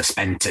moons I've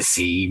spent to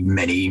sea,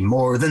 many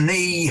more than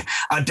thee.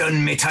 I've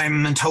done me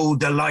time and told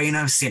the line,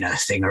 I've seen a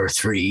thing or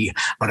three.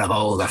 But of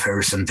all the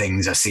fearsome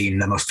things I've seen,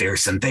 the most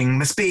fearsome thing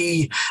must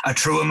be a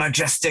true and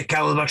majestic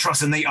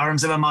albatross in the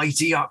arms of a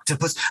mighty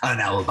octopus.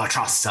 An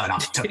albatross, an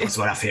octopus,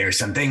 what a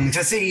fearsome thing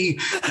to see.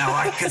 Now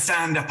I can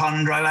stand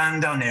upon dry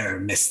land, I'll ne'er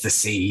miss the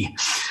sea.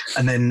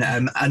 And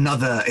then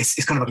another,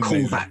 it's kind of a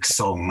callback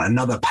song.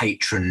 Another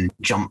patron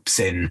jumps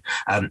in.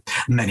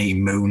 Many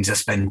moons are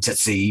spent at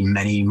sea,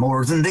 many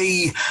more than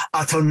thee.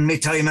 I done me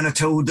time and I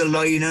told the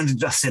line and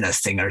just in a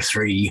thing or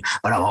three.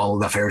 But of all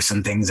the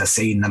fearsome things I've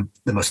seen,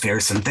 the most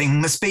fearsome thing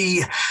must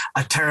be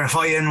a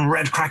terrifying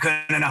red kraken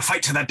and a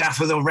fight to the death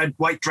with a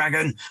white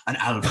dragon, an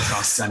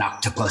albatross, an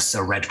octopus,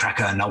 a red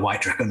kraken, and a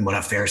white dragon. What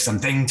a fearsome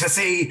thing to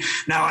see.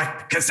 Now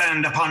I can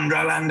stand upon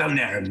dry land, I'll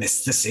ne'er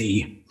miss the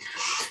sea.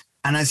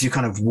 And as you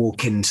kind of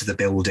walk into the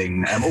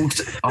building, all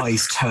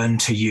eyes turn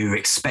to you,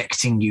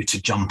 expecting you to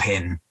jump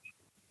in.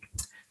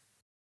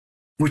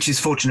 Which is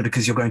fortunate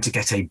because you're going to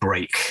get a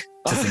break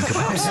to think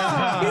about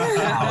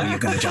how you're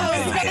going to jump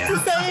in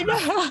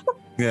here.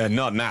 Yeah,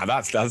 not now.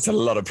 That's a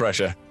lot of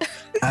pressure.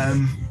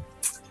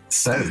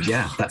 So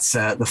yeah, that's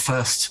the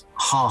first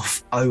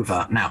half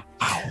over. Now,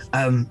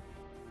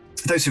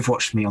 those who've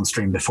watched me on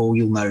stream before,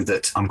 you'll know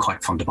that I'm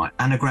quite fond of my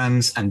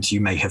anagrams, and you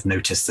may have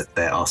noticed that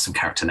there are some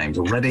character names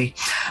already.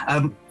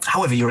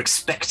 However, you're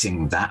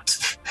expecting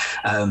that.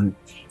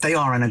 They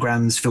are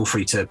anagrams, feel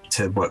free to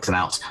work them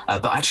out.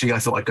 But actually, I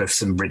thought I'd go for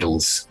some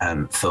riddles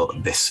for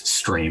this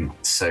stream.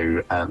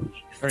 So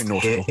very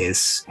nautical.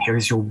 Here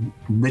is your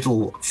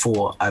riddle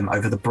for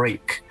over the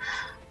break.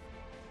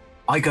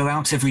 I go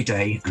out every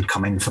day and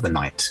come in for the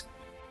night.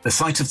 The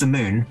sight of the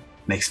moon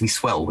makes me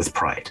swell with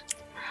pride.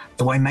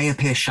 Though I may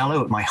appear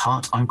shallow, at my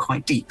heart I'm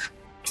quite deep.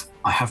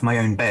 I have my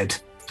own bed,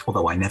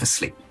 although I never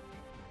sleep.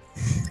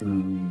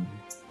 And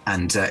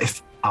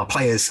if our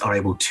players are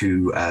able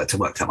to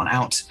work that one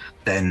out,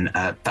 then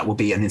that will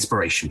be an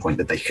inspiration point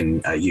that they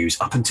can use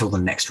up until the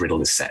next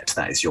riddle is set.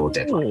 That is your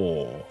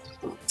deadline.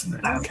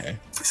 Okay.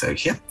 So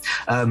yeah,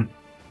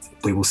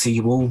 we will see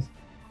you all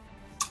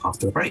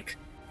after the break.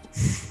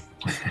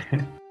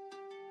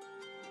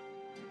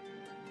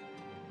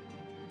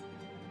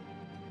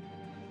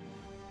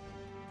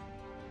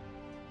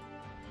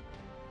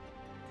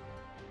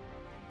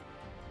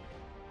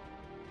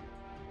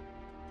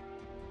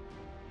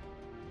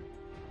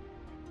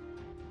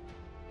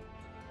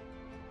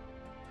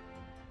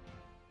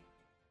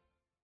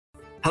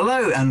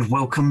 Hello and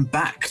welcome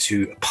back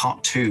to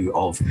part 2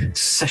 of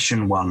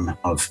session 1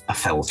 of A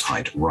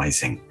Felltide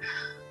Rising.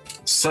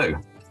 So,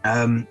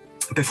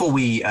 before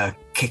we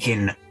kick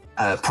in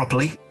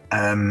properly,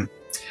 I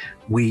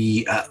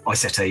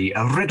set a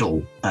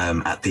riddle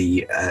at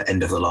the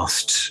end of the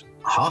last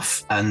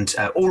half, and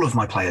all of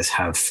my players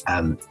have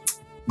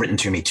written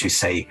to me to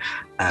say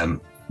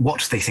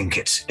what they think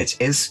it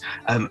is.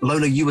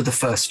 Lola, you were the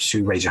first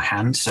to raise your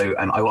hand, so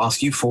I will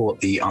ask you for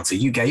the answer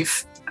you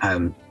gave.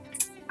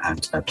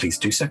 And please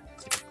do so.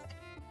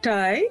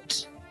 Tide?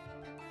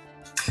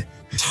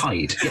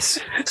 Tide, yes.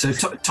 So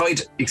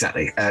tide,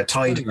 exactly.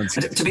 Tide.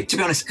 To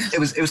be honest, it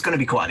was going to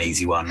be quite an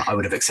easy one. I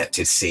would have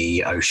accepted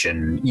sea,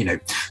 ocean,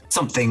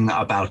 something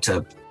about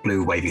a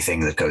blue wavy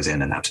thing that goes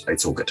in and out.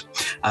 It's all good.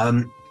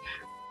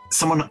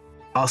 Someone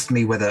asked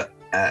me whether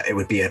it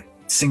would be a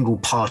single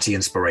party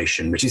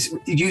inspiration, which is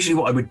usually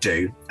what I would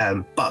do.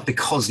 But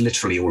because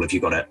literally all of you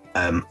got it,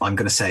 I'm going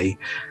to say,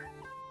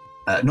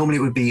 normally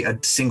it would be a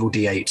single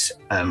D8,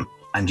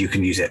 and you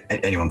can use it.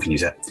 Anyone can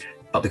use it.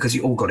 But because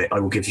you all got it, I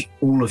will give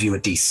all of you a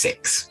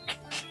D6.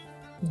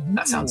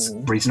 That sounds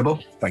reasonable.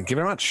 Thank you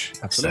very much.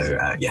 Absolutely.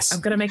 So, yes. I'm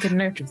going to make a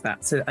note of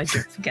that so I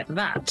don't forget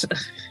that.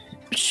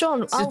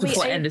 Sean, just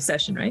before end of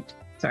session, right?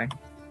 Sorry.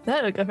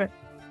 No, go for it.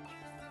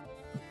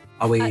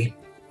 Are we...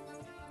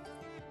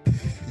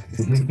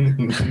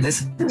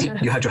 Liz,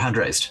 you had your hand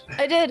raised.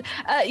 I did.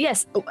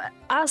 Yes.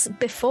 As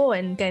before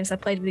in games I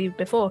played with you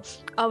before,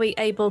 are we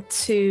able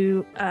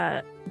to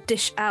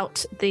dish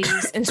out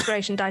these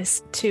inspiration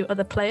dice to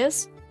other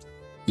players?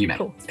 You may.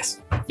 Cool.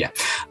 Yes. Yeah.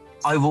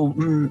 I will.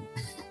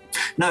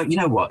 No, you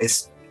know what?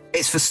 It's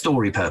for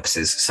story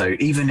purposes. So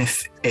even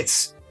if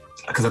it's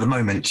because at the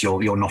moment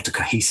you're not a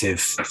cohesive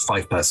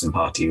 5-person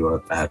party,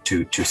 or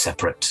two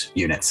separate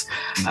units.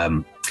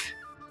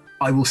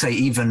 I will say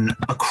even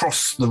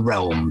across the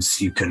realms,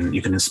 you can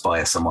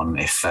inspire someone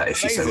if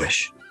you so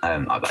wish.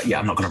 I'm not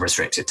going to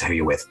restrict it to who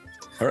you're with.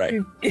 All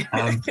right.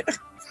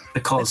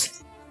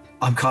 Because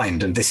I'm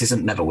kind, and this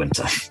isn't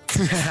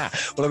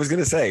Neverwinter. Well, I was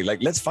going to say,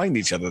 let's find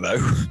each other though.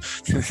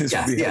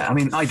 Yeah. I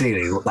mean,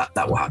 ideally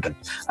that will happen.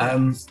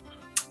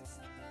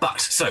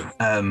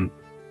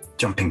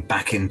 Jumping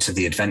back into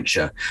the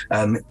adventure,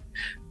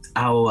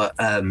 our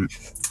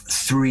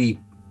 3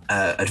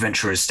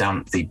 adventurers down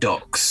at the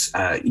docks,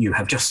 you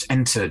have just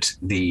entered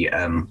the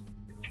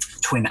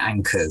Twin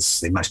Anchors,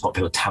 the most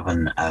popular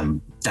tavern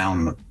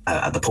down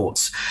at the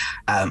ports,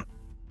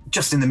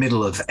 just in the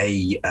middle of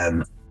a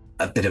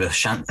bit of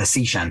a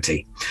sea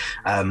shanty.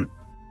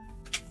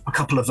 A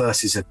couple of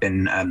verses have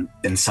been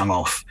sung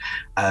off,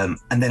 and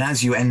then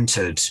as you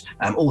entered,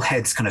 all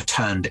heads kind of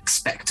turned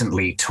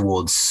expectantly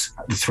towards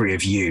the 3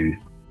 of you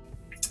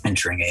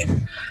entering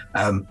in.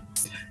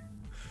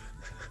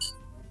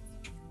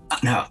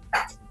 Now,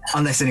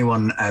 unless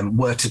anyone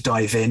were to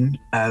dive in,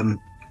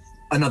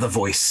 another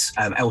voice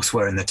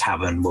elsewhere in the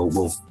tavern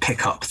will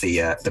pick up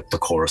the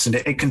chorus, and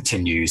it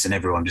continues, and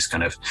everyone just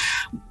kind of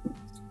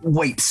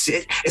waits.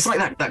 It's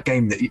like that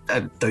game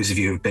that those of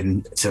you who've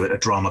been to a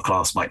drama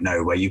class might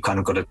know, where you kind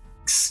of got to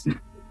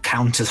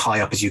count as high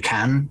up as you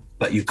can,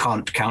 but you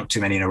can't count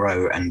too many in a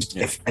row, and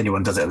if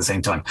anyone does it at the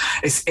same time,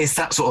 it's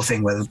that sort of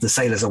thing where the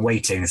sailors are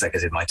waiting. It's like,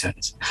 is it my turn?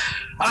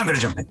 I'm going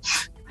to jump in.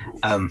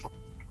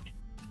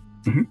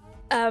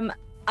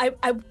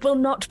 I will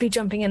not be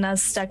jumping in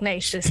as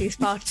Stagnacious. He's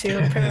far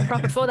too prim and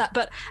proper for that.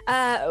 But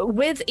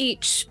with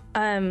each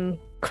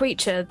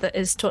creature that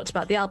is talked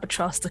about, the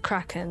albatross, the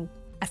kraken,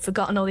 I've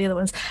forgotten all the other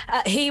ones,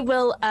 he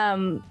will,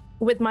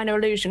 with minor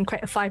illusion,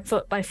 create a 5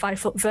 foot by 5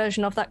 foot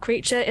version of that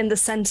creature in the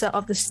center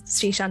of the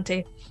sea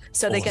shanty,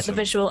 so they get the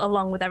visual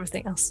along with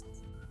everything else.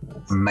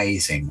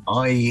 Amazing.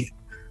 I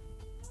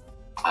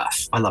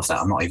love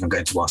that. I'm not even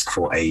going to ask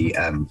for a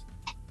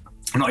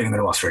I'm not even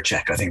going to ask for a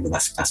check. I think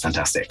that's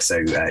fantastic.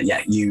 So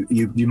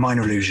you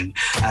minor illusion,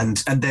 and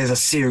there's a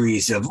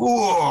series of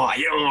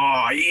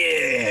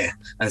yeah,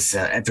 as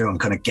everyone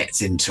kind of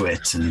gets into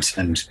it and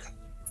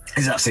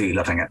is absolutely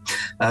loving it.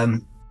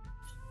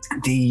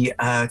 The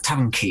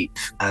tavern keep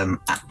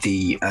at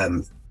the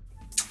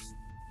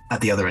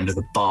other end of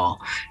the bar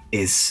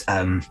is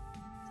kind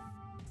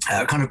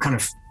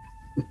of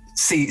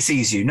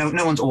sees you.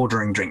 No one's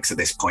ordering drinks at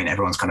this point.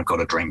 Everyone's kind of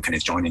got a drink and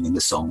is joining in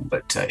the song,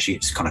 but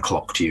she's kind of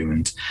clocked you,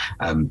 and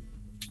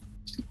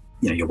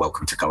you're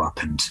welcome to go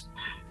up and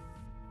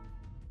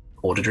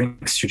order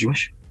drinks should you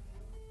wish.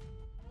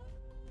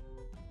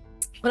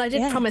 Well, I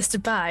did promise to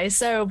buy,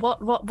 so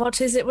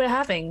what is it we're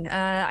having?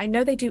 I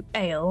know they do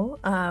ale,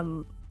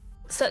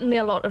 certainly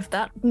a lot of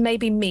that,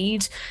 maybe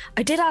mead.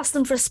 I did ask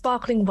them for a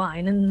sparkling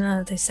wine,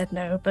 and they said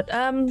no, but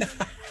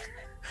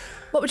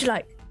what would you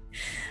like?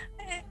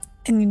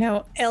 And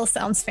ale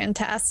sounds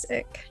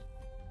fantastic.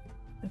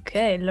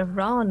 Okay,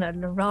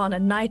 Lorana,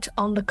 night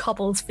on the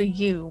cobbles for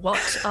you.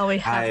 What are we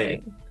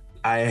having?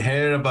 I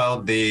heard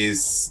about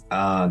this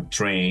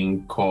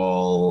drink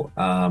called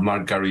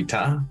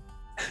margarita.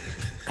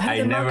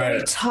 I never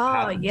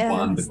had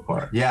one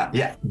before.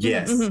 Yes,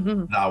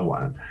 that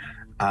one.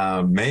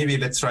 Maybe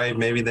let's try it.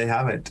 Maybe they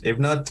have it. If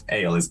not,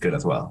 ale is good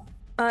as well.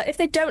 If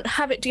they don't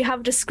have it, do you have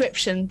a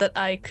description that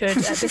I could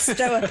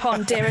bestow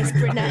upon dearest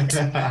brunette?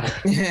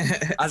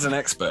 As an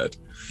expert.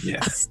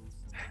 Yes.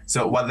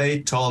 So what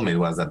they told me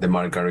was that the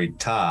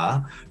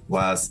margarita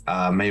was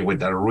made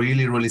with a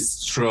really, really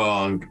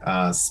strong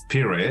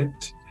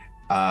spirit,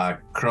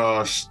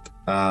 crushed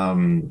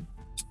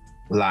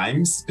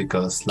limes,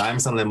 because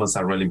limes and lemons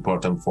are really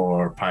important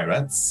for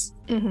pirates,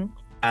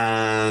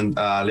 and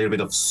a little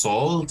bit of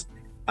salt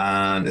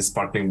and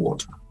sparkling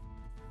water.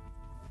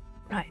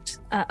 Right.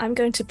 I'm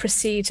going to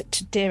proceed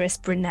to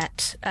dearest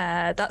brunette.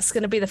 That's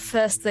going to be the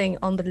first thing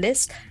on the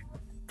list.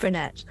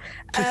 Brunette.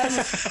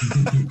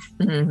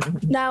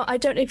 Now, I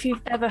don't know if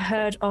you've ever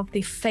heard of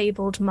the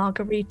fabled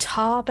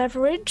margarita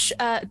beverage.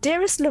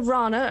 Dearest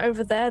Lorana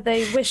over there,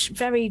 they wish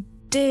very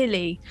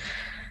dearly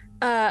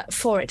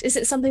for it. Is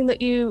it something that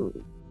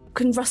you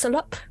can rustle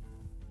up?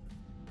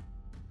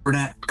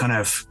 Brunette kind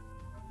of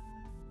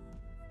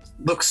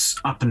looks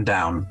up and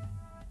down,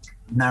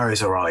 narrows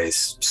her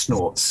eyes,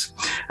 snorts,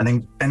 and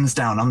then bends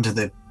down under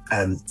the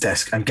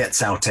desk and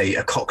gets out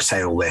a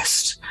cocktail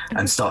list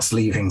and starts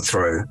leaving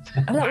through.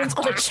 Oh, that one's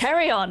got a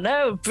cherry on.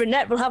 No,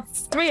 Brunette will have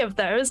 3 of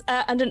those,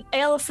 and an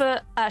ale for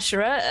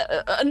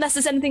Ashura, unless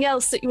there's anything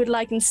else that you would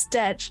like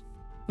instead,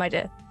 my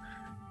dear.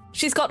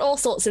 She's got all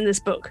sorts in this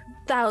book.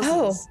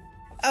 Thousands.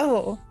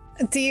 Oh.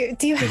 Do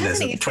you have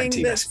anything?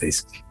 20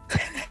 recipes.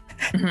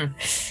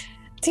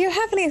 Do you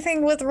have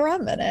anything with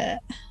rum in it?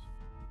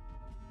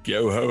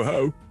 Yo ho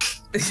ho.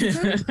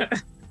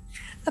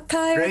 A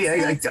pirate.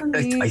 I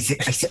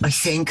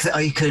think that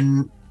I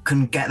can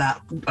get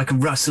that. I can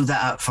rustle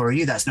that up for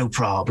you. That's no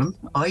problem.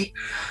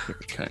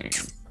 Okay.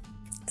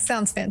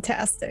 Sounds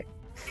fantastic.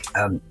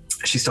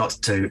 She starts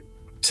to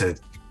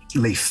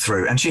leaf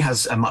through, and she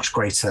has a much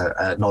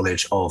greater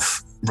knowledge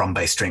of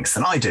rum-based drinks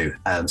than I do.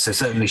 So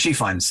certainly she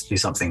finds you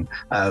something.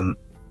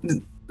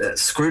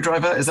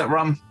 Screwdriver, is that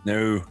rum?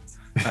 No.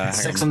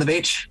 Sex on the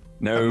beach?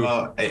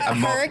 No. A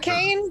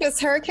hurricane? Does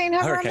hurricane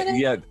have rum in it?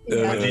 Yeah.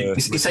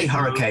 You say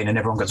hurricane and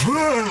everyone goes,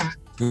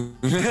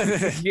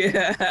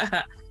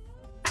 Yeah.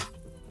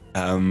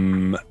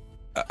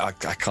 I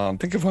can't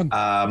think of one.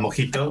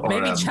 Mojito?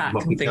 Maybe chat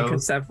can think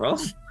of several.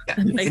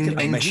 in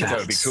Mojito chat.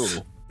 would be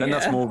cool. Then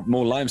that's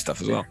more lime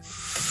stuff as well.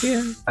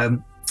 Yeah.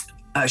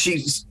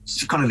 She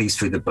kind of leads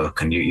through the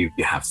book, and you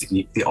have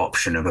the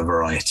option of a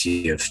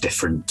variety of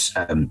different,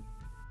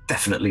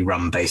 definitely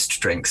rum-based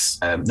drinks.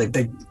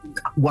 They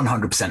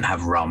 100%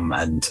 have rum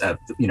and a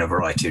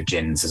variety of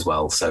gins as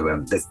well.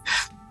 So there's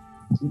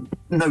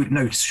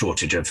no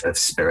shortage of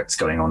spirits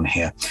going on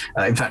here.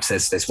 In fact,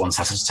 there's one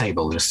sat at a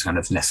table just kind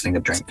of nestling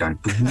a drink, going.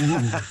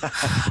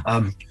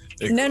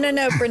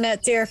 No,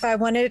 Brunette dear. If I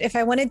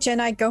wanted gin,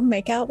 I'd go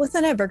make out with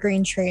an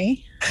evergreen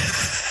tree.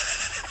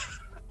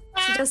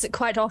 She does it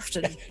quite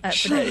often.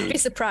 You'd be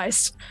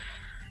surprised.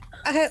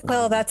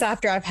 Well, that's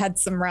after I've had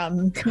some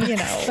rum.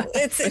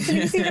 It's an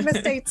easy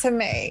mistake to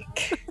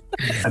make.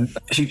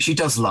 She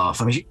does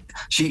laugh. I mean,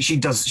 she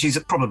does.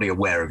 She's probably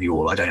aware of you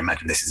all. I don't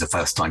imagine this is the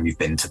first time you've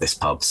been to this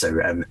pub, so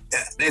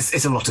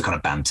it's a lot of kind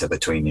of banter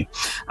between you.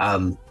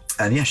 And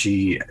yeah,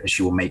 she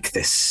will make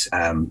this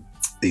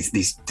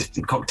these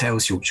different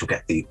cocktails. She'll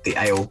get the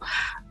ale,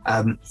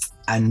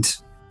 and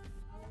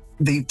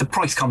the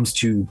price comes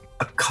to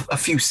a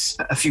few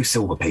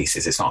silver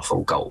pieces. It's not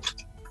full gold.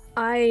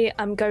 I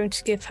am going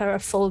to give her a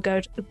full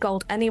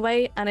gold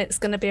anyway, and it's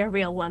going to be a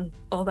real one.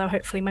 Although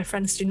hopefully my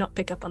friends do not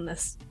pick up on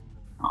this.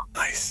 Oh,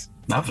 nice,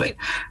 lovely.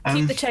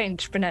 Keep the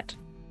change, Brunette.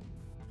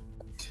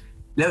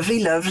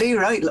 Lovely.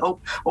 Right,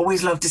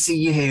 always love to see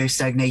you here,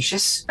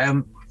 Stagnacious.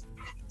 And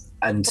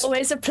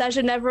always a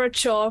pleasure, never a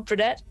chore,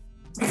 Brunette.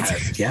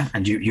 Yeah,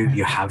 and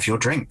you have your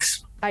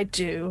drinks. I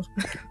do.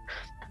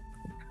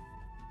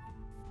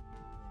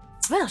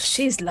 Well,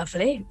 she's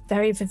lovely,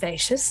 very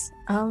vivacious.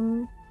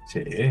 She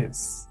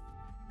is.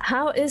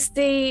 How is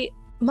the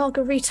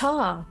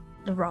margarita,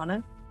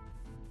 Lorana?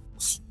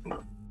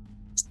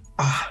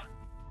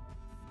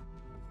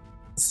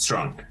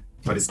 Strong,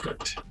 but it's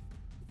good.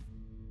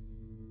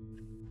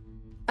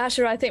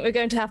 Asher, I think we're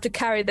going to have to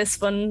carry this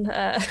one.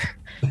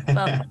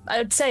 Well,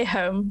 I'd say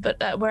home,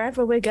 but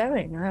wherever we're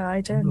going,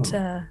 I don't.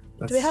 Do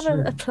we have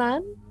a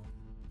plan?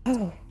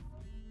 Oh,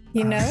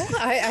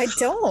 I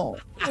don't.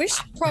 We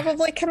should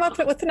probably come up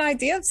with an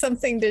idea of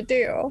something to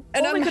do.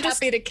 And I'm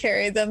happy to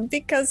carry them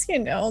because,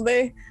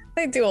 they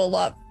do a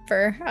lot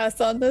for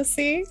us on the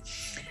sea.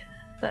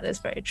 That is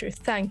very true.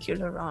 Thank you,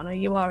 Lorana.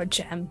 You are a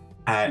gem.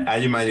 I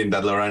imagine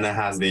that Lorana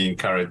has been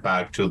carried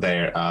back to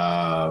their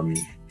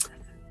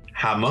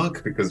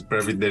hammock because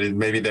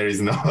maybe there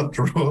is not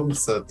room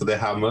to the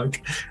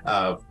hammock.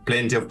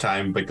 Plenty of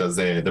time because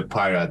the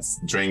pirates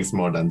drinks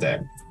more than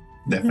them.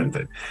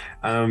 Definitely.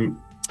 Mm-hmm.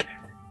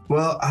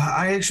 Well,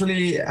 I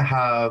actually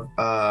have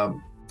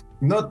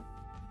not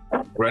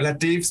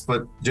relatives,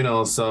 but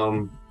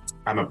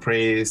I'm a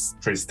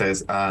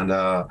priestess, and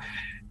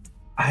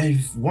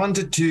I've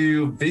wanted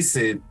to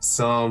visit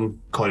some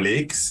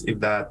colleagues, if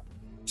that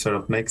sort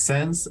of makes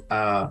sense.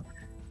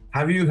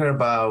 Have you heard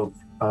about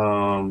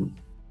 1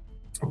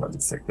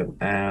 second,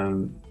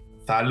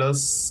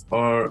 Thalos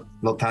or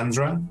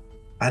Lotandra?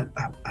 I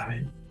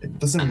mean, it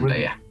doesn't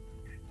really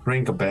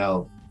ring a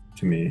bell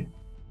to me.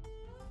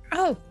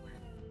 Oh.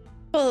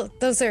 Well,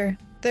 they're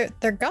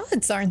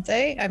gods, aren't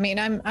they? I mean,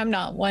 I'm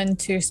not one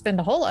to spend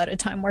a whole lot of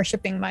time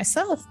worshiping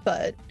myself,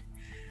 but...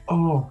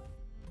 Oh,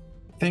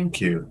 thank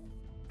you.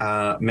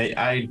 May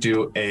I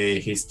do a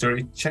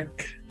history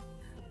check?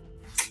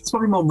 It's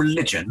probably more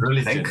religion.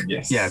 I think.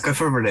 Yes. Yeah, go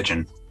for a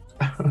religion.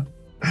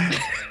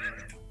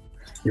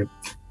 You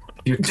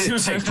did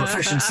take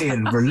proficiency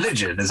in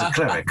religion as a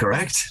cleric,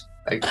 correct?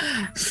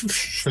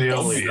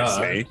 Clearly,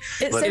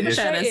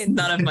 it's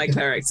none of my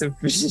clerics have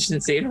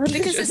proficiency in religion.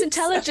 Because it's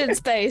intelligence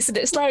based, and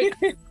it's like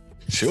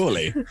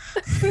surely.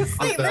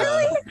 Wait,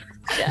 really?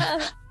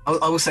 Yeah.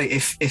 I will say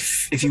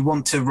if you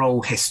want to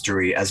roll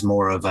history as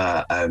more of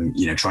a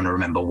trying to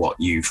remember what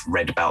you've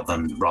read about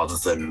them rather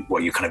than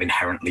what you kind of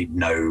inherently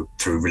know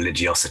through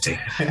religiosity.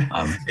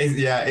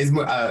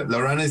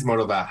 Lorana is more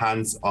of a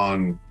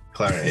hands-on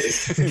cleric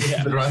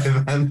rather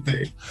than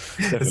the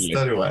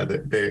study one,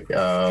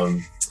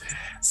 the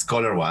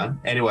scholar one.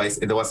 Anyways,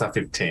 it was a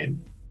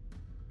 15.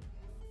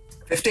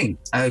 15.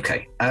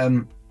 Okay.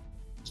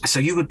 So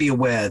you would be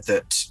aware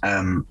that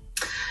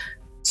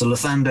so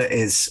Lathander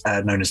is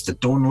known as the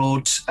Dawn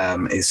Lord.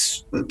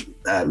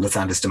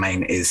 Lathander's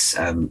domain is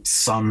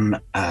sun,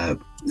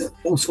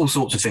 all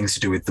sorts of things to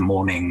do with the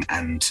morning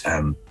and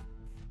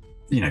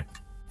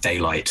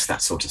daylight,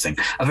 that sort of thing.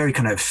 A very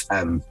kind of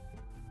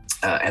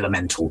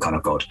elemental kind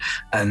of god.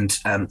 And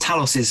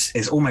Talos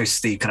is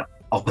almost the kind of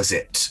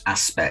opposite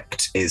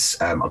aspect. Is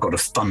a god of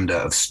thunder,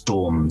 of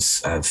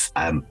storms, of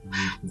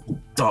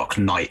dark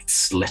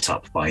nights lit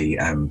up by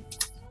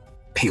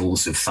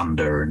peals of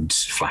thunder and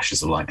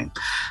flashes of lightning.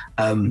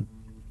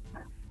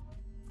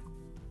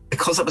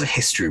 Because that was a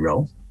history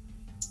roll,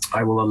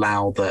 I will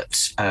allow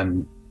that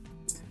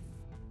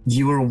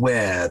you are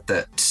aware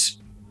that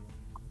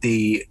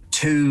the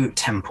 2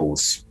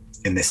 temples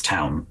in this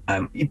town,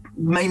 you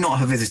may not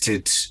have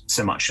visited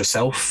so much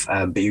yourself,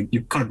 but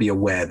you kind of be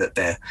aware that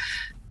they're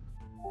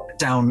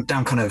down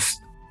kind of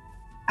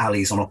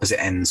alleys on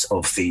opposite ends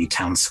of the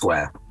town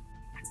square.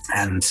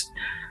 And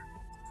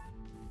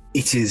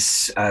it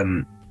is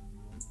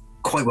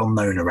quite well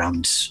known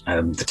around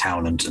the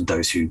town and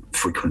those who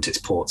frequent its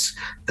ports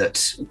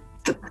that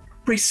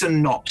priests are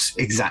not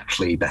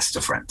exactly best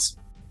of friends.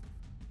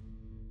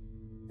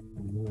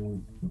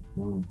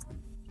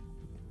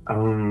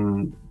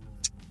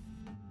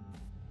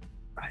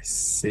 I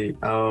see.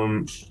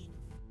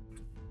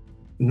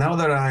 Now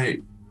that I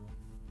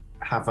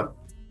have a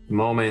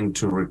moment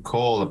to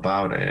recall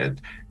about it,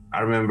 I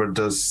remember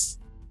those,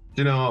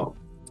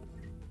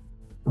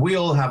 we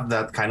all have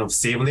that kind of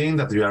sibling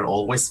that we are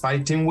always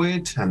fighting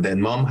with, and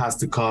then mom has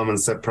to come and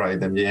separate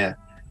them. Yeah,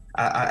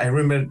 I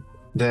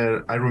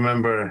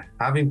remember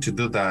having to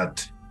do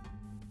that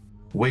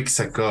weeks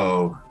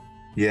ago.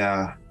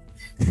 Yeah.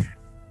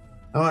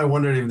 Oh, I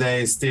wonder if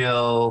they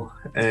still,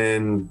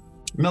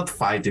 not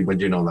fighting,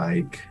 but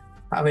like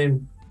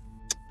having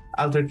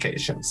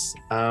altercations.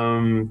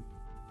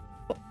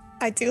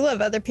 I do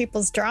love other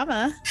people's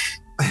drama.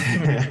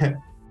 I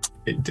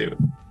do.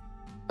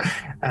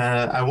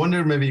 I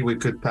wonder maybe we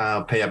could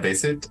pay a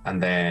visit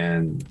and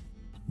then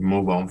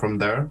move on from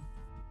there.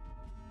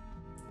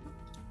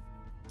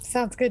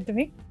 Sounds good to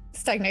me.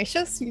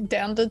 Stagnacious, you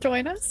down to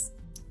join us?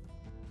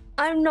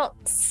 I'm not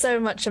so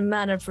much a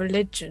man of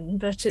religion,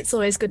 but it's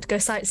always good to go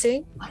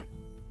sightseeing.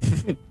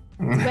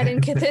 When in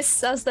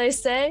Kithis, as they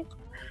say.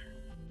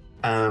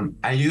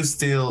 Are you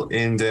still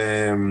in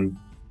the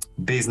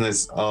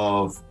business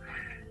of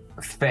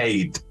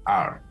fade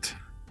art?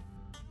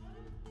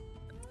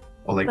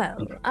 Well,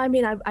 I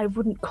mean, I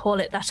wouldn't call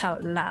it that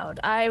out loud.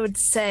 I would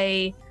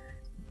say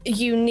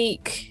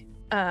unique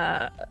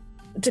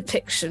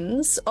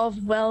depictions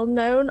of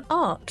well-known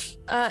art.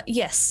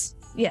 Yes,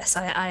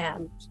 I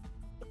am.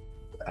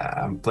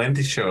 I'm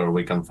plenty sure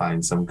we can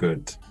find some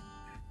good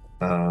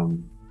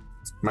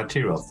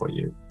material for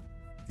you.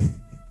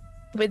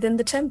 Within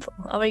the temple?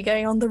 Are we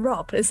going on the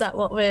rob? Is that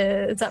what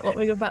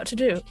we're about to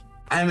do?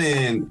 I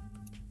mean,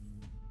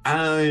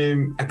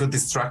 I'm a good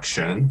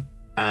distraction.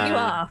 You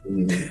are.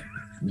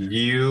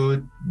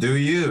 You do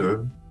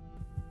you.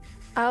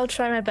 I'll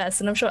try my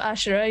best, and I'm sure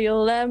Ashura,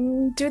 you'll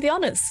do the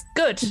honors.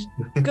 Good.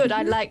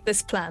 I like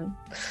this plan.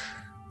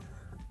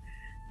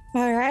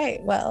 All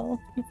right. Well,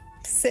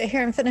 sit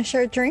here and finish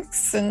our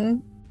drinks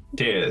and.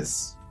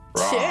 Cheers.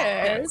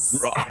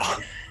 Cheers.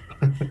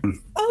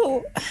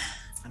 Oh.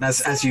 And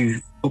as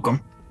you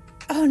come.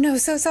 Oh no,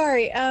 so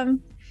sorry.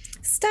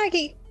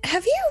 Staggy,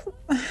 have you?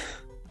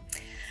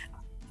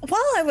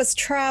 While I was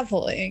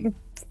traveling,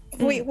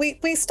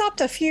 we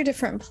stopped a few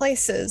different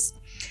places.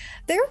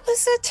 There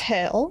was a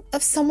tale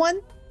of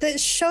someone that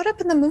showed up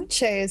in the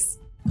Moonchase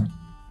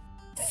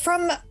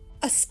from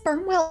a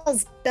sperm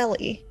whale's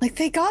belly. Like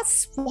they got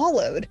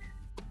swallowed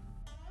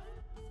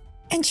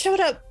and showed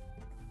up.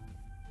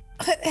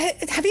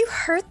 Have you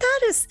heard that?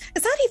 Is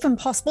that even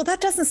possible?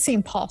 That doesn't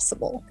seem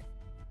possible.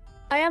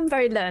 I am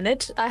very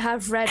learned. I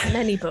have read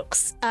many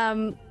books,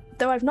 though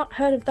I've not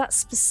heard of that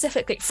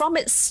specifically. From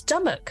its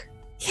stomach.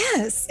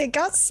 Yes, it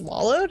got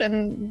swallowed,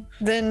 and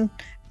then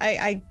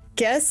I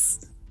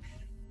guess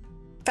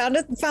found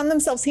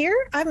themselves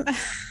here. I'm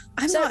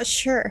not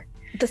sure.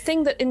 The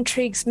thing that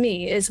intrigues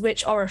me is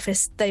which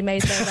orifice they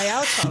made their way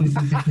out of.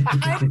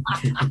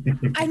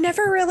 I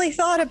never really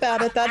thought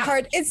about it that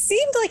hard. It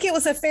seemed like it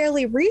was a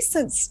fairly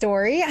recent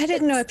story. I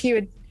didn't know if you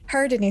had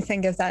heard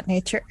anything of that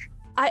nature.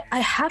 I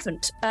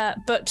haven't,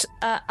 but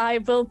I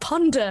will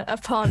ponder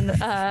upon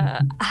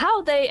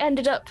how they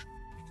ended up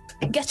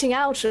getting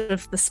out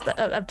of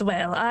the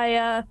whale.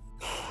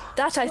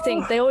 I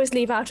think they always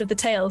leave out of the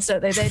tales,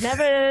 don't they?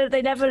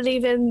 They never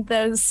leave in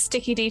those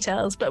sticky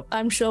details, but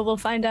I'm sure we'll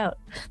find out.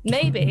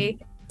 Maybe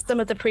some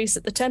of the priests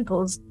at the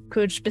temples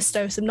could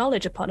bestow some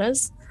knowledge upon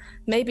us.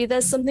 Maybe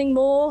there's something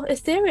more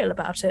ethereal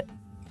about it.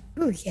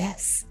 Oh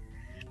yes.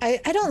 I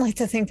don't like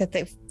to think that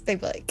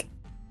they've like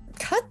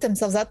cut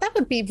themselves out. That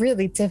would be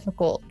really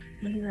difficult.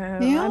 No,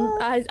 yeah.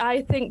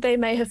 I think they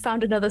may have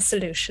found another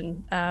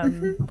solution.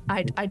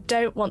 I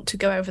don't want to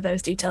go over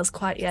those details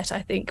quite yet.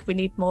 I think we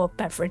need more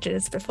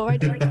beverages before I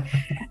do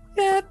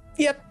it.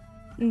 Yep.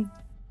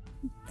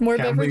 More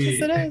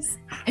beverages it is.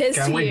 Here's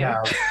Can to we you.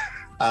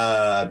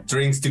 have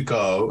drinks to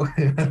go?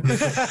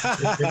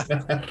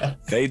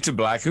 Fade to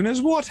black. Who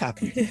knows what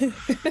happened?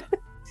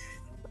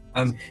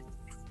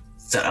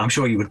 So I'm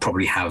sure you would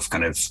probably have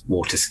kind of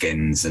water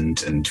skins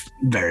and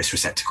various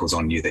receptacles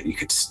on you that you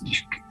could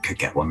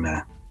get one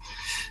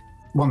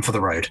for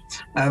the road.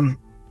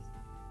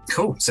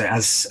 Cool. So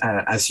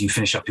as you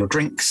finish up your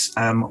drinks,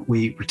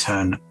 we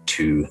return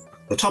to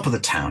the top of the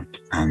town,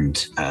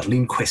 and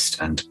Lindquist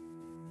and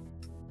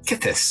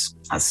Kithis,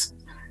 as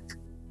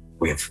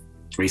we have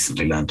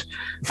recently learned.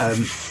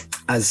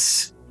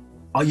 Is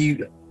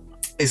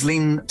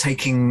Lean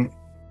taking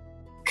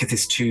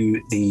Kithis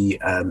to the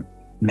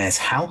mayor's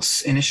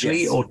house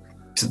initially, yes. or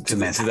to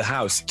mayor's to the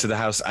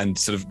house, and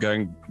sort of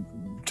going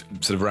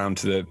around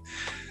to the,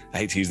 I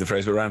hate to use the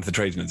phrase, but around to the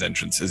tradesman's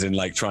entrance, as in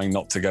like trying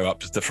not to go up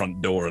to the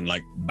front door and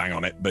like bang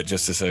on it, but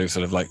just to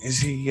sort of like, is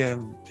he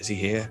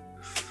here?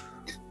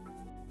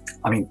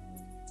 I mean,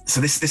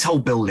 so this whole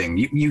building,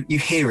 you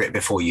hear it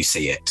before you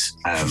see it,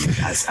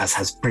 as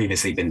has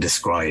previously been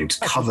described,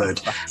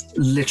 covered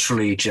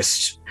literally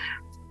just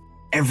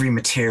every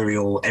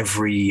material,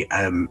 every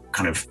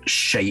kind of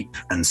shape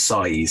and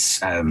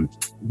size,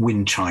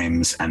 wind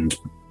chimes and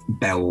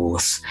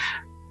bells,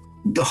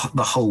 the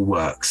whole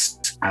works.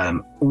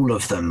 All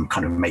of them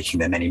kind of making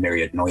their many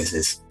myriad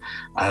noises.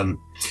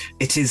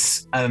 It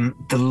is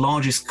the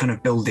largest kind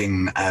of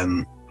building,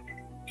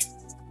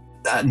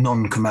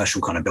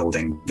 non-commercial kind of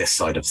building this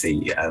side of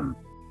the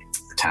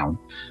town.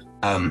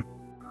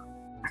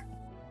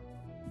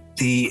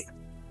 The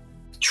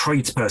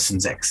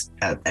tradesperson's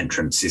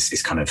entrance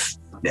is kind of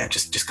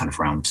just kind of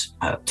round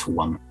to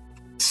one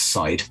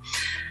side.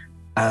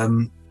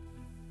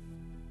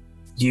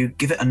 You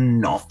give it a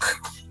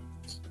knock.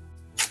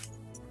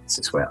 This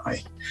is where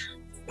I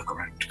look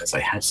around because I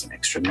had some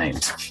extra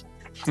names.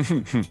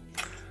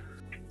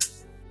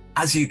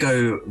 As you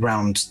go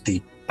round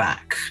the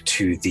back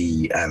to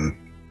the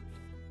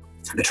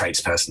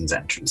tradesperson's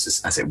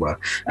entrance, as it were,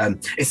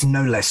 it's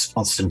no less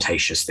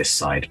ostentatious this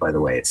side. By the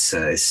way, it's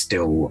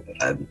still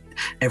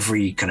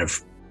every kind of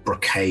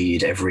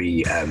brocade,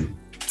 every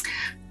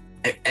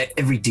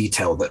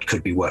detail that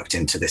could be worked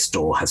into this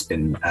door has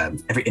been,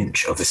 every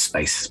inch of this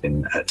space has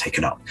been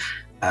taken up.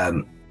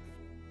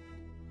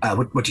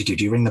 What do you do?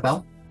 Do you ring the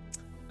bell?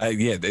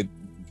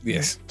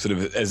 Yes, sort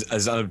of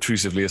as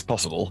unobtrusively as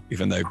possible,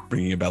 even though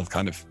ringing a bell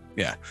kind of,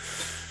 yeah.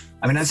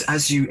 I mean,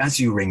 as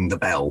you ring the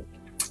bell,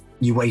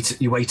 you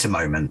wait a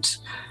moment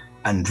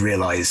and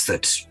realize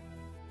that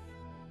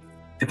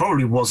it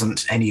probably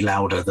wasn't any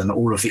louder than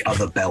all of the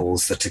other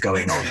bells that are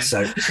going on.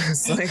 So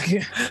it's like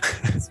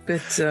it's a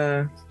bit.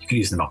 You can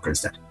use the knocker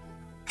instead.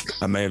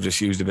 I may have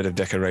just used a bit of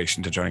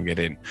decoration to try and get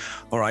in.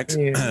 All right,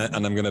 and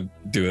I'm going to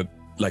do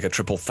a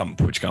triple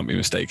thump, which can't be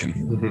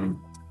mistaken.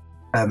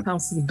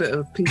 House is a bit of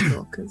a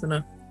peacock, isn't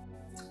it?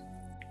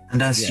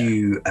 And as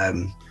you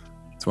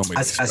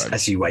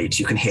as you wait,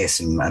 you can hear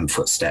some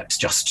footsteps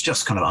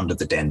just kind of under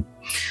the den,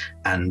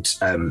 and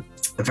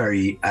a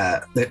very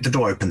the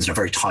door opens and a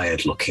very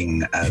tired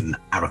looking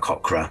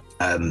Aarakocra.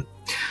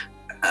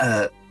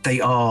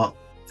 They are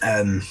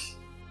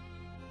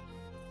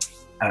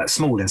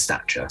small in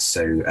stature,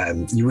 so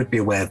you would be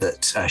aware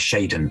that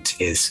Shadent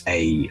is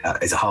a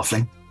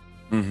halfling,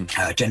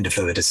 gender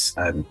fluid, as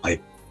I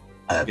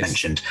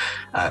mentioned,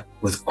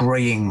 with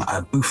greying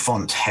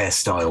bouffant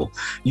hairstyle,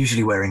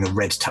 usually wearing a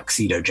red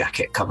tuxedo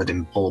jacket covered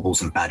in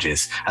baubles and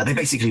badges. They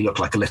basically look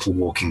like a little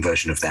walking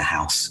version of their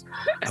house.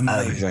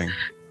 Amazing.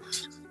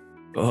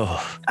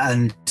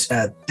 And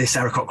this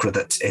Aarakocra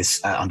that is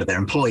under their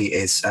employ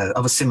is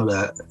of a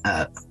similar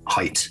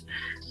height.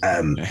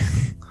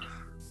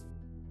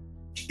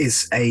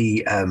 Is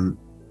a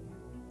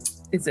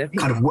is actually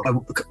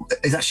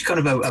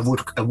kind of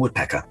a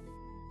woodpecker.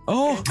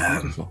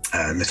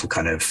 A little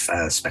kind of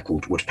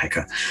speckled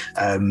woodpecker.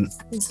 I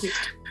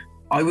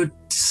would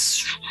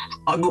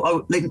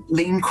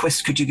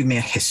Leanquist, could you give me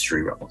a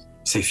history roll?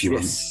 See if you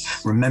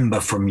remember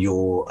from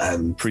your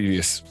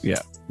previous.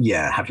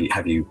 Have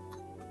you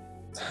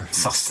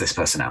sussed this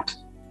person out?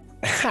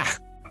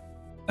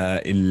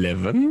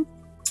 11.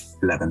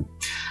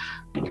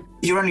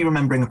 You're only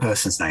remembering a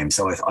person's name,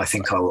 so I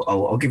think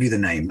I'll give you the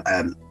name.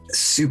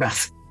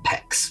 Subath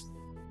Pex.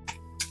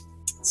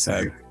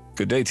 So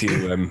good day to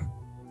you,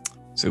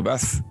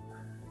 Subath.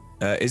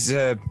 Is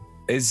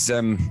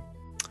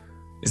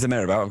the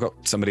mayor about? I've got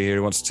somebody here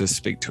who wants to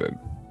speak to him.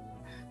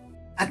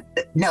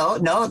 No,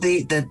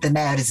 the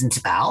mayor isn't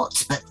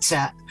about, but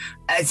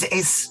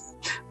it's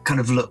kind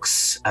of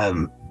looks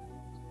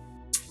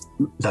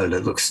Lola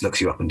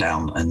looks you up and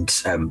down, and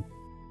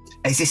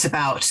is this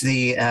about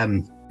the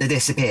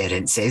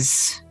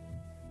disappearances?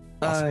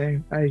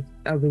 I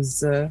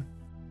was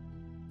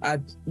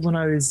when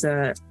I was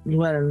I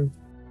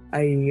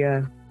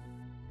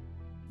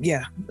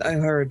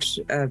heard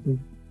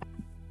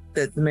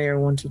that the mayor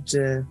wanted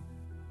to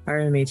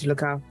hire me to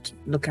look out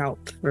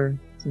for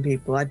some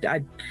people.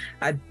 I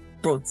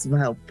brought some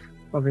help,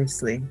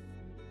 obviously.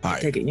 Hi.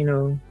 Take it, you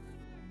know.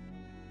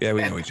 Yeah,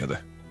 we know each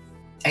other.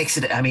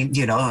 Excellent. I mean,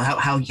 you know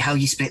how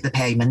you split the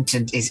payment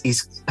and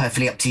is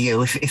perfectly up to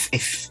you.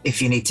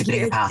 If you need to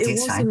bring a party,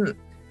 it's fine. It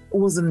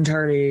wasn't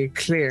entirely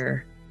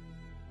clear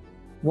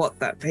what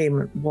that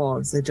payment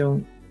was. I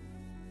don't.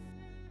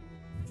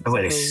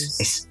 Well,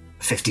 it's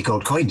 50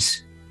 gold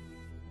coins.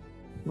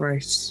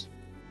 Right.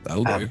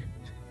 That'll do.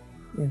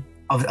 Yeah.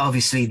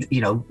 Obviously, you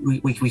know,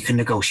 we can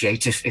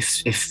negotiate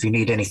if you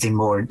need anything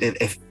more.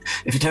 If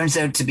it turns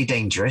out to be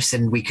dangerous,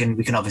 and we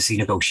can obviously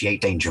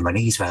negotiate danger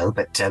money as well.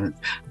 But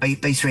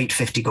base rate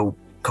 50 gold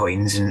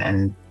coins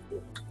and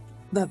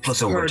that's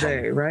plus per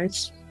overtime. day,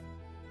 right?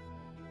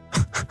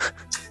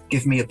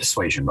 Give me a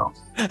persuasion roll.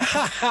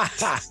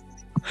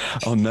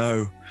 Oh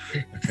no.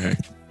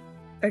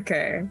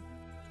 Okay.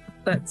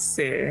 Let's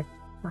see.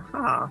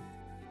 Aha.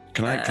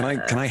 Can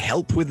I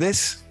help with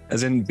this?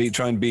 As in,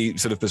 try and be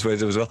sort of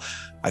persuasive as well.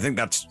 I think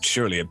that's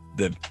surely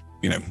the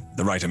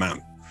right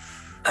amount.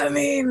 I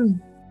mean,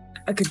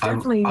 I could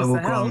definitely use the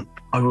help.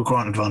 I will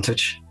grant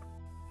advantage.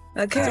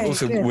 Okay.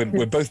 Also,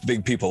 we're both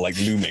big people, like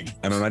looming.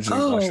 I'm imagining.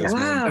 Oh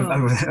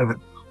wow.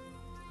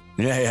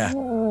 Yeah.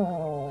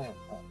 Oh.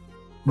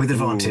 With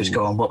advantage,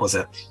 go on. What was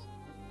it?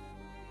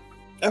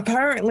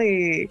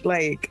 Apparently,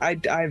 like,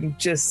 I'm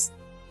just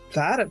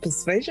bad at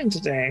persuasion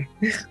today.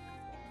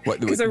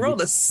 Because I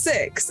rolled a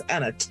 6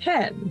 and a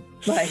 10.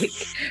 Like,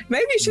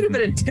 maybe it should have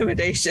been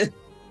intimidation.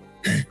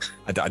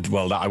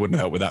 Well, I wouldn't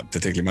help with that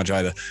particularly much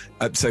either.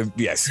 So,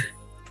 yes.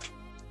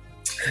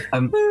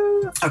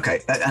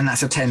 Okay, and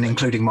that's a 10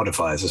 including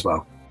modifiers as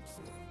well.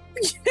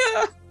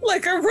 Yeah,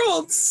 like I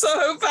rolled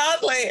so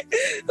badly.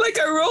 Like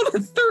I rolled a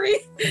 3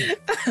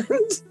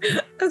 and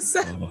a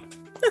 7.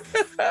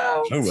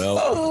 Oh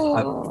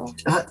well.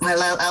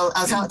 Well,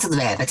 I'll talk to the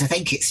mayor, but I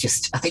think it's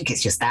just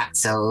that.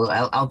 So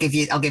I'll give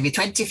you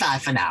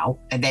 25 for now,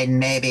 and then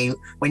maybe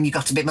when you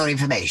got a bit more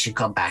information,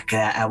 come back.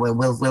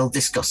 We'll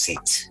discuss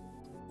it.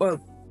 Well,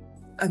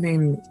 I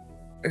mean,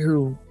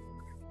 who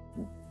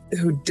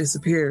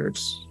disappeared?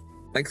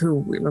 Like who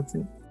we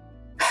looking?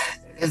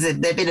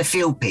 There've been a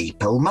few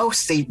people,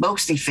 mostly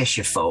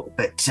fisher folk,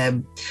 but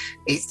I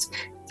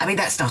mean,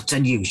 that's not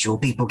unusual.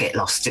 People get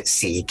lost at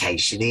sea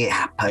occasionally. It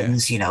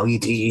happens, you know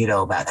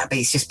about that. But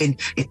it's been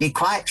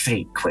quite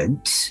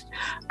frequent.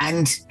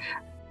 And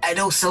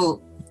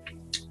also,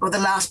 well, the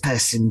last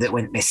person that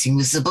went missing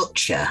was the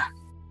butcher.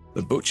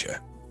 The butcher?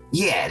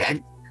 Yeah,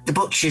 the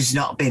butcher's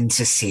not been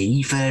to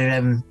sea for,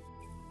 well,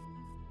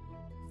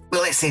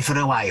 let's say for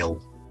a while.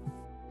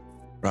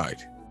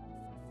 Right.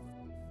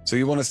 So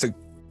you want us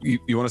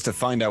to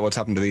find out what's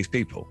happened to these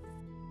people?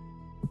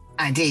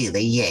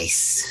 Ideally,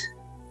 yes.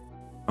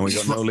 And we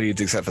got no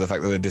leads except for the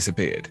fact that they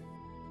disappeared.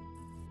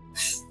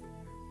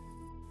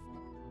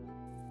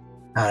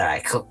 All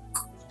right,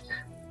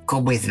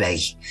 come with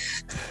me.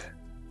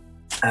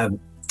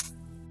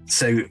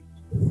 So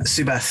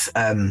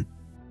Subath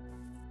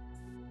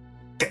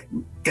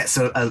gets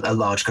a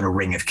large kind of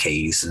ring of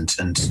keys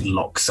and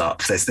locks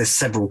up. There's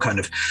several kind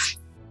of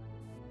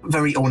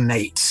very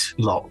ornate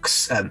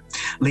locks.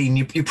 Lean,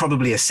 you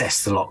probably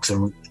assess the locks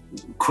and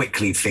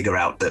quickly figure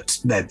out that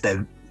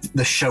they're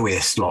the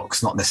showiest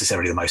locks, not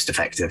necessarily the most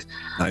effective.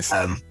 Nice.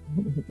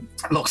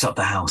 Locks up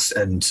the house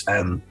and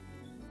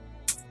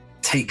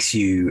takes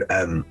you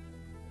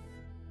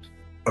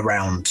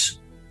around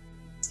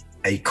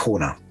a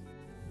corner.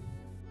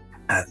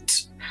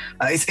 And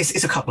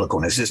it's a couple of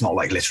corners. It's not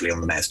like literally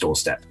on the mayor's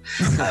doorstep.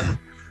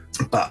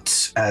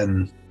 But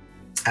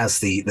as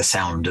the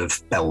sound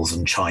of bells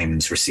and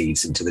chimes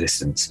recedes into the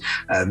distance,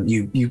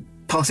 you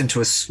pass into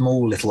a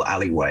small little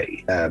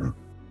alleyway,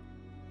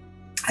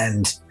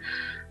 and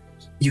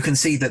you can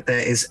see that there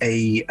is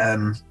a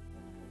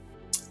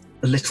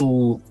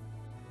little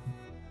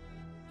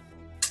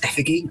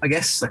effigy, I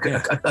guess, like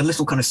a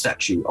little kind of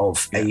statue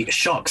of a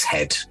shark's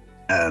head,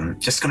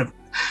 just kind of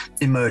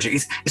emerging.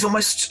 It's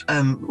almost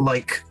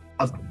like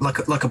a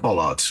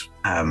bollard.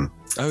 Not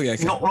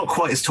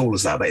quite as tall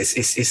as that, but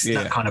it's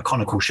that kind of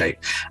conical shape,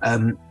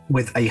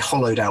 with a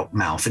hollowed out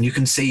mouth, and you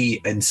can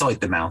see inside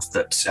the mouth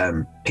that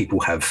people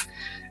have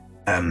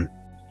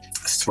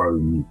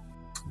thrown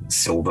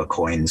silver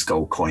coins,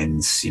 gold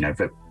coins,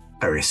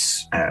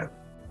 various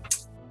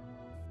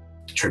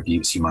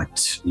tributes you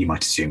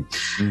might assume.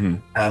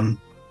 Mm-hmm.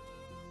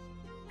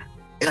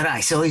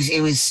 Right, so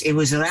it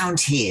was around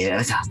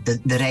here.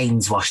 The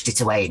rain's washed it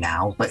away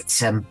now,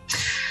 but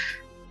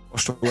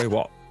washed away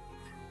what?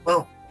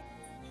 Well,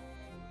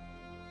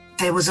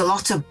 there was a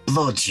lot of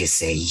blood, you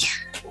see.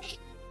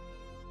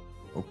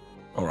 Oh,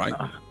 all right.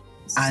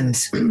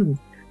 And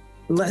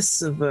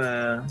less of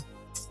a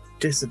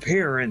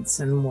disappearance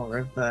and more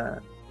of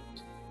an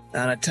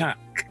attack.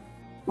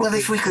 Well,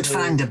 if we could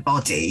find a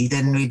body,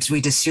 then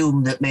we'd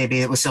assume that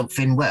maybe it was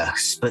something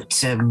worse.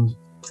 But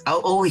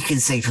all we can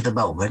say for the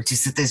moment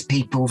is that there's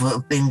people that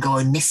have been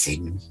going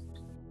missing.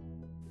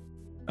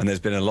 And there's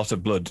been a lot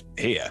of blood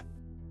here.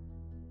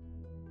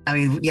 I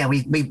mean, yeah,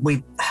 we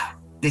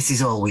this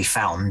is all we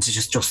found,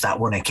 just that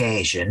one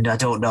occasion. I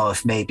don't know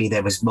if maybe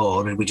there was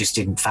more and we just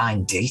didn't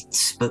find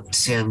it,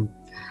 but...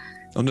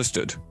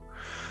 Understood.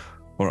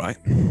 All right.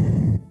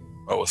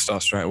 Well, we'll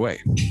start straight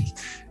away.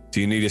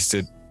 Do you need us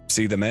to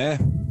see the mayor?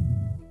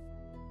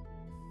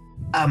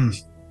 The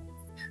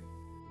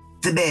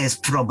mayor's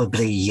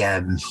probably...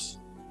 you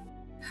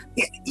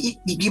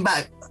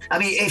might... I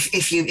mean,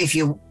 if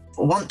you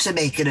want to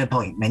make an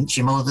appointment,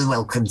 you're more than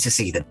welcome to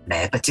see the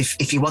mayor. But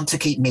if you want to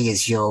keep me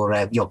as your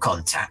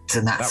contact,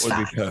 then that's fine. That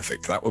would be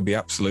perfect. That would be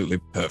absolutely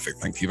perfect.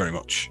 Thank you very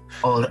much.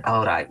 All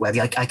right. Well,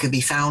 I can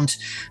be found.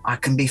 I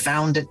can be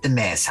found at the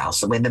mayor's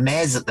house. And when the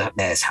mayor's at the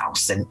mayor's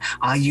house, then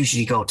I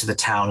usually go to the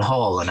town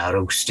hall and I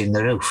roast in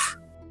the roof.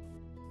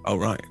 Oh,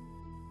 right.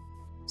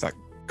 Is that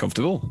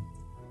comfortable?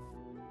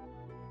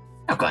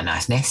 I've got a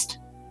nice nest.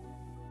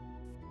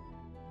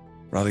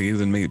 Rather you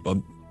than me,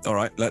 bud. All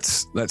right,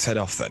 let's head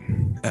off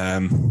then.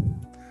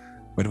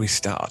 Where do we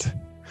start?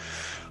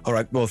 All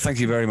right. Well, thank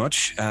you very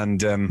much,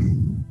 and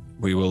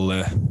we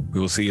will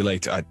see you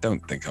later. I don't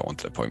think I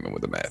want an appointment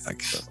with the mayor.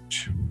 Thank you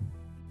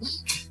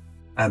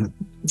very much.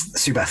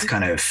 Subath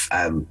kind of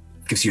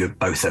gives you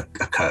both a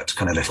curt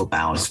kind of little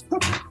bow,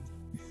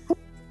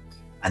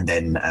 and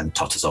then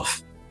totters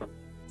off.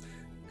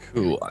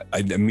 Cool. I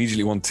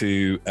immediately want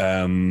to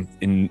I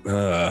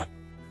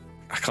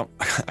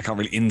can't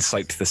really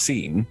insight the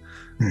scene.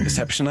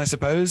 Perception, I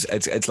suppose.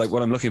 It's like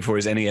what I'm looking for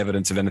is any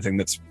evidence of anything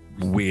that's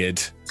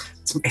weird.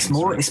 It's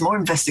more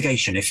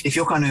investigation. If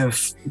you're kind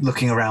of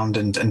looking around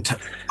and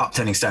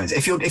upturning stones,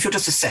 if you're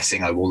just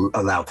assessing, I will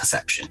allow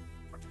perception.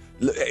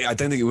 I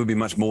don't think it would be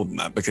much more than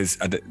that because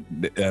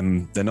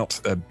they're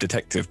not a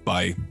detective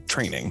by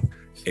training.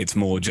 It's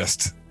more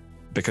just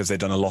because they've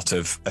done a lot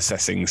of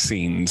assessing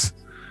scenes.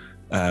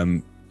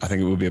 I think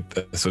it would be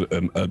a sort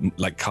of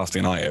like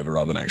casting an eye over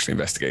rather than actually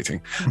investigating.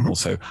 Mm-hmm.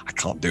 Also, I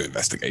can't do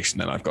investigation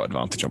and I've got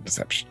advantage on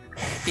perception.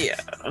 Yeah.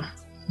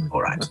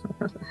 All right.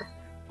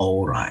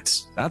 All right.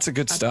 That's a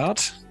good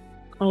start.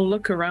 I'll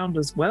look around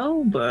as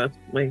well, but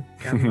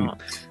I'm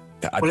not.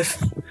 Well,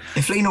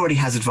 if Lean already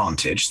has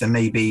advantage, then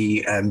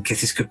maybe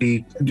Kithis could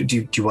be.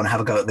 Do you want to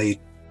have a go at the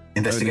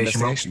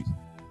investigation roll?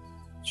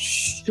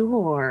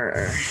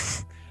 Sure.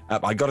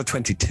 I got a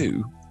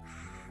 22.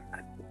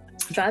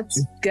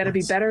 That's gotta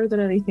be better than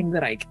anything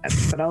that I get,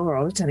 but I'll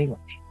roll it anyway.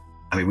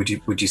 I mean,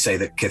 would you say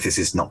that Kithis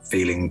is not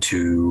feeling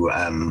too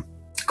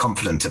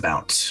confident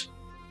about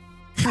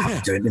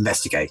having to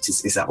investigate?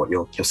 Is that what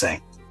you're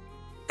saying?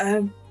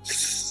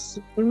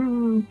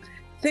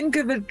 Think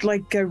of it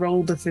like I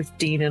rolled a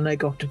 15 and I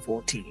got a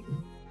 14.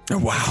 Oh,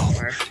 wow.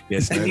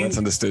 Yes, that's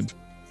understood.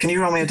 Can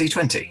you roll me a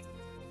d20?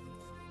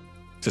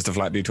 Just a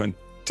flat d20.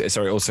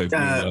 Sorry, also.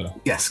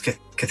 Yes,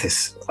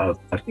 Kithis, a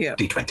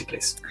d20,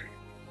 please.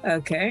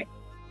 Okay.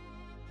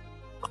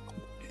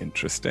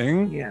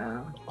 Interesting.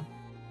 Yeah.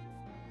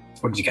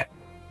 What did you get?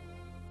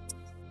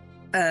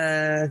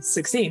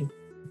 16.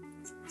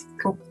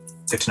 Cool.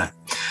 Good to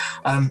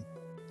know.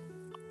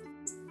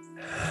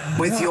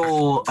 With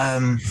your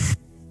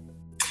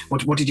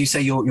what did you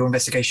say your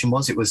investigation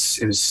was? It was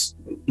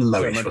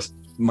lowish.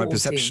 My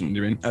perception,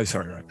 you mean? Oh,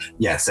 sorry, right.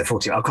 Yeah, so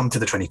 14. I'll come to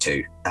the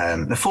 22.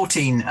 The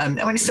 14. I mean,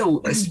 it's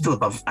still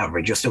above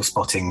average. You're still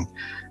spotting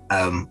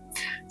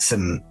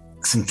some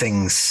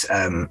things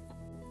that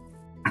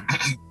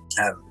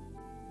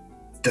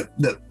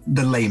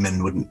the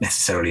layman wouldn't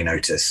necessarily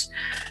notice.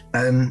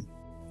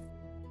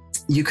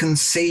 You can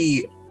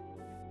see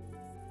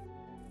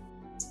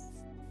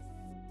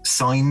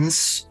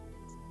signs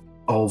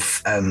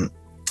of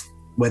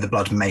where the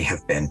blood may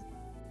have been.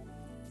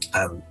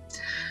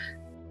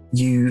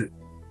 You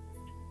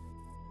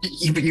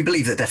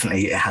believe that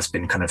definitely it has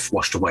been kind of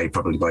washed away,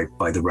 probably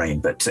by the rain,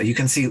 but you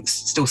can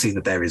still see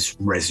that there is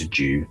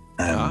residue.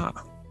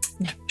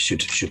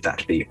 Should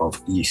that be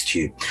of use to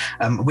you?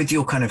 With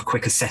your kind of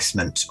quick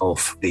assessment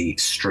of the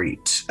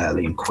street,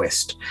 Lean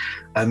Quist,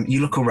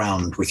 you look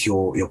around with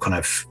your kind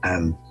of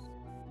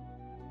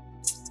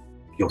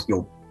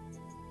your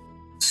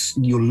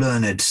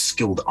learned,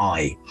 skilled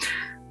eye,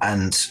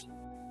 and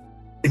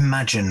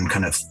imagine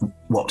kind of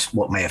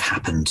what may have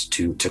happened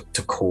to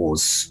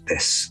cause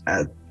this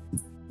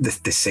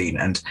this scene,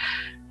 and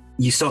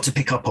you start to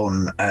pick up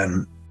on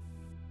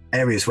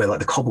areas where like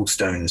the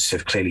cobblestones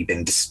have clearly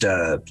been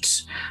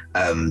disturbed.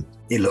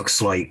 It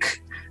looks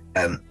like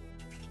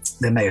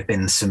there may have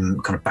been some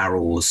kind of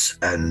barrels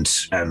and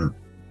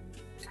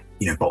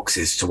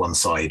boxes to one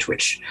side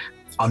which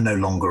are no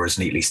longer as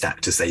neatly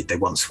stacked as they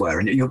once were,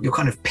 and you're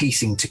kind of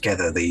piecing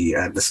together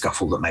the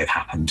scuffle that may have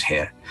happened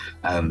here,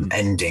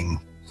 ending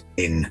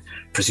in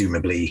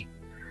presumably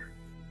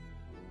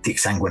the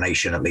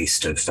exsanguination, at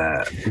least, of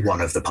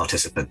one of the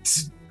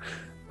participants.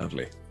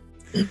 Lovely.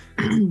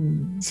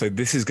 So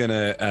this is going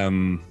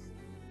to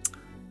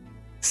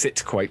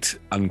sit quite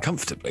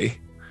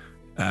uncomfortably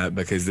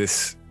because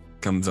this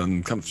comes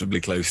uncomfortably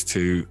close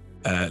to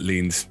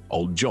Lean's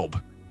old job,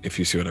 if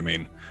you see what I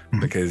mean. Mm-hmm.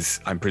 Because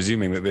I'm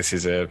presuming that this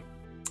is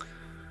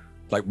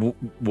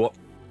what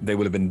they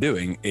will have been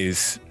doing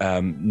is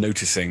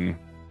noticing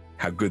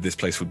how good this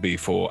place would be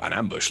for an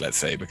ambush, let's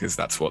say, because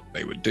that's what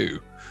they would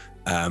do.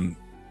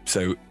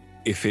 So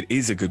if it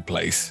is a good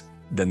place,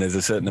 then there's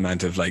a certain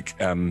amount of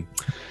the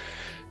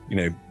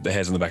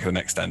hairs on the back of the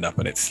neck stand up,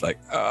 and it's like,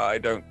 I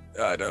don't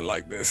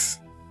like this.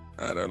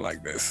 I don't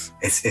like this.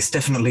 It's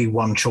definitely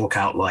one chalk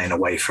outline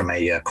away from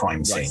a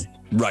crime scene.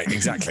 Right,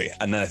 exactly.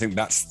 And then I think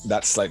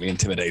that's slightly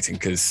intimidating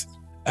because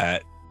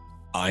they're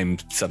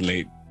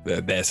suddenly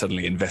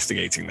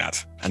investigating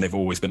that, and they've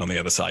always been on the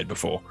other side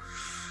before.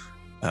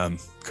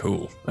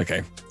 Cool.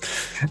 Okay.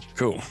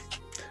 Cool.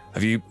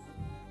 Have you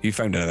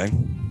found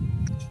anything?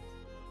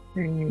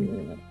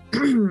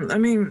 I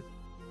mean,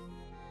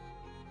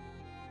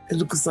 it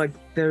looks like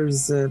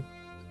there's a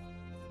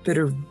bit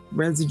of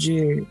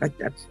residue.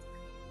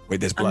 Wait,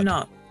 there's blood.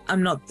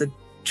 I'm not the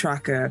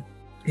tracker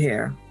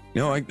here.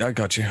 No, I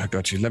got you.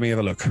 Let me have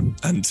a look,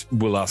 and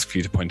we'll ask for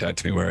you to point out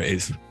to me where it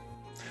is.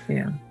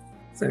 Yeah.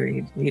 So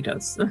he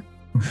does.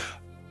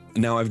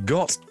 Now I've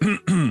got,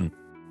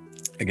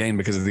 again,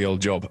 because of the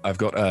old job, I've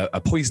got a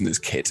poisoner's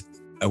kit,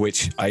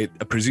 which I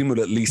presume would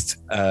at least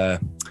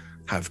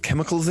have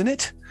chemicals in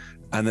it,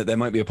 and that there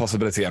might be a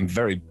possibility. I'm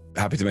very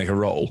happy to make a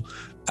roll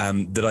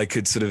that I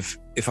could sort of,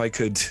 if I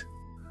could.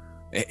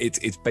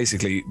 It's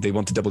basically they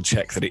want to double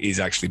check that it is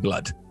actually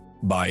blood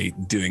by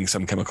doing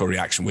some chemical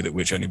reaction with it,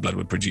 which only blood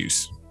would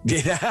produce.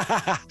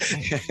 Yeah,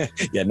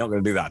 not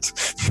going to do that.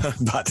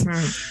 But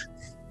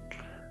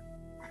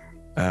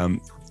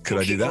could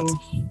I do that?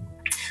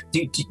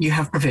 Do you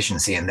have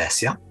proficiency in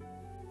this? Yeah.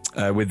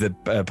 With the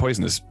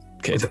poisonous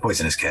kit. With the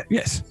poisonous kit.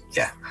 Yes.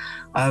 Yeah.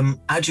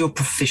 Add your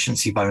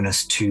proficiency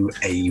bonus to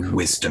a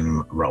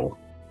wisdom roll.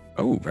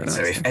 Oh, very nice.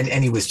 So if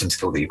any wisdom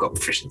skill that you've got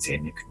proficiency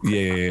in, you can.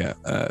 Yeah.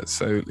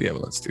 So yeah,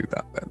 well, let's do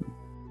that then.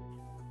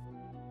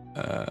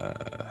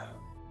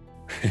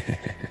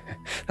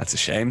 That's a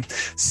shame.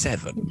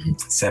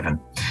 7.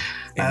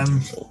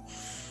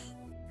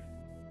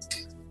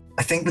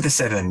 I think with the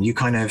 7, you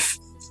kind of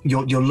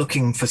you're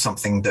looking for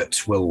something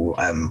that will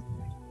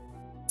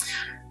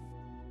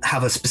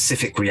have a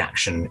specific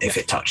reaction if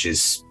it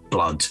touches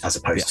blood as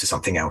opposed to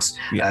something else.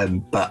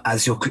 But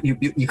as you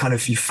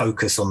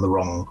focus on the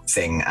wrong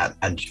thing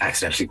and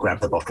accidentally grab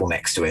the bottle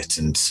next to it,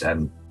 and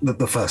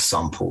the first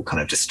sample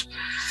kind of just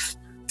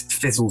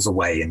fizzles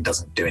away and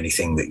doesn't do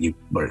anything that you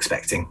were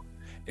expecting.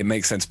 It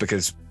makes sense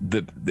because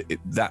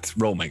that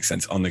roll makes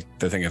sense on the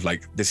thing of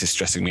like, this is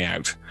stressing me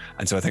out.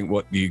 And so I think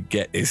what you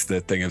get is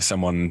the thing of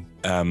someone,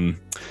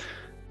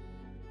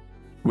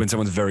 when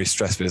someone's very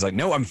stressed, it's like,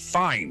 no, I'm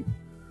fine.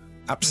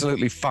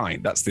 Absolutely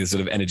fine. That's the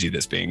sort of energy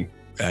that's being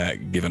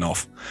given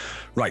off.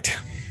 Right.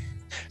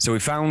 So we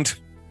found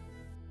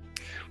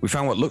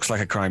what looks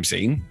like a crime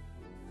scene,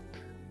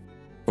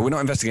 but we're not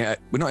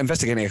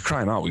investigating a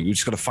crime, are we? We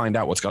just got to find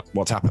out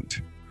what's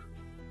happened.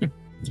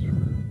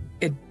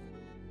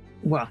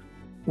 Well,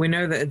 we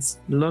know that it's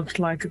looked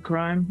like a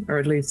crime, or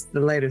at least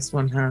the latest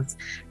one has.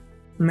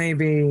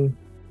 Maybe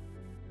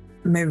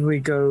we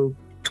go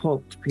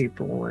talk to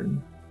people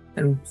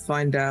and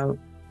find out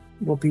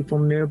what people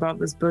knew about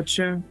this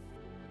butcher,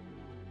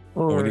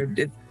 or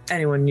if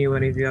anyone knew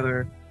any of the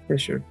other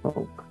Fisher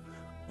folk.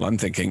 Well, I'm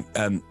thinking,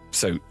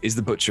 so is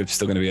the butcher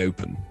still going to be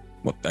open?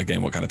 What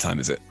kind of time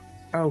is it?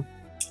 Oh,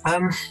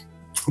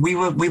 we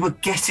were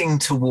getting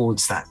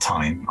towards that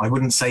time. I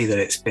wouldn't say that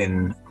it's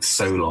been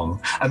so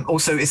long.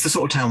 Also, it's the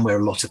sort of town where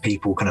a lot of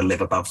people kind of live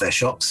above their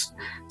shops.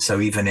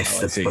 So even if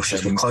the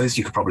butchers were closed,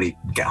 you could probably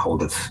get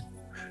hold of.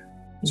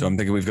 So I'm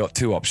thinking we've got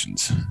 2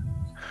 options.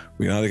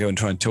 We can either go and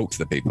try and talk to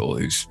the people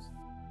who's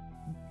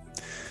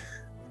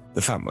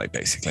the family,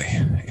 basically,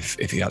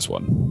 if he has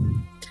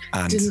one.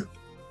 And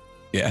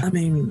I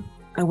mean,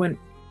 I went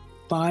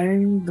by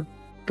the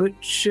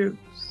butcher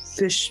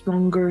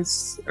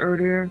fishmongers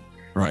earlier.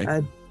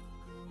 Right.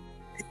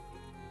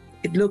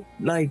 It looked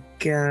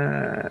like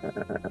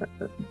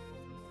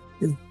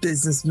his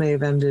business may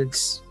have ended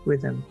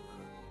with him.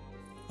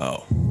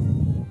 Oh.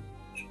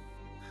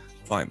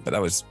 Fine, but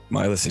that was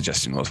my other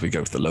suggestion was we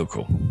go to the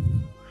local.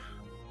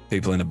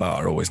 People in a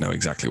bar always know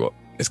exactly what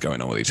is going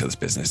on with each other's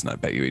business, and I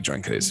bet you he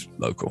drank at his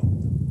local.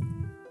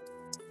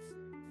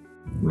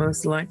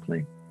 Most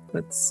likely.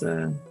 Let's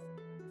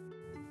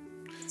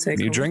take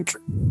you drink?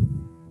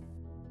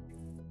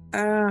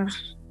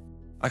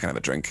 I can have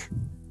a drink.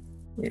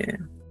 Yeah.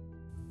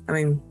 I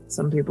mean,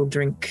 some people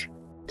drink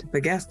to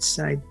forget.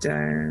 I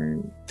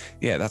don't.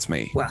 Yeah, that's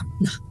me. Well,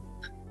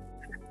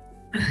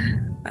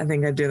 I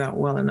think I do that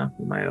well enough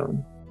on my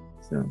own.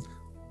 So.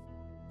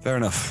 Fair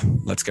enough.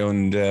 Let's go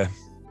and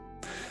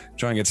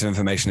try and get some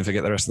information if we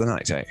get the rest of the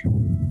night, eh?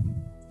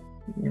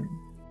 Yeah.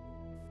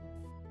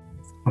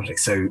 Okay,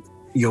 so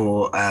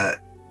you're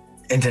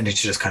intending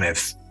to just kind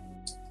of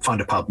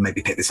find a pub,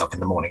 maybe pick this up in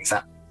the morning, is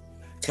that?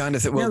 Kind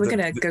of. We're going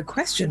to go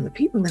question the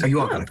people.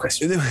 You are going to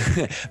question.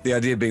 The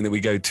idea being that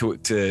we go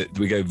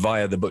we go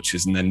via the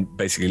butchers and then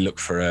basically look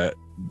for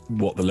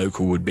what the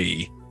local would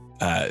be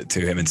to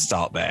him and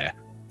start there.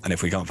 And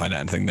if we can't find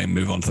out anything, then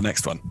move on to the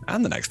next one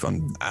and the next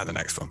one and the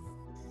next one.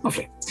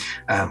 Lovely.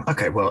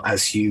 Okay. Well,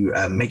 as you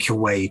make your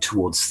way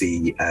towards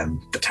the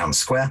town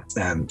square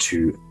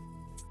to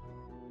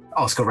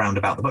ask around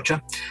about the butcher.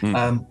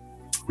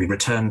 We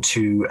return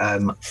to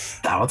our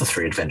other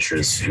 3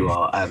 adventurers who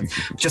are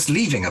just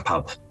leaving a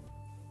pub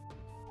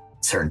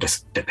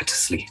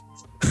serendipitously.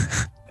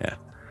 Yeah.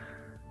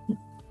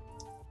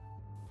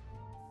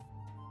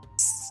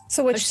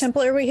 So which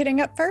temple are we hitting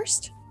up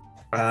first?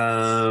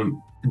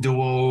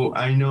 Do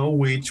I know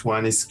which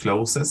one is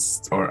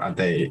closest, or are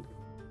they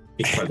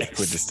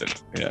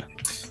equidistant? Yeah.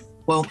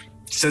 Well,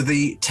 so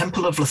the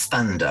Temple of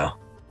Lathander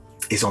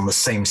is on the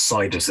same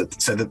side as it.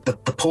 So the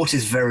port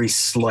is very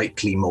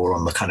slightly more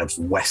on the kind of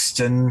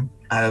western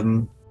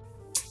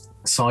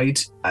side.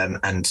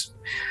 And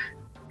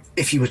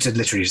if you were to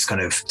literally just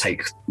kind of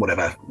take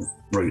whatever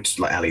route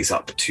like alleys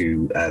up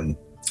to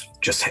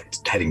just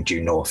heading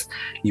due north,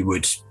 you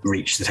would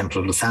reach the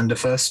Temple of Lathander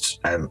first.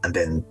 And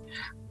then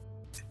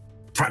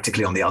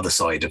practically on the other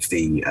side of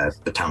the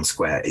town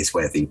square is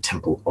where the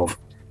Temple of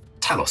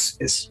Talos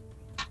is.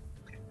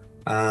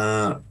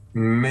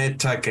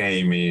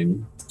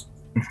 Metagaming.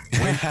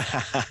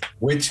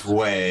 Which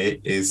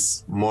way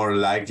is more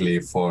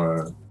likely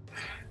for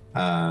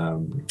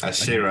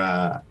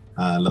Ashira,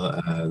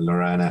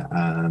 Lorana,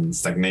 and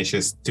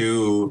Stagnacious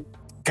to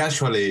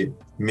casually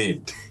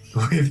meet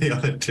with the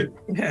other two.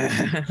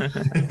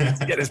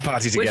 Let's get this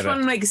party Which together.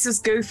 one makes us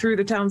go through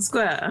the town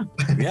square?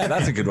 Yeah,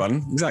 that's a good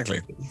one.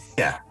 Exactly.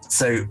 Yeah.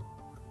 So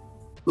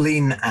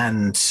Lean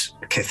and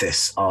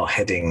Kithis are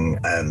heading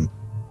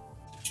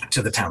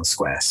to the town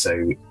square.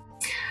 So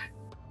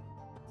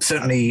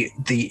certainly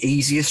the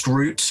easiest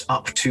route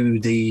up to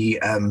the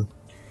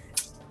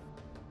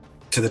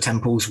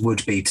temples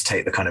would be to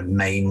take the kind of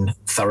main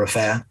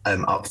thoroughfare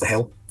up the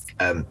hill.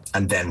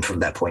 And then from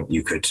that point,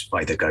 you could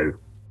either go.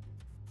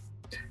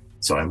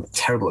 Sorry, I'm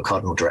terrible at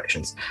cardinal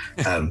directions.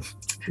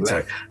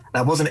 So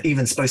that wasn't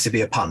even supposed to be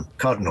a pun.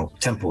 Cardinal,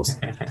 temples.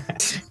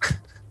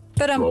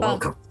 But You're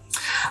welcome.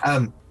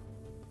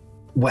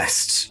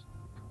 West.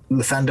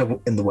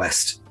 Lathander in the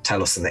west,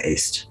 Talos in the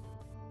east.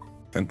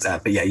 But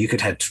yeah, you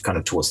could head kind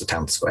of towards the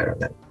town square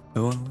and then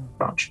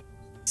branch.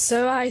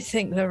 So I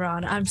think,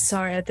 Loran, I'm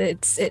sorry,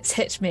 it's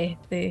hit me,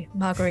 the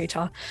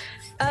margarita.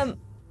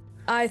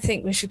 I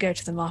think we should go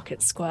to the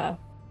market square.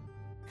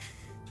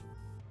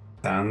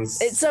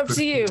 It's up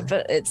to you,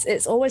 but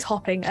it's always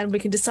hopping, and we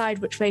can decide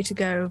which way to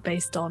go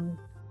based on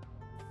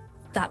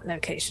that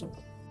location.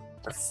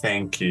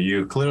 Thank you.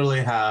 You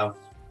clearly have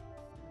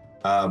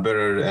a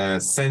better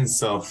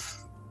sense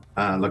of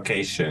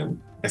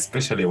location,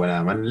 especially when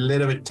I'm a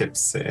little bit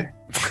tipsy.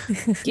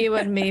 You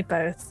and me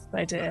both,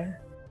 my dear.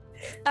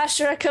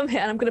 Ashura, come here,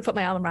 and I'm going to put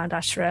my arm around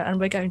Ashura, and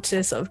we're going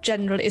to sort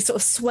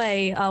of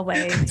sway our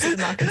way to the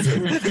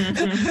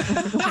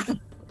market.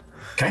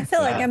 Okay. I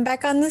feel like I'm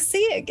back on the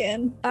sea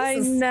again. I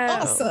know.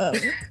 Awesome.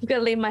 I'm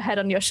going to lean my head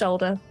on your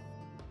shoulder.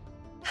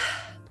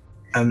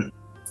 So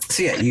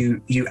yeah,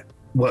 you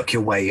work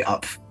your way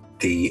up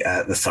the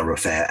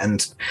thoroughfare,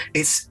 and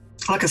it's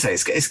like I say,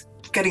 it's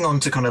getting on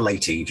to kind of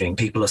late evening.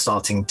 People are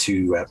starting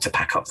to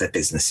pack up their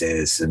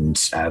businesses, and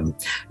some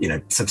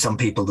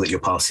people that you're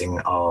passing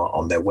are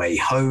on their way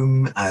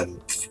home,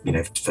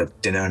 for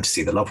dinner and to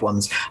see the loved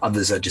ones.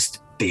 Others are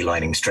just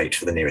beelining straight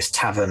for the nearest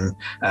tavern.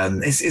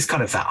 It's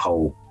kind of that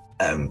whole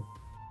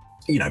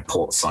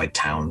portside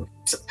town.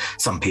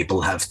 Some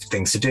people have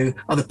things to do.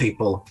 Other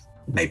people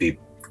maybe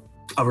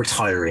are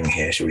retiring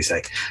here, shall we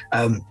say?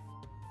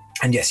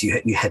 And yes,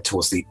 you head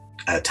towards the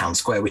town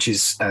square, which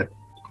is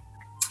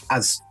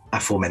as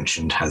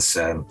aforementioned, has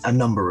a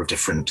number of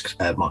different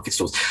market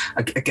stalls.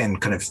 Again,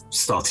 kind of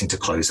starting to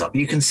close up.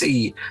 You can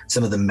see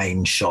some of the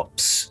main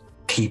shops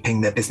keeping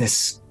their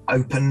business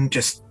open,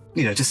 just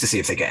to see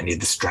if they get any of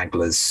the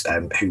stragglers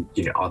who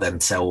are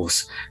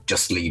themselves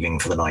just leaving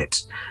for the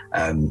night.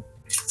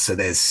 So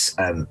there's,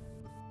 like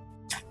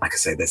I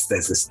say, there's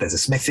a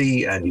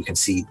smithy, and you can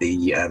see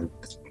the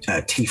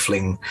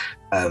tiefling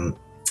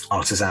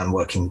artisan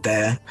working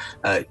there.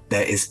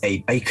 There is a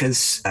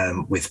baker's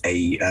with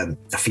a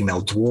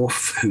female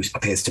dwarf who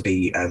appears to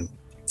be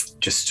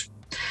just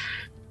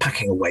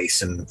packing away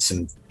some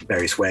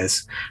various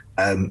wares,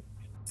 and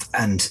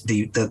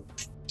the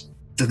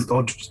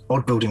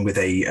odd building with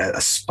a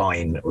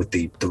spine with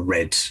the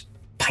red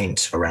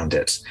paint around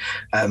it,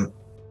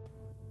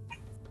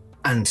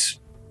 and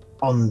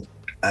on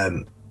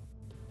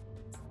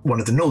one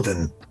of the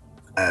northern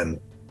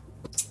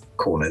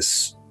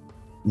corners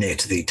near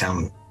to the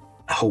town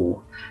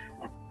hall,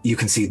 you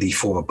can see the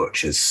former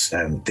butcher's,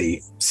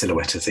 the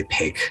silhouette of the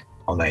pig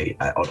on an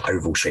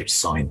oval-shaped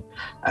sign,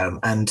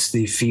 and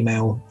the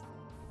female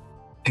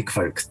pig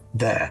folk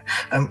there.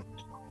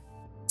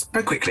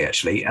 Very quickly,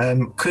 actually,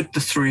 could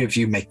the three of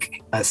you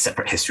make a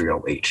separate history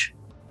roll each?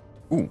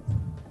 Ooh.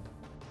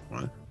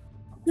 Right.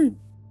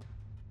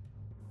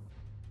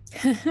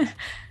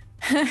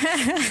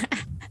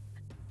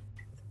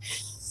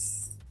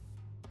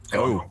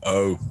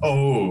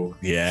 Oh.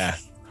 Yeah.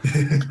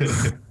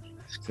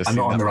 I'm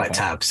not on the right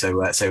tab, so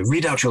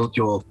read out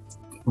your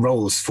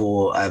rolls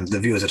for the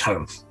viewers at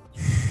home.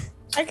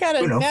 I got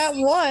a nat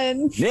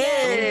 1.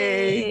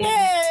 Yay!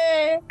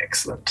 Yay!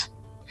 Excellent.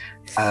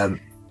 I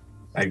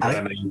got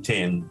a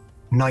 19.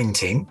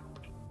 19.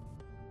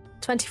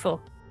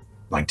 24.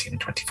 19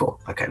 and 24.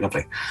 Okay,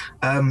 lovely.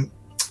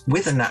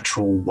 With a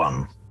natural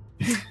 1.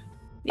 You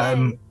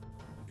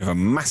have a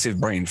massive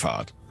brain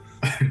fart.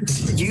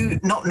 You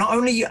not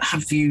only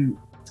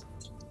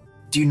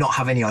do you not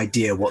have any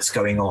idea what's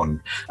going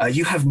on,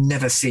 you have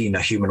never seen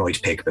a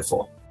humanoid pig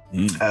before.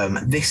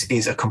 This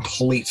is a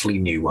completely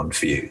new one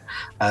for you.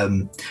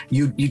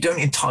 You don't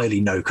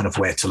entirely know kind of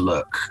where to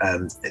look.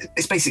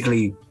 It's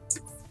basically,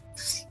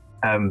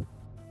 I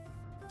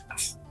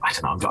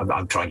don't know.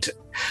 I'm trying to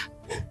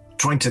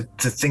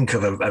think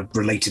of a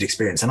related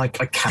experience, and I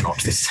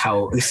cannot. This is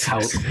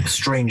how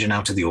strange and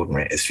out of the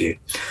ordinary it is for you.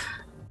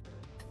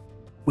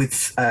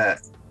 With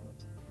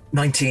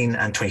 19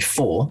 and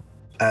 24,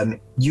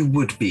 you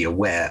would be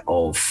aware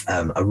of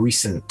a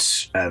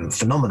recent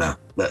phenomena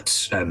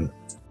that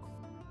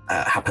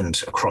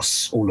happened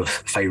across all of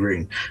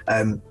Faerun.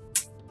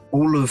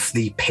 All of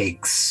the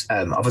pigs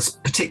of a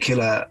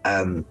particular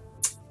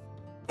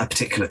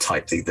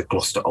type, the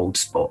Gloucester Old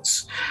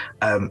Spots.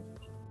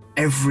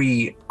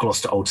 Every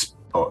Gloucester Old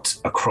Spot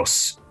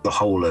across the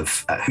whole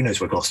of who knows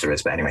where Gloucester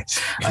is, but anyway,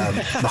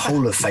 the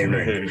whole of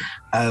Faerun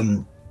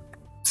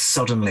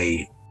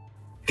suddenly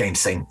gained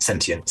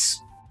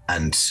sentience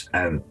and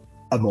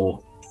a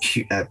more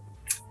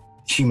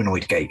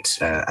humanoid gait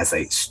as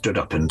they stood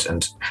up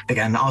and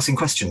began asking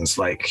questions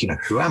like,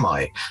 who am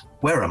I?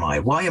 Where am I?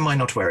 Why am I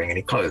not wearing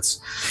any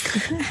clothes?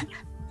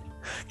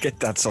 Get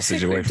that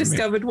sausage away We've from me.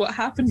 discovered what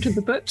happened to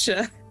the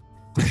butcher.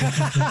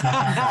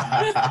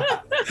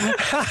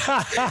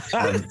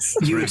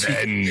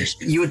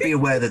 You would be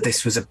aware that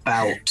this was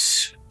about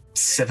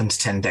 7 to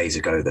 10 days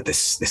ago that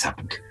this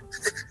happened.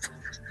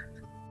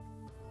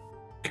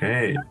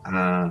 Okay.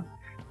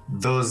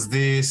 Does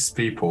these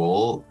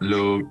people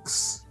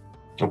looks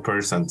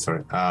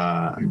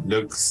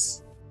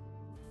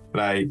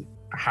like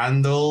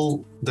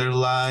handle their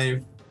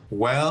life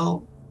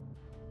well,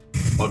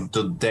 or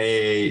do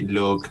they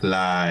look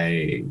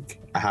like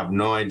I have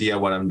no idea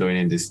what I'm doing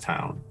in this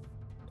town?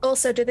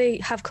 Also, do they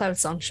have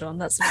clothes on, Sean?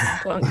 That's an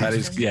important That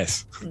question. is,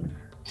 yes.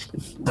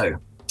 So,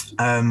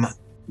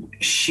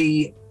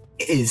 she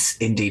is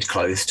indeed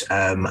clothed.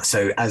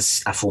 So,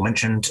 as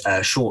aforementioned,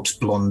 short,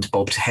 blonde,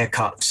 bobbed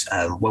haircut,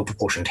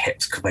 well-proportioned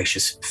hips,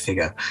 curvaceous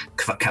figure,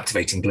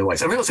 captivating blue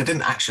eyes. I realized I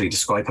didn't actually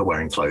describe her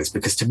wearing clothes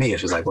because to me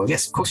it was like, well,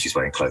 yes, of course she's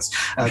wearing clothes.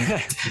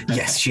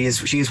 Yes, she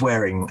is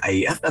wearing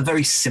a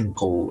very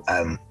simple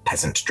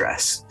peasant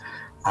dress.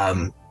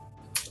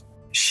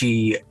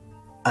 She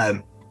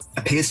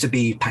appears to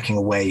be packing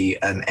away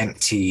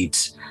emptied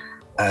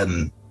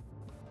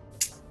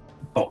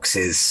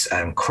boxes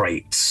and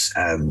crates,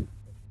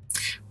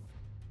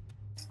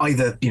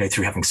 either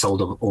through having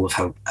sold all of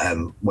her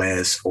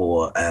wares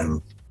or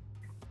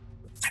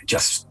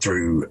just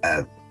through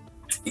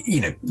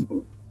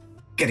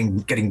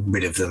getting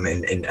rid of them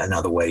in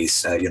other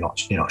ways. You're not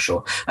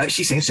sure.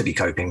 She seems to be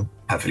coping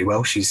perfectly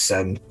well. She's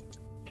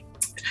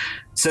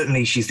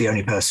certainly she's the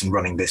only person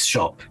running this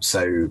shop,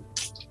 so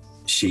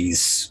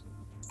she's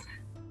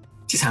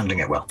handling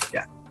it well.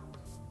 Yeah.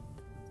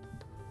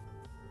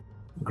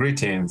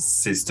 Greetings,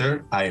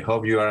 sister. I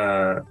hope you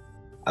are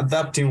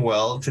adapting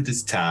well to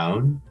this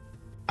town.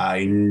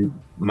 I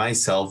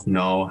myself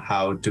know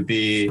how to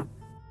be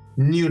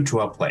new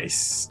to a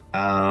place.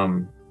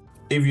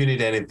 If you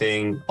need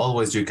anything,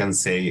 always you can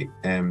say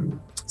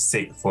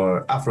seek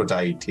for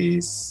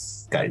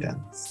Aphrodite's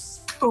guidance.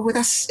 Oh, well,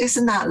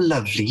 isn't that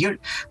lovely? You're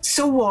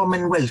so warm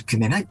and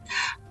welcoming.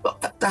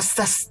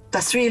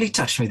 That's really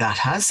touched me. That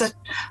has. Have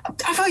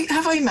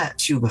I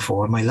met you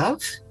before, my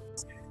love?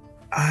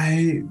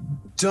 I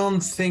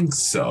don't think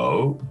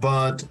so,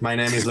 but my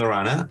name is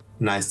Lorana.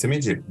 Nice to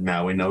meet you.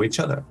 Now we know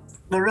each other.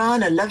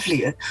 Lorana,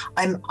 lovely.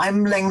 I'm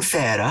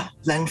Langfera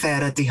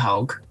de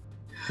Hog.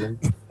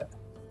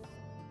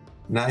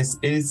 Nice.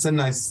 It's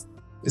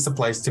a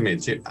place to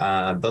meet you.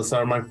 Those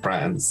are my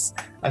friends,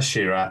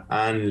 Ashira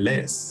and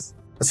Liz.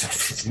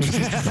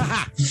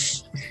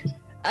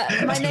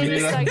 My name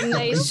is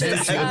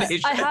Stagnacious.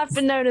 I have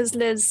been known as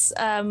Liz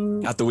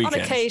at the weekend.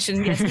 On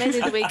occasion, yes,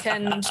 mainly the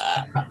weekend,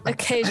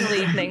 occasional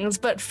evenings.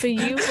 But for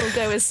you, we'll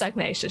go with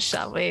Stagnacious,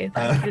 shall we?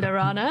 Thank you,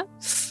 Lorana.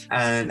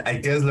 And I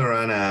guess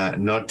Lorana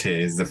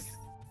noticed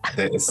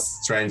the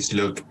strange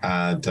look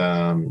at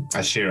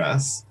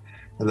Ashira's.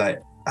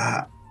 Like,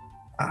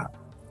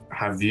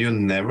 have you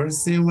never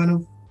seen one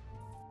of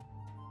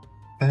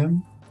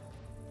them?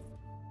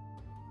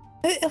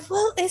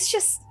 Well, it's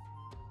just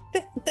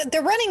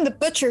they're running the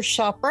butcher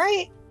shop,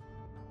 right?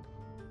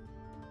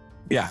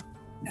 Yeah.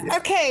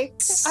 Okay.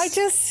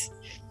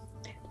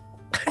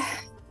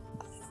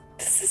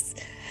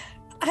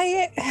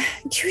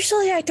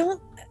 Usually I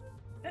don't.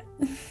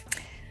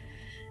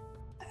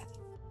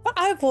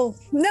 I will.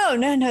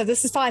 No.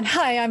 This is fine.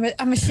 Hi, I'm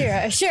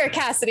Ashira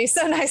Cassidy.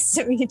 So nice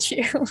to meet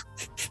you.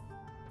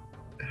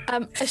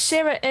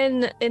 Ashira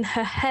in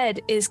her head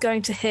is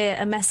going to hear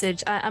a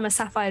message. I'm a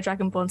Sapphire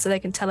Dragonborn, so they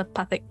can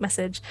telepathic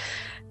message.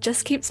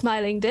 Just keep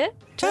smiling, dear.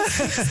 Just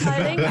keep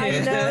smiling. I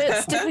know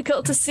it's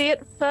difficult to see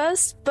at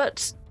first,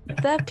 but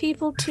they're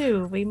people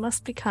too. We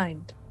must be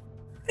kind.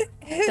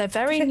 They're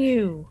very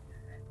new.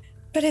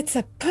 But it's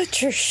a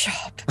butcher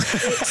shop.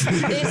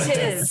 It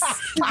is.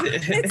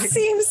 It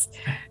seems.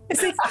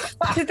 Is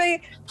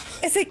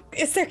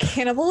there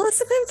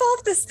cannibalism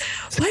involved?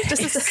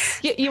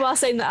 You are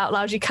saying that out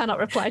loud. You cannot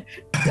reply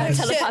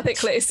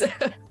telepathically. So.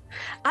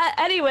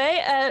 Anyway,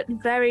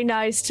 very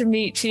nice to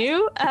meet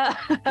you.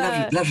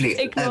 Lovely.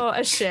 Ignore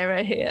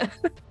Ashira here.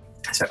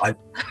 So I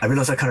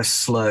realise I kind of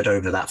slurred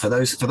over that. For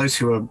those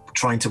who are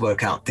trying to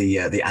work out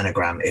the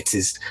anagram, it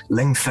is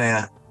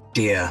Lengfair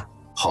Deer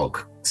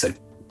Hog. So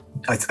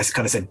I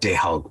kind of said Deer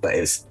Hog, but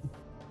it was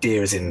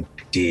deer as in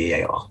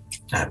D-E-A-R.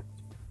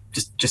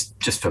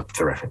 Just for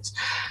reference.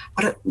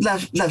 But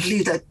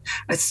lovely that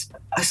it's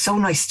so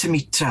nice to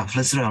meet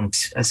travellers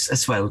around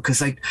as well,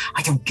 because I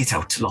don't get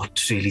out a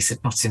lot really,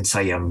 not since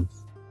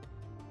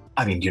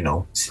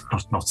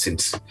not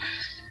since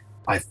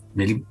I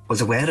really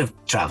was aware of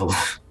travel.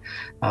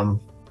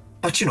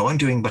 But I'm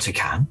doing what I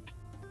can.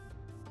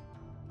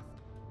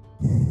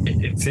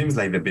 It seems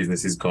like the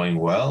business is going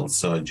well,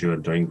 so you're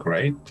doing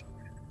great.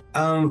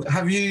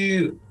 Have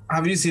you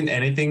seen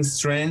anything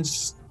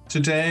strange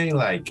today?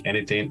 Like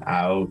anything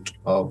out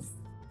of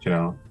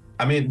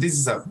I mean, this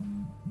is a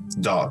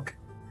dog.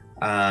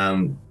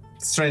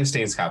 Strange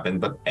things happen,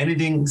 but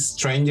anything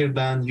stranger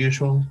than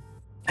usual?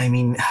 I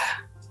mean,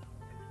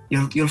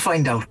 you'll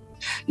find out.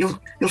 You'll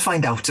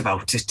find out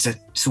about it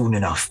soon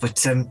enough.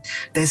 But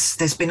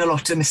there's been a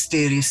lot of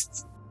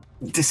mysterious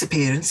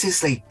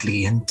disappearances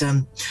lately, and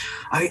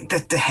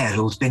the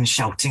Herald's been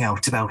shouting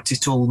out about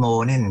it all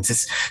morning.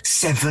 There's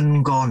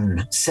 7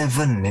 gone,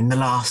 7 in the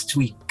last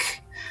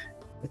week.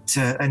 But,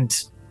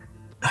 and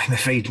I'm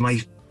afraid my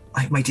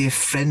dear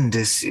friend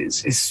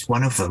is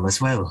one of them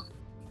as well.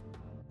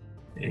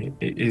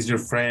 Is your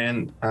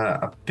friend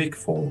a pig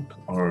folk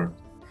or?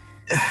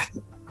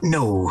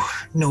 No.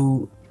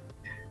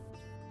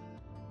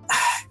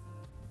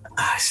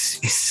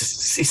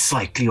 It's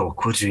slightly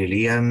awkward,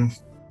 really.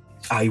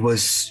 I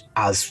was,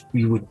 as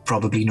you would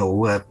probably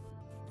know,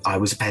 I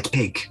was a pet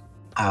pig.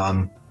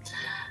 And,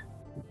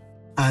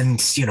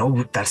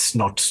 that's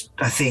not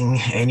a thing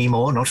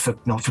anymore, not for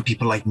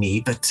people like me,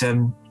 but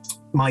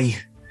my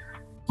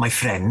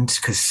friend,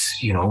 because,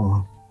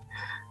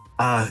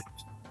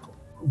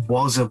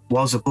 was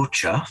a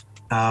butcher.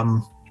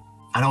 And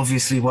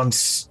obviously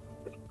once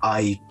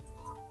I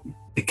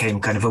became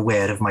kind of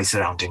aware of my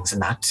surroundings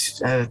and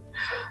that,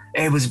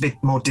 it was a bit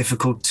more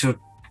difficult to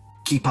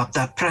keep up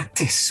that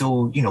practice.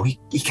 So,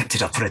 he kept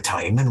it up for a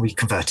time and we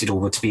converted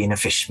over to being a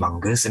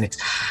fishmongers. And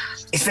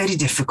it's very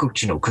difficult,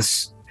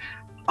 because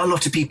a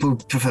lot of people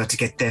prefer to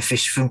get their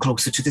fish from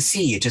closer to the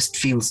sea. It just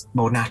feels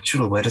more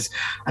natural. Whereas,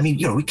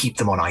 we keep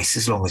them on ice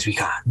as long as we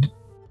can.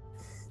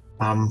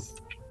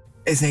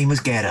 His name was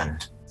Garen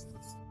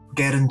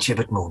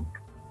Chibet Moon.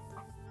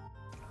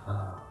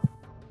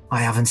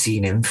 I haven't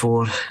seen him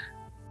for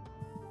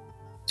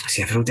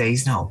several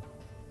days now.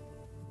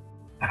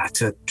 I had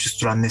to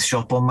just run this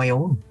shop on my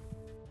own.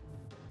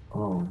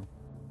 Oh.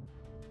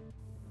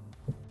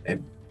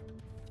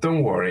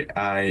 Don't worry.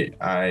 I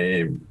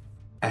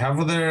have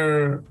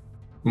other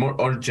more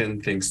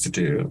urgent things to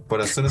do,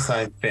 but as soon as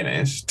I'm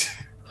finished,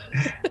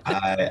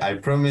 I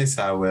promise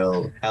I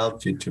will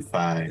help you to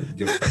find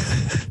your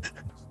friend.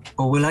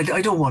 Oh, well,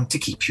 I don't want to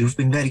keep you. You've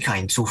been very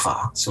kind so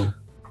far, so...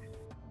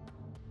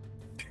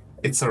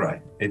 It's all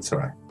right.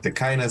 The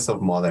kindness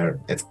of Mother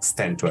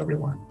extends to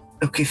everyone.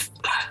 Okay,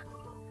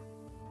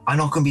 I'm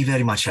not going to be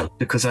very much help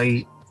because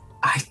I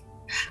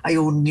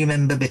only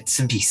remember bits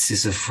and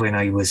pieces of when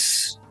I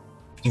was,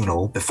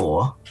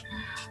 before.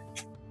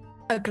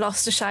 A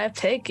Gloucestershire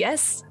pig,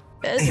 yes.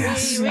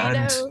 Yes, we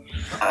and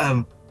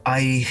know.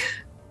 I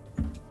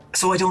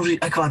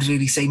can't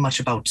really say much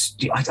about.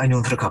 I know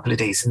him for a couple of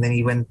days, and then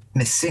he went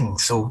missing.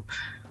 So,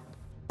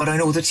 but I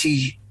know that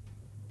he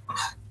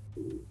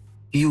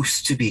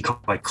used to be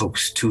quite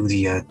close to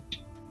the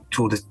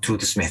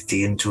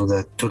smithy and to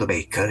the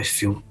baker.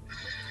 If you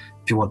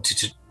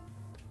wanted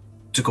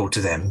to go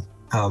to them,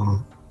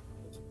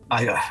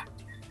 I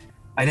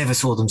never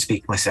saw them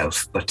speak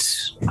myself, but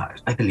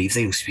I believe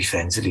they used to be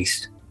friends at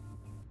least.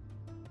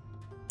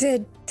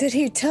 Did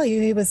he tell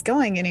you he was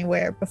going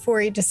anywhere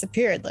before he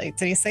disappeared? Like,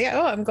 did he say,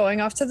 "Oh, I'm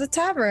going off to the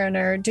tavern,"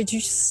 or did you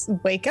just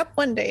wake up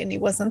one day and he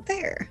wasn't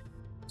there?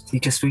 We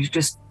just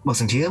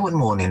wasn't here one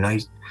morning.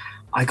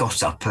 I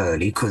got up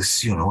early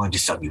because I'm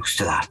just unused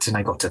to that, and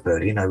I got up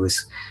early and I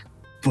was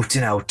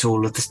putting out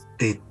all of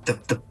the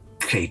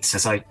crates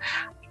as I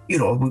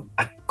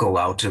go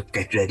out to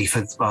get ready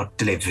for our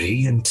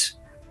delivery, and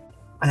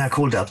I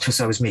called up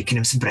because I was making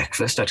him some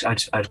breakfast.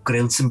 I'd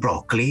grilled some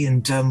broccoli,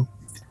 and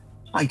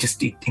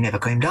he never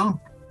came down,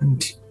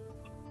 and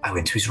I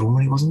went to his room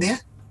and he wasn't there.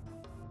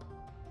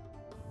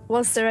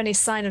 Was there any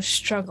sign of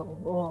struggle,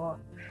 or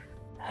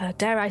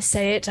dare I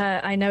say it?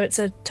 I know it's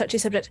a touchy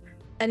subject.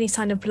 Any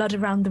sign of blood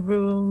around the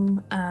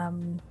room?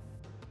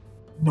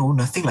 No,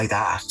 nothing like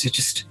that. It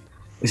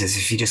was as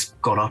if he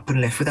just got up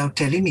and left without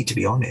telling me, to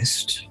be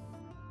honest.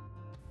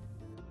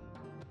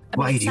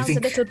 Why do you think? Sounds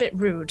a little bit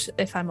rude,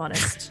 if I'm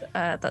honest.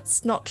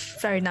 That's not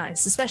very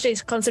nice, especially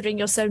considering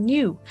you're so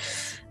new.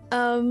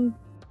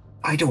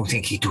 I don't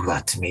think he'd do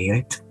that to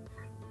me.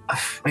 I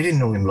didn't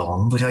know him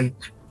long, but I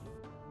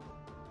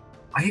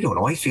don't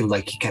know. I feel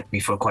like he kept me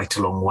for quite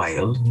a long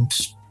while, and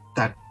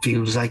that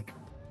feels like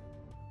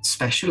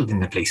special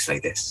in a place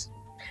like this.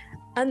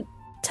 And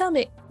tell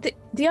me,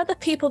 the other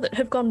people that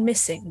have gone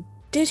missing,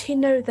 did he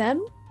know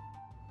them?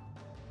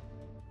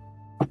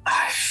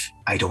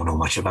 I don't know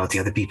much about the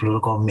other people who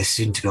have gone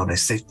missing, to be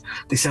honest.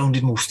 They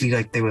sounded mostly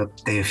like they were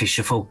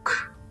fisher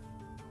folk.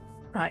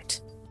 Right.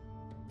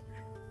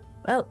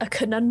 Well, a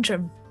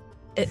conundrum,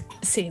 it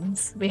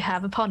seems, we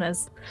have upon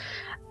us.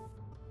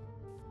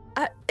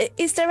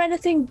 Is there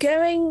anything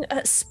going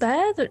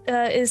spare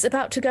that is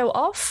about to go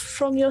off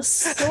from your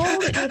stall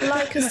that you'd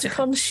like us to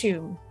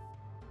consume?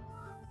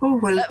 Oh,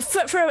 well...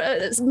 for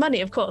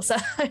money, of course.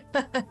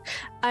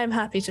 I'm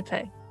happy to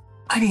pay.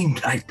 I mean,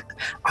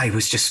 I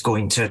was just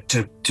going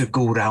to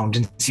go around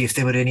and see if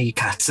there were any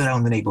cats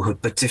around the neighbourhood,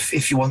 but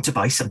if you want to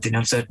buy something,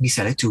 I'll certainly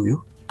sell it to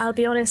you. I'll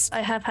be honest,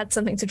 I have had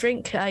something to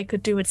drink. I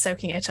could do with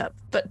soaking it up.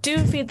 But do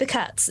feed the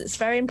cats. It's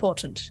very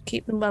important.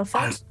 Keep them well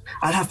fed.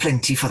 I'll have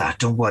plenty for that.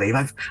 Don't worry.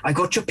 I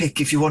got your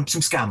pick if you want some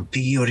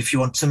scampi or if you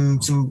want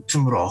some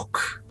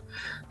rock.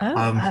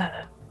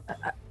 A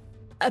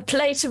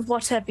plate of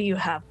whatever you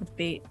have would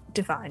be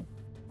divine.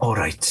 All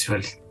right.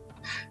 Well,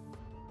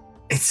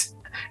 it's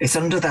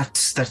under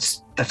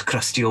that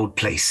crusty old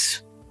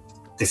place.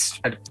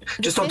 This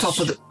just on top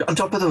of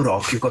the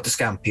rock. You've got the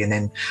scampi, and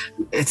then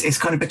it's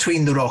kind of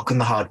between the rock and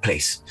the hard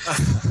place.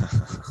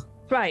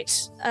 Right.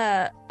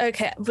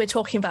 Okay. We're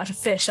talking about a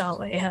fish,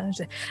 aren't we?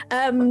 Yes,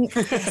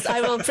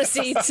 I will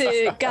proceed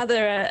to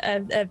gather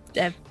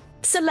a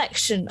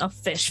selection of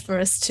fish for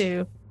us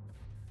to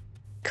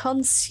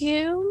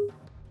consume.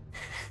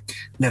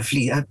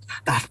 Lovely.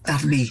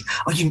 That'll be.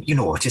 Oh, you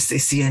know what? It's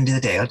the end of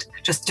the day.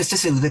 Just a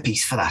silver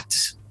piece for that.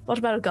 What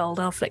about a gold?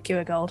 I'll flick you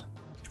a gold.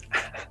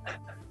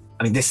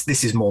 I mean,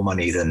 this is more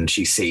money than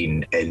she's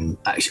seen in.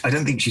 I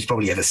don't think she's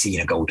probably ever seen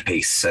a gold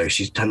piece. So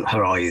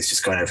her eyes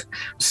just kind of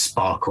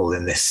sparkle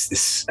in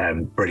this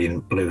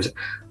brilliant blue.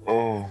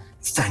 Oh,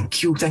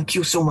 thank you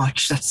so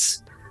much.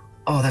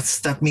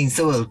 That means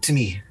the world to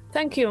me.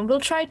 Thank you, and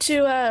we'll try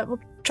to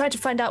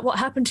find out what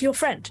happened to your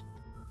friend.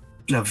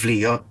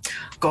 Lovely.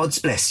 God's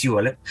bless you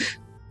all.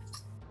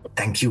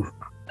 Thank you.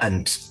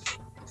 And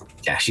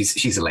yeah,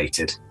 she's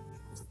elated.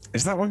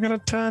 Is that one going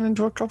to turn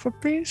into a copper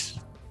piece?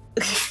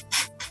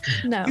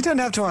 No. You don't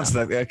have to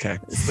answer that. Okay.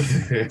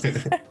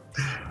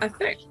 I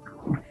think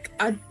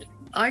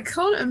I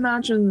can't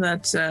imagine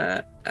that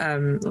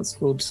what's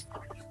called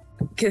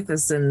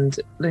Kithis and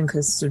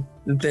Linkus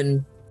have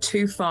been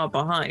too far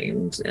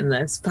behind in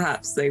this.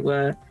 Perhaps they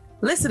were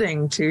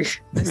listening to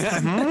this.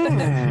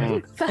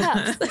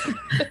 Perhaps.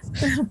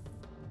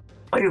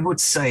 I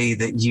would say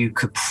that you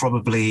could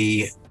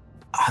probably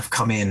have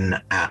come in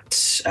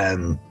at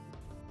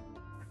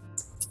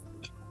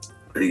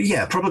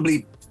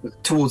probably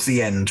towards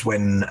the end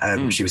when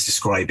she was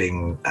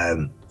describing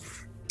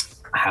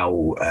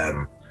how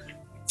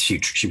she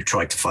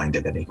tried to find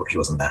him and he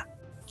wasn't there.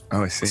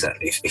 Oh, I see. So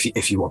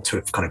if you want to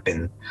have kind of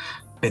been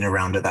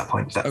around at that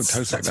point, that's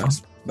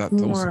that's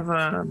more of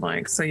a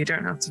so you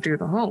don't have to do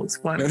the whole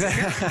explain. We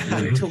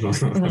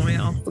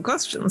ask the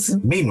questions.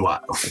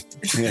 Meanwhile,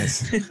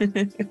 yes,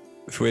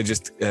 if we're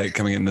just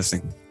coming in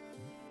listening,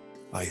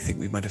 I think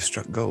we might have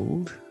struck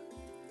gold.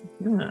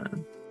 Yeah,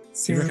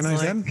 you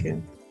recognise them?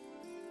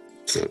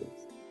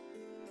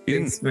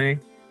 You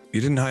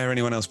didn't hire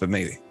anyone else but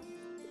me.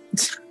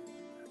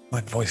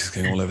 My voice is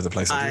going all over the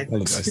place. I do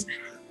apologize.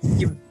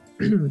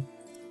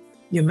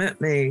 You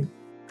met me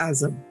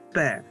as a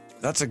bear.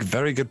 That's a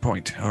very good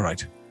point. All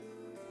right.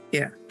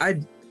 Yeah,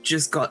 I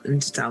just got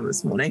into town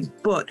this morning,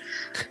 but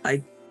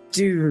I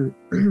do.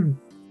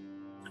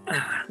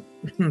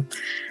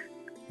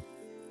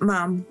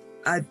 Ma'am,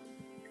 I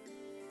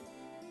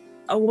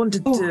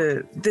wanted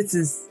to. This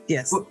is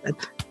yes.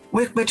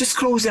 We're just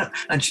closing up,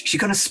 and she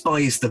kind of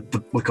spies the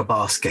wicker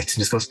basket and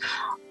just goes,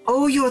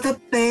 "Oh, you're the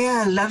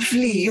bear,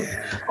 lovely.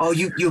 Yeah. Oh,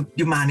 you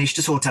managed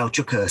to sort out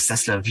your curse.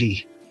 That's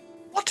lovely."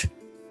 What?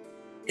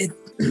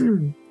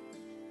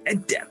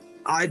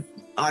 I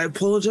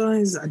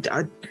apologize.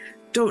 I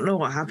don't know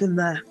what happened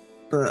there,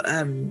 but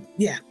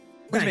yeah.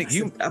 Wait a minute,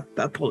 you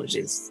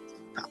apologies.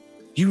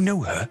 You know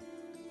her?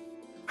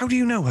 How do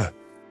you know her?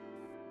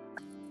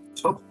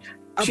 Oh,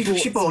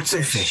 she bought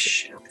some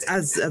fish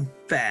as a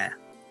bear.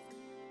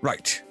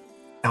 Right.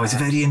 That was a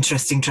very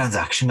interesting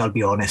transaction, I'll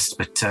be honest,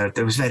 but that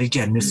was very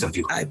generous of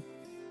you.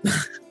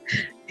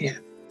 Yeah.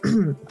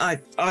 I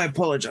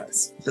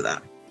apologize for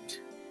that.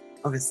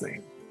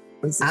 Obviously.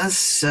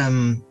 As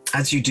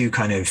you do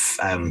kind of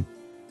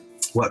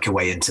work your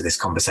way into this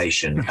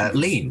conversation,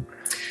 Lean,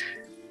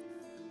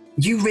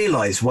 you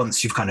realise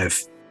once you've kind of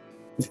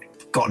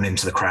gotten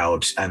into the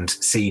crowd and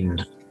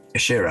seen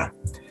Ashira,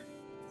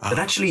 that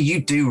actually you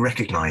do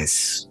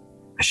recognise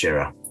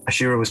Ashira.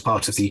 Ashira was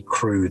part of the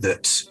crew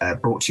that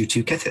brought you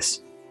to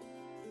Kithis.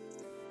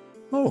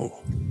 Oh.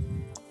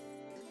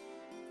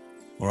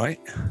 All right.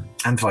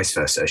 And vice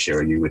versa,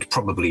 Ashira, you would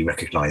probably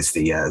recognise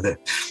the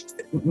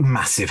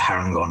massive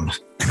harangon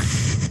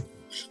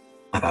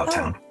about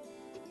town.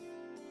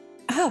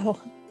 Oh,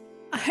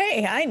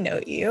 hey, I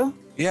know you.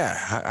 Yeah,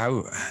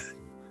 how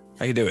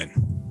you doing?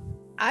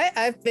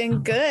 I've been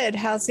good.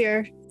 How's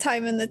your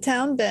time in the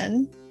town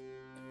been?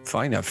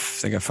 Fine. I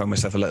think I found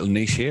myself a little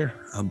niche here.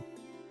 I'll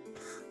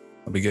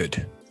be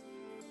good.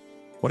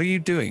 What are you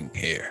doing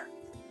here?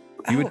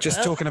 You were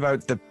just talking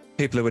about the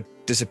people who were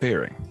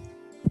disappearing.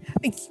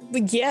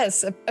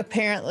 Yes,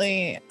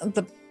 apparently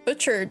the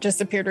butcher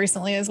disappeared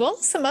recently as well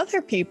as some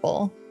other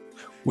people.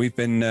 We've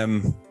been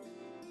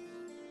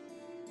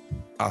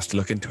asked to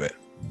look into it.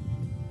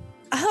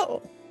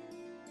 Oh,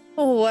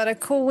 what a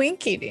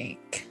coinky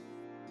dink.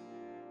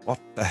 What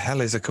the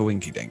hell is a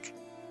coinky dink?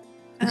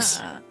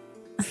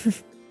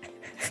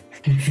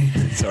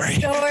 Sorry.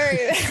 Don't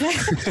worry.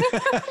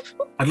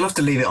 I'd love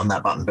to leave it on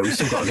that button, but we've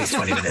still got at least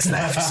 20 minutes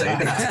left, so you're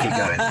going to have to keep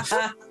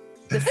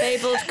going. The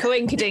fabled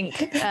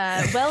Coinkydink,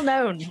 well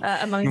known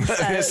among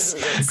sailors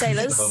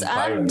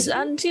and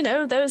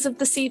those of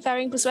the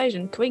seafaring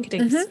persuasion.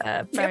 Coinkydink's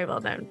very well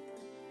known.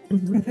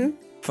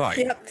 Fine.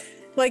 Yep.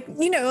 Like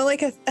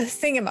like a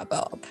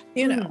thingamabob.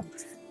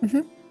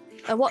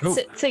 A what's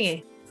it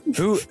thingy?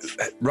 Who?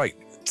 Right.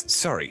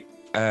 Sorry.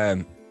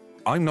 I'm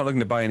not looking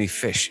to buy any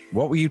fish.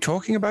 What were you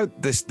talking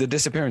about? The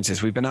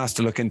disappearances. We've been asked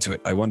to look into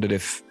it. I wondered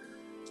if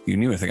you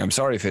knew anything. I'm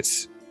sorry if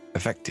it's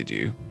affected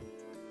you.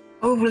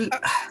 Oh, well,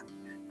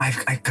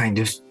 I kind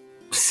of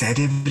said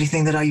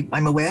everything that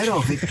I'm aware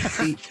of.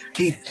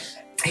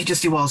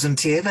 He wasn't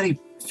here, but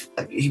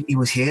he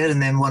was here,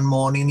 and then one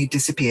morning he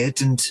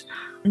disappeared, and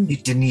he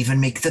didn't even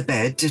make the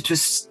bed. It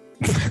was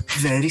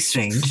very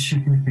strange.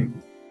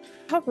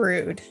 How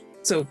rude.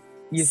 So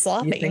you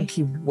think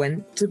he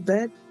went to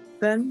bed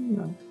then?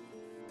 No.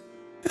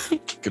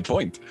 Good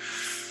point.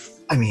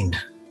 I mean,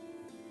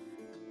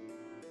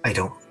 I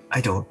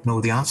don't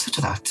know the answer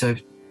to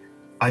that.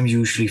 I'm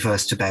usually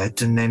first to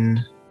bed, and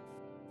then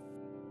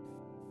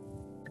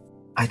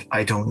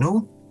I don't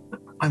know.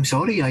 I'm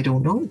sorry, I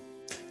don't know.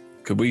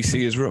 Could we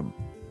see his room?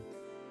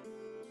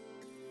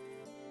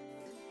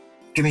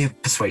 Give me a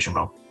persuasion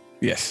roll.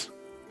 Yes.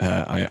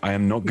 I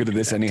am not good at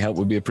this. Any help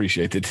would be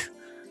appreciated.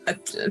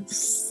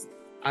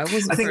 I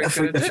wasn't very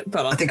good at it,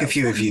 but I think a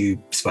few of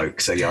you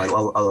spoke, so yeah,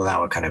 I'll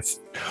allow a kind of...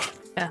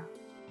 Yeah.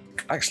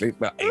 Actually,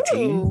 about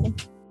 18.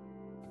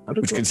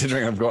 Which,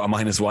 considering I've got a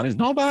 -1, is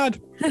not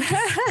bad.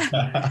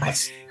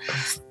 Nice.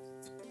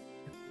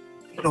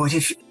 Lord,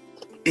 if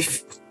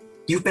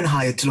you've been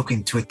hired to look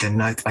into it,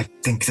 then I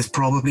think it's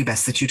probably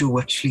best that you do,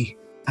 actually.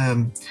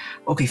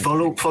 Okay,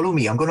 follow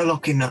me. I'm gonna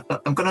lock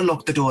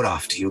the door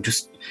after you.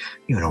 Just,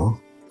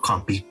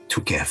 can't be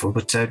too careful.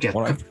 But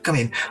come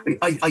in.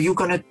 Are you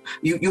gonna?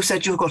 You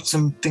said you've got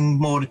something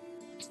more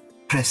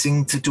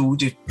pressing to do.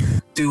 Do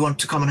you want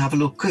to come and have a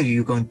look? Or are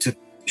you going to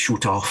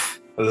shoot off?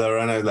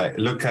 Lorana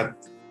look at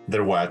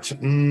their watch.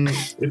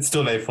 It's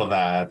too late for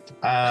that.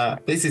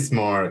 This is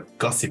more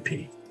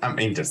gossipy. I'm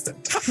interested.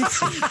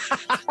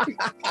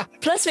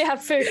 Plus, we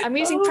have food. I'm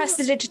using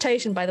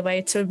prestidigitation, by the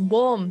way, to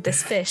warm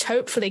this fish,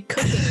 hopefully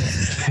cooking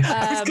it.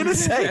 I was going to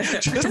say,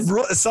 just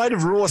a side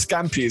of raw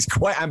scampi is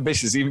quite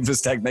ambitious, even for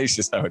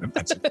Stagnacious, I would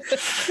imagine.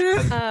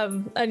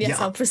 And yes,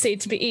 I'll proceed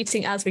to be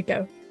eating as we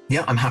go.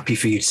 Yeah, I'm happy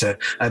for you to.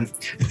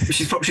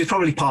 She's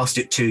probably passed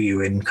it to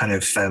you in kind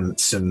of some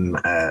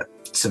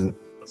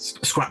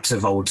scraps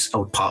of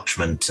old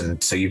parchment,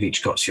 and so you've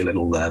each got your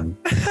little.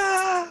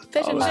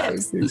 Fish and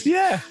chips.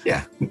 Yeah.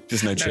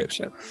 Just no chips.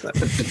 No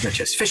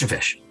chips. Fish and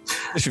fish.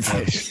 Fish and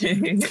fish.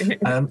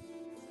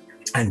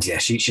 And yeah,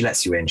 she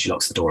lets you in. She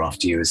locks the door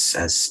after you,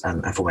 as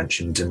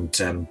aforementioned,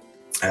 and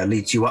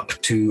leads you up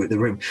to the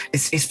room.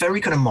 It's very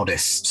kind of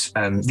modest.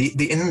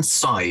 The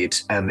inside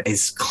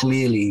is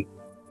clearly,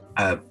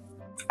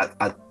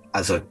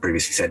 as I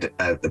previously said,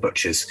 the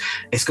butcher's.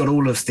 It's got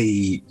all of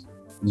the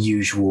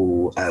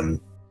usual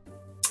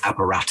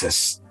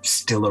apparatus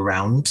still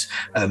around,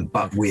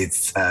 but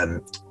with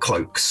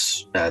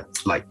cloaks,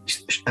 like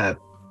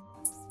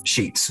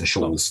sheets and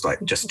shawls,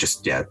 like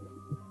just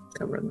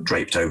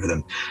draped over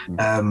them.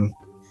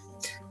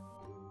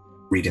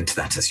 Read into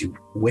that as you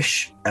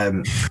wish,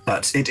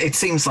 but it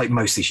seems like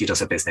mostly she does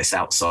her business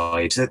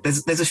outside.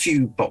 There's a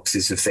few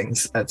boxes of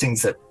things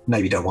that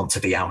maybe don't want to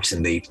be out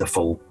in the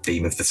full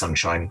beam of the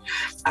sunshine,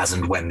 as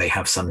and when they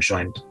have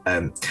sunshine.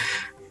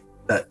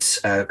 But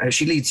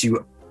she leads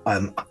you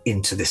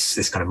into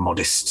this kind of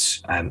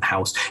modest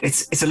house.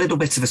 It's a little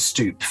bit of a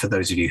stoop for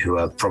those of you who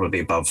are probably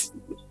above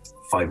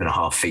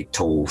 5.5 feet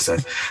tall. So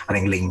I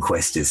think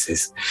Lindquist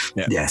is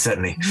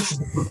certainly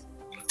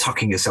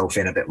tucking yourself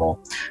in a bit more.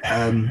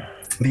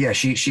 But yeah,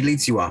 she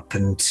leads you up,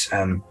 and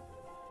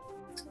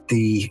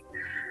the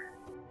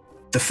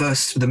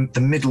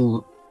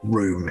middle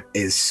room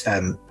is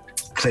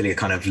clearly a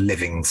kind of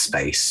living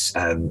space,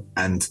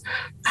 and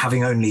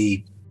having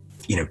only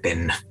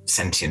been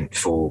sentient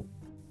for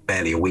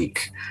barely a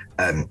week,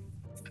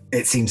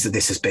 it seems that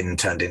this has been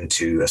turned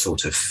into a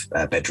sort of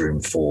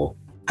bedroom for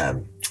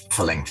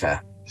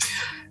Langfair.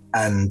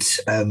 And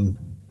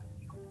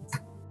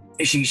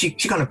she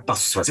kind of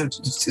busts herself.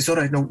 It's all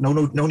right.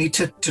 No need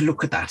to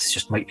look at that. It's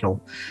just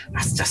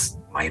that's just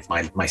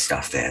my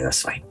stuff there.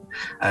 That's fine.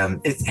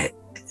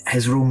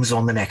 His room's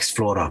on the next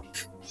floor up,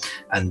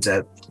 and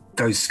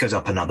goes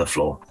up another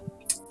floor,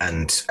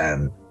 and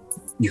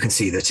you can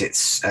see that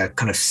it's a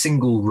kind of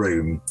single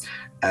room.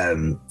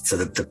 So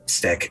that the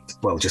stair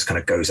just kind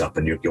of goes up,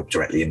 and you're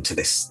directly into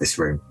this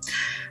room.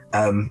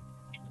 And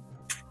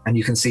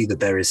you can see that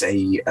there is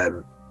a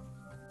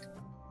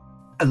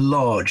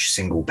large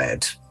single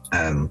bed.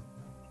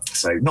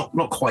 So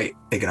not quite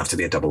big enough to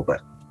be a double,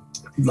 but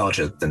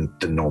larger than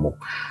normal.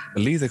 I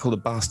believe they call it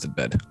a bastard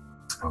bed.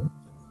 Oh.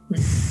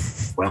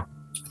 Well,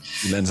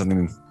 you learn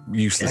something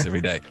useless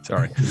every day.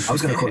 Sorry. I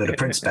was going to call it a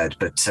prince bed,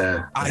 but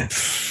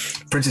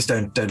princes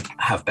don't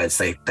have beds.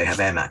 They have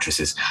air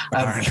mattresses.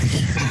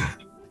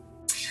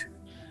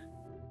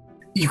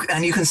 You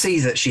can see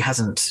that she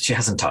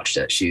hasn't touched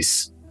it.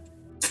 She's,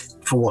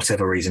 for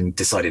whatever reason,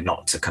 decided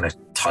not to kind of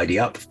tidy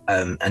up,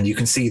 and you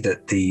can see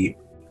that the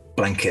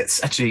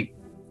blankets actually.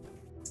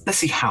 Let's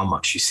see how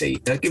much you see.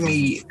 Give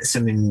me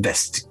some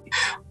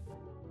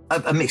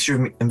a mixture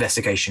of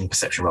investigation,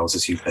 perception rolls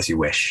as you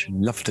wish.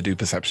 Love to do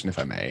perception if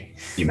I may.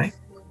 You may.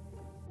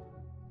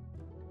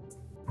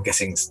 I'm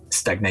guessing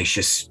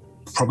Stagnacious,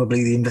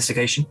 probably the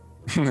investigation.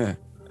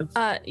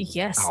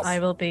 Yes, Ow. I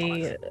will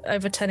be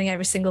overturning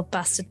every single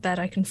bastard bed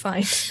I can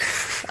find.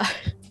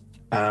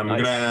 I'm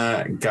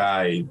gonna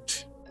guide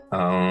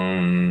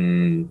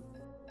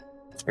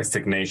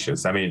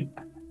Stagnacious. I mean,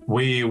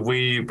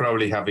 we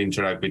probably have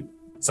interacted with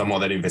some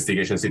other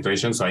investigation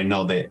situations, so I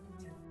know the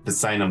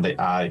sign of the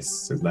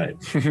eyes is like.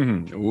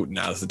 Ooh,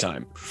 now's the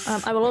time.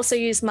 I will also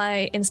use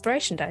my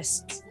inspiration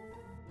dice.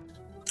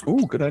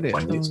 Ooh, good idea.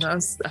 I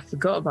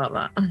forgot about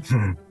that.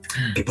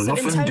 People So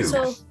often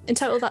do. in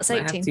total, that's I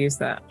have 18. to use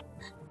that.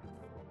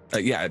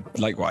 Yeah,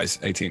 likewise,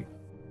 18.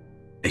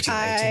 18.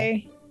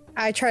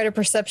 I tried a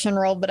perception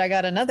roll, but I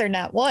got another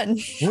nat 1.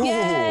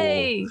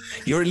 Yay!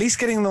 You're at least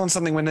getting on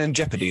something when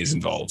Jeopardy is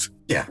involved.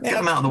 Yeah, get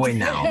them out of the way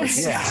now.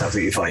 That's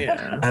absolutely fine.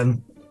 Yeah.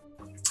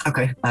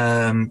 Okay.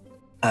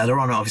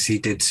 Lorana obviously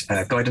did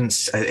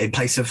guidance in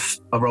place of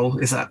a roll.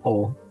 Is that,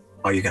 or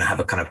are you going to have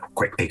a kind of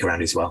quick peek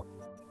around as well?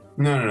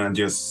 No,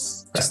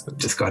 just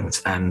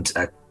guidance. And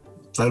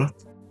Lola?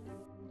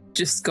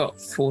 Just got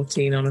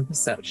 14 on a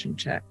perception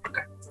check.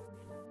 Okay.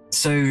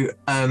 So,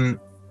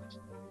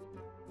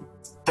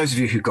 those of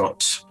you who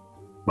got,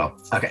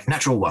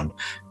 natural 1,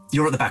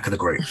 you're at the back of the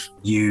group.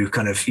 You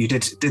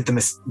did the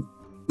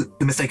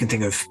mistaken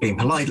thing of being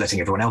polite, letting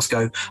everyone else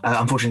go.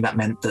 Unfortunately, that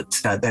meant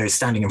that there is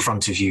standing in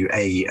front of you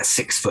a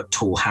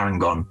 6-foot-tall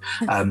Harangon.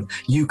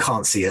 You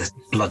can't see a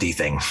bloody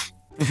thing.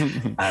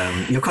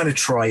 You're kind of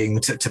trying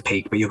to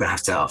peek, but you're going to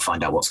have to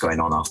find out what's going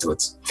on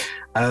afterwards.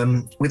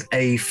 With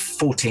a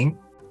 14,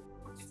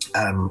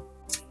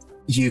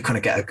 you kind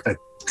of get a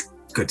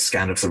good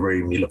scan of the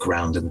room. You look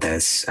around and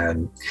there's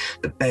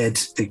the bed.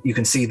 You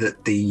can see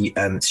that the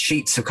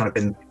sheets have kind of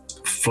been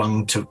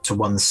flung to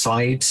one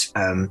side,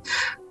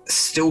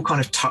 still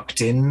kind of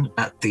tucked in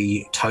at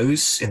the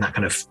toes in that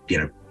kind of,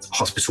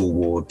 hospital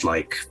ward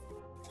like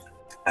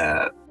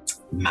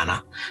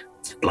manner.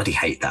 Bloody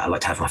hate that. I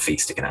like to have my feet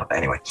sticking out, but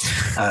anyway.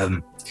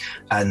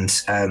 And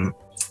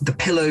the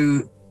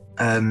pillow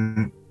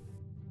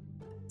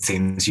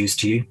seems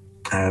used to you.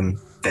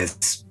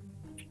 There's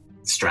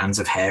strands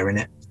of hair in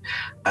it.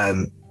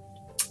 And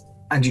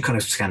you kind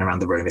of scan around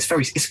the room. It's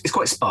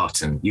quite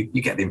Spartan.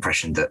 You get the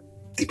impression that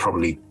he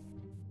probably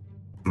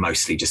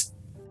mostly just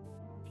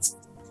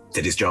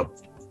did his job,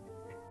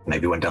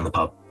 maybe went down the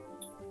pub.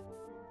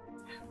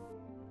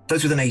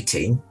 Those with an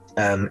 18,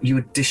 you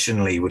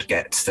additionally would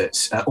get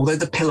that although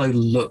the pillow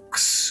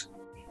looks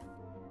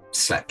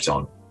slept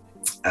on,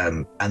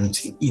 and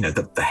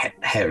the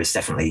hair is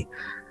definitely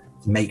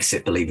makes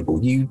it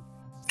believable, you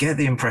get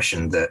the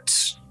impression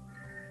that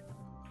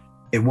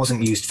it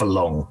wasn't used for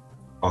long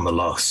on the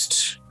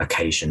last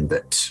occasion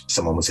that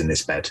someone was in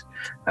this bed.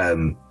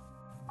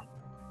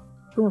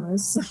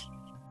 Corners.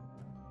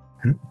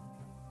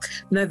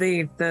 No,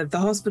 the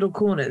hospital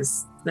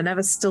corners, they're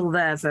never still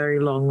there very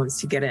long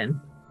once you get in.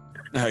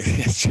 No,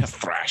 it's just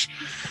thrash.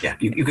 Yeah,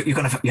 you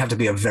have to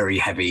be a very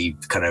heavy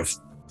kind of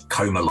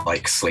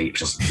coma-like sleep.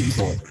 Just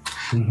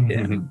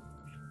Yeah.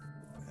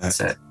 That's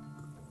it.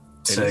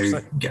 So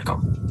yeah, go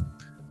on.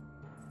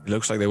 It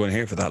looks like they weren't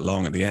here for that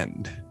long at the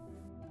end.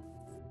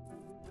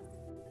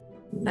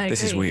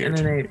 This is weird.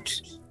 And a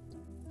note.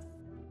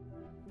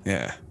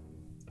 Yeah.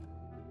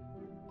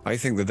 I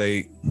think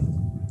that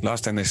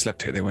last time they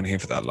slept here, they weren't here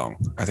for that long.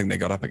 I think they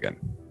got up again.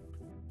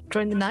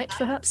 During the night,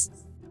 perhaps?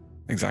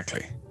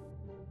 Exactly.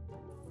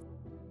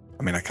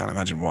 I mean, I can't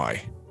imagine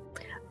why.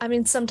 I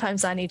mean,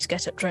 sometimes I need to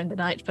get up during the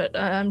night, but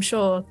I'm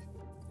sure...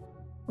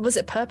 Was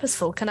it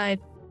purposeful? Can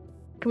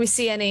we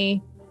see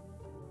any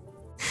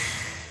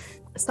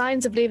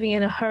signs of leaving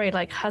in a hurry?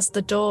 Like, has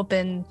the door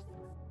been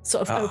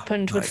sort of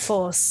opened with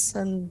force?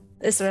 And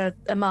is there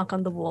a mark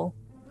on the wall?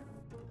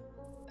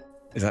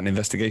 Is that an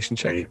investigation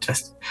check?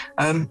 Just,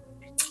 I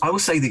will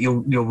say that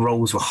your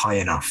rolls were high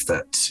enough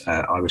that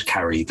I would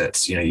carry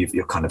that.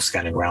 You're kind of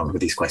scanning around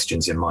with these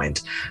questions in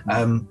mind.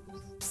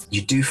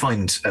 You do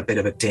find a bit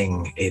of a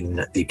ding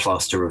in the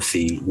plaster of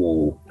the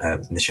wall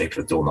in the shape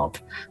of a doorknob.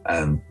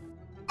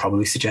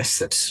 Probably suggests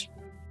that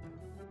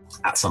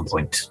at some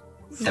point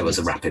there was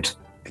a rapid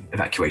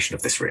evacuation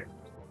of this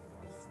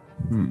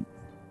room.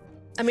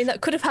 I mean,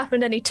 that could have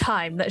happened any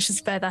time. Let's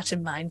just bear that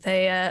in mind.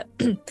 They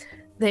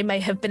they may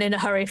have been in a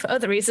hurry for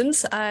other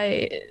reasons.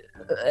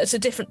 At a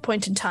different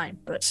point in time,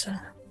 but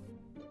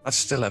that's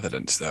still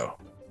evidence, though.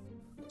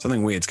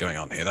 Something weird's going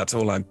on here. That's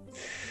all I'm.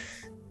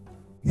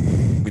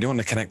 We don't want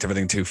to connect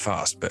everything too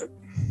fast, but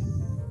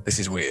this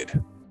is weird.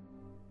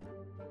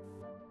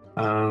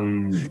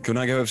 Can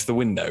I go over to the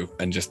window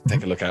and just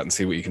take a look out and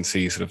see what you can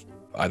see, sort of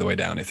either way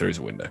down, if there is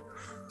a window?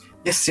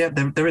 Yes, yeah,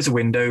 there is a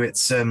window.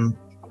 It's your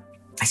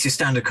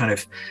standard kind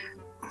of,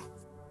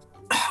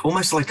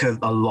 almost like a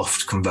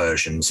loft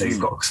conversion. So you've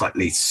got a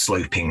slightly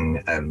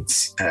sloping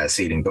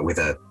ceiling, but with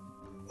a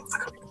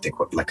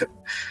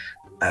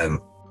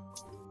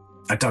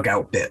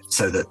dugout bit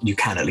so that you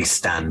can at least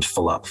stand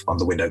full up on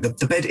the window.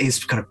 The bed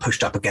is kind of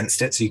pushed up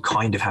against it, so you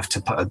kind of have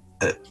to put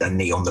a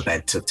knee on the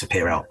bed to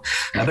peer out.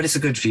 But it's a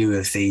good view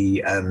of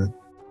the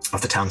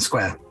town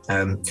square.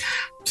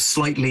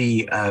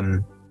 Slightly,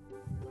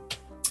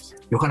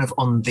 you're kind of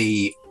on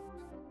the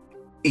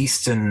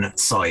eastern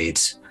side,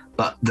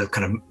 but the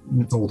kind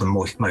of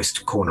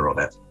northernmost corner of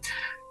it.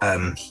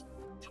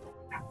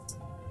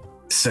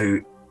 So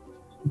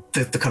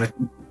the kind of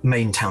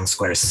main town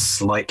square is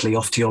slightly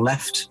off to your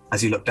left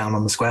as you look down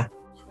on the square.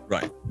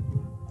 Right.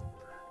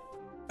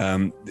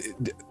 I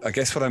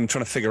guess what I'm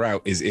trying to figure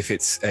out is if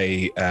it's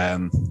a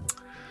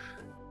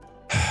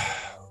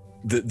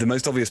the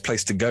most obvious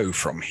place to go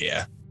from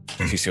here,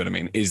 if you see what I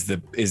mean, is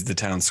the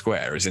town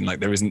square. As in, like,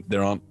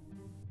 there aren't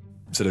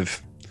sort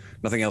of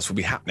nothing else will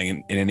be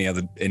happening in the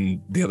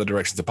other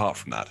directions apart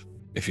from that.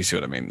 If you see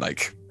what I mean,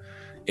 like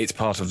it's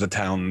part of the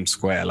town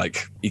square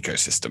like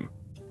ecosystem.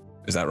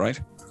 Is that right?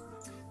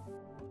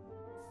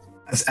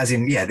 As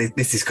in, yeah,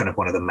 this is kind of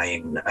one of the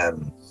main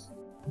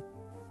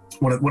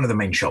one of the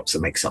main shops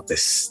that makes up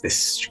this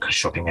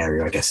shopping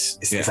area, I guess.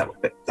 Is that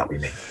what we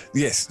mean?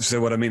 Yes. So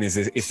what I mean is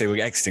if they were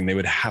exiting, they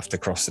would have to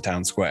cross the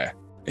town square,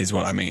 is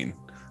what I mean.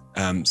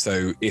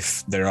 So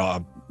if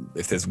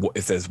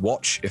there's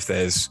watch, if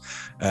there's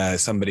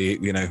somebody,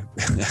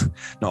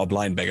 not a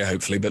blind beggar,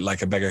 hopefully, but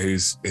like a beggar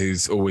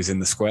who's always in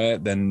the square,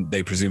 then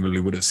they presumably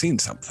would have seen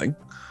something.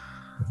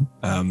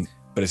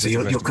 But it's so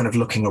you're kind of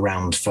looking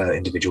around for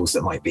individuals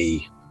that might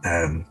be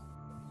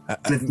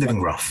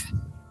living rough.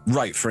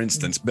 Right, for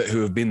instance, but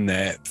who have been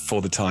there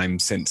for the time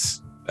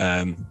since,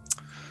 who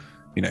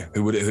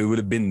would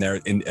have been there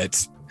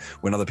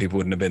when other people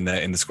wouldn't have been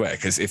there in the square.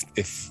 Because if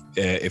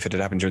it had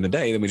happened during the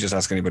day, then we just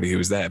ask anybody who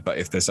was there. But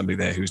if there's somebody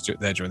there who's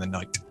there during the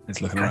night,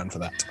 it's looking around for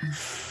that.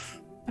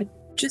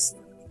 Just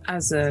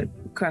as a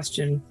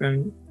question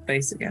from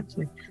Basic,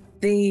 actually,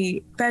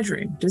 the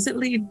bedroom, does it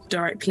lead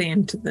directly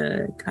into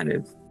the kind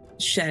of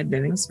shared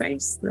living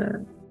space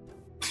that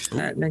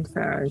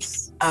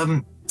Linkfarrow's?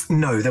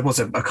 No, there was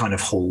a kind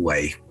of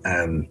hallway,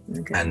 and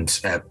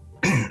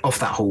off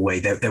that hallway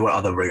there were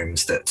other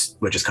rooms that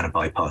were just kind of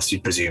bypassed.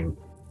 You'd presume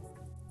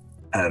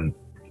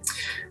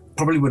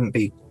probably wouldn't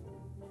be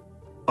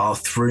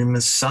bathroom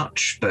as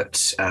such,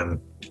 but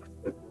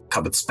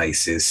cupboard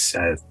spaces,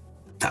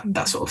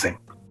 that sort of thing.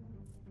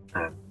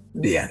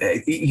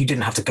 You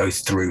didn't have to go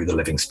through the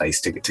living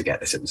space to get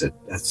this. It was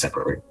a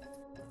separate room.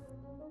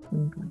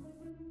 Okay.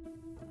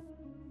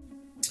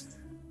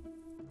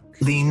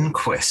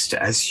 Leanquist,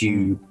 as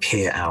you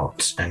peer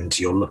out and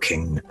you're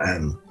looking,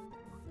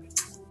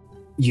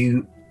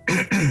 you're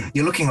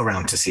looking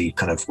around to see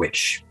kind of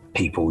which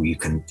people you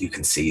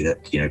can see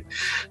that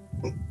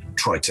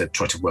try to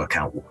work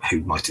out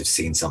who might have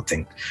seen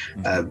something.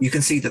 You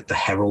can see that the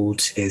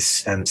Herald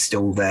is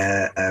still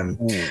there,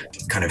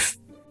 kind of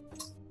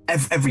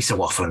every so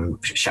often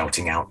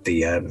shouting out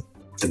the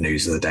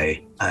news of the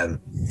day,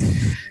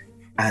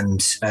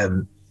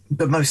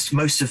 but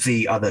most of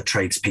the other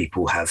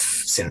tradespeople have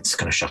since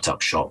kind of shut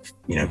up shop,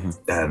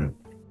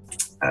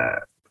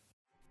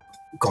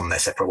 gone their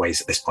separate ways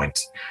at this point.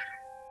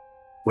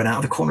 When out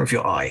of the corner of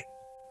your eye,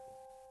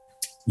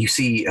 you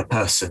see a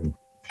person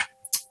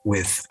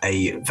with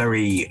a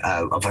very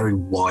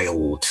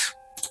wild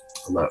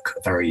look,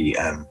 a very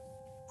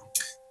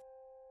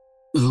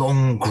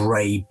long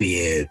grey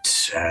beard,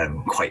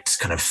 quite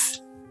kind of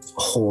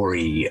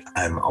hoary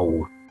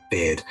old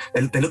beard.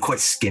 They look quite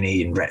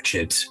skinny and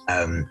wretched.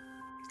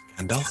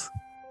 Gandalf?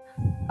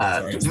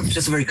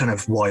 Just a very kind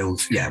of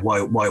wild,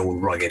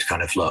 rugged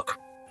kind of look.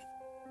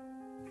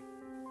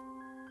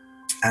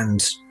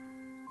 And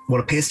what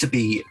appears to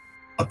be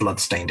a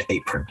blood-stained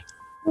apron.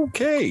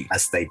 Okay.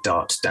 As they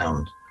dart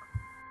down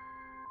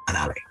an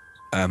alley.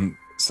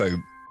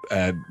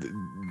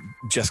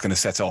 Just going to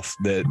set off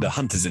the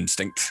hunter's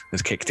instinct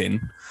has kicked in,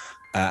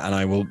 and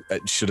I will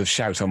sort of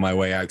shout on my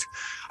way out,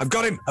 I've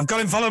got him,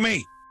 follow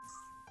me.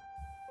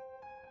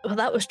 Well,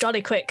 that was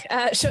jolly quick.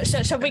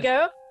 Shall we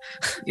go?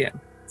 Yeah.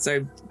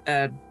 So,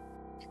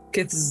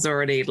 Kithis is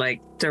already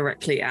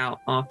directly out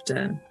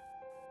after.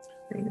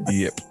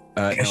 Yep.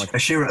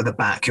 Ashira at the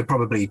back, you're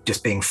probably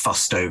just being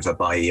fussed over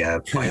by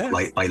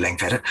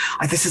Langfeder.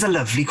 This is a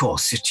lovely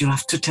corset. You'll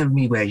have to tell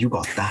me where you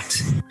got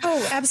that.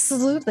 Oh,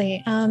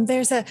 absolutely.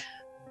 There's a.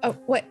 Oh,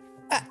 what?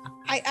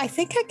 I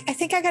think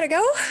I gotta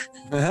go.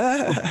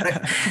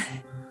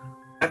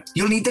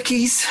 You'll need the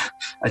keys.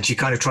 And she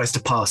kind of tries to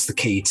pass the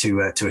key to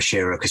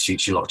Ashira because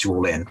she locked you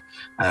all in.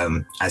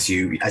 As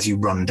you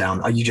run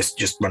down, are you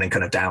just running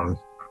kind of down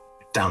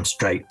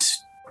straight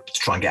to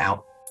try and get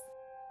out?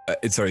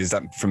 Sorry, is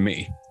that from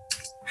me?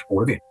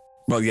 All of you.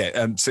 Well,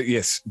 yeah. So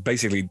yes,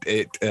 basically,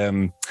 it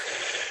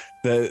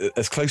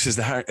as close as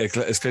the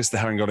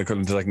Harengon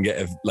equivalent as I can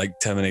get of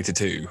Terminator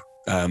 2.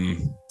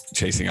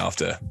 Chasing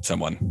after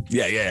someone.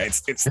 Yeah,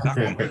 it's that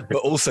one. But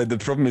also the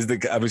problem is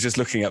that I was just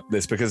looking up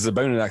this because as a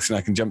bonus action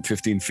I can jump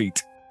 15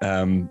 feet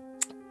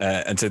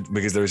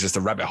because there is just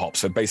a rabbit hop.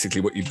 So basically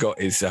what you've got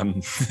is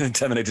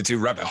Terminator 2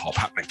 rabbit hop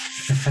happening.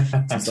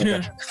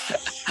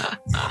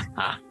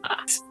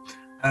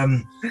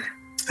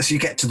 So you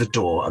get to the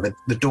door.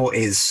 The door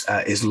is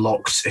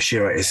locked.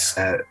 Ashira is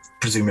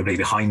presumably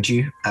behind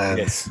you.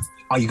 Yes.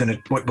 Are you gonna?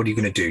 What are you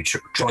gonna do?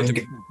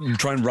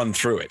 Try and run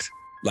through it.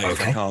 Like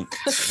if I can't.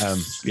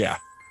 Yeah.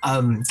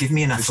 Give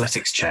me an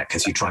athletics check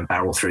as you try and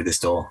barrel through this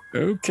door.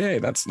 Okay,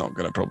 that's not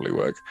going to probably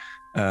work.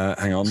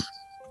 Hang on.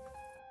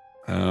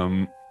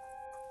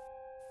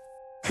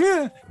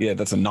 Yeah,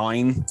 that's a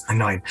 9. A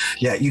 9.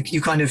 Yeah,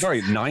 you kind of.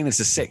 Sorry, 9 is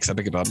a 6. I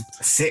beg your pardon.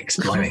 6,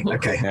 blimey.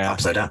 Okay, Yeah.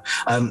 upside down.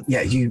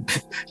 Yeah, you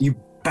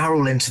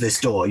barrel into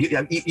this door.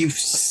 You've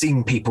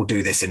seen people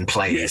do this in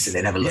plays, and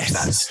they never look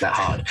that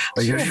hard.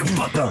 But you're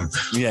done.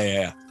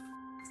 Yeah.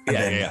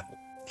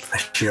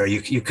 Sure,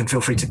 you can feel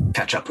free to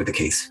catch up with the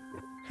keys.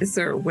 Is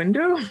there a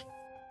window?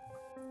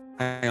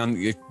 Hang on.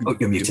 You're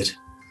muted.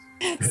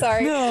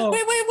 Sorry. No. Wait.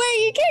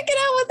 You can't get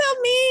out without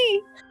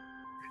me.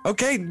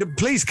 Okay,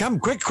 please come.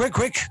 Quick.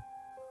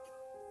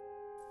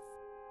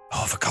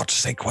 Oh, for God's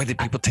sake, why did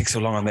people take so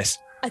long on this?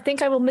 I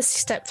think I will misty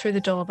step through the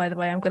door, by the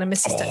way. I'm going to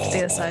misty step to the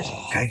other side.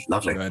 Okay,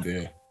 lovely. Good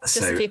idea.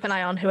 Just to keep an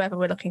eye on whoever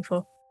we're looking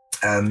for.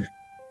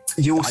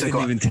 You also I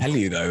didn't even tell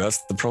you, though.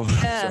 That's the problem.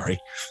 Yeah. Sorry.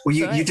 Well,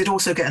 you did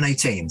also get an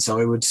 18, so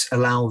I would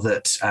allow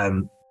that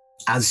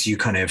as you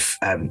kind of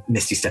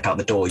misty step out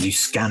the door, you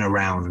scan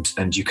around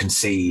and you can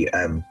see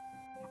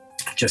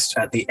just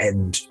at the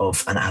end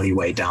of an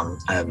alleyway down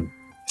the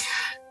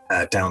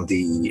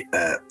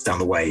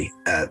way,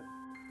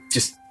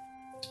 just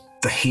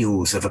the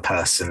heels of a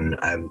person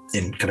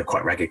in kind of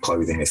quite ragged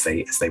clothing as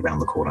they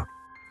round the corner.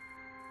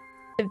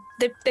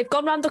 They've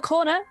gone round the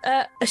corner.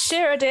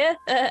 Ashira, dear,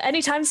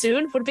 anytime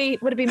soon would be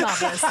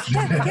marvelous.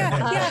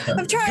 Yeah.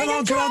 I'm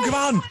trying. Come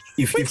on.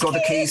 You've got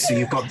the keys, so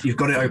you've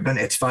got it open.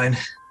 It's fine.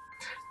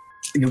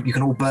 You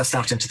can all burst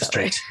out into the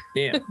street.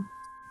 Yeah.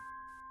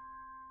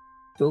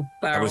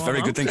 That was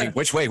very good thinking.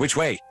 Which way?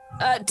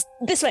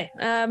 This way.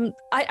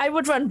 I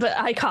would run, but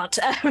I can't.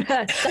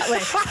 That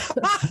way.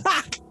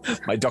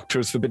 My doctor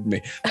has forbidden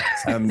me.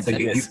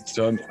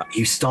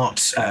 You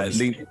start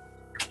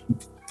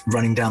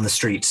running down the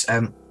streets.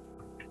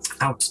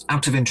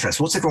 Out of interest,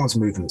 what's everyone's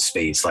movement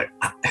speeds? Like,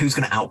 who's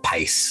going to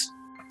outpace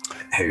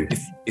who?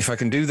 If I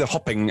can do the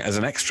hopping as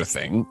an extra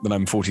thing, then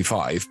I'm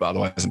 45, but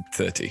otherwise I'm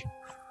 30.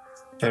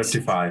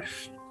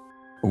 35.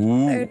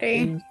 Ooh.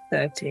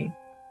 30.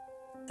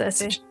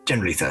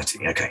 Generally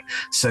 30. Okay.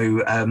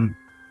 So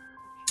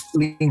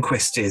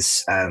Lindquist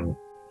is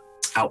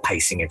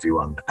outpacing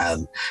everyone.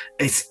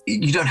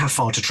 You don't have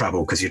far to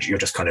travel because you're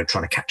just kind of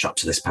trying to catch up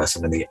to this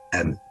person on the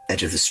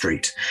edge of the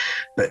street,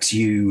 but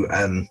you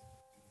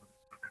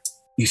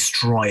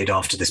stride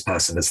after this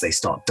person as they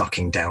start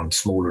ducking down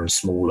smaller and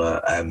smaller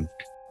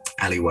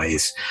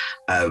alleyways.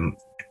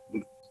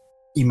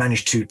 You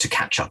manage to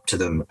catch up to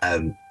them.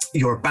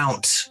 You're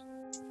about,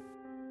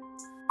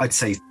 I'd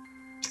say,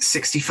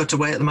 60 foot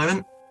away at the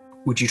moment.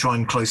 Would you try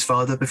and close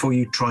farther before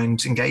you try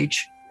and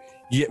engage?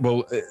 Yeah,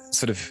 well,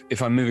 sort of,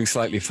 if I'm moving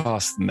slightly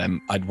faster than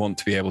them, I'd want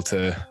to be able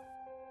to,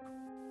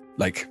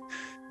 like,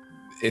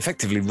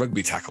 effectively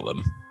rugby tackle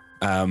them.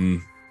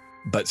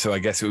 But so I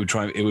guess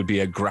it would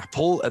be a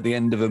grapple at the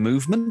end of a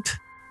movement,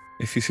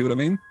 if you see what I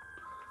mean.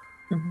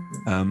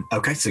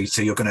 Okay, so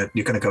you're gonna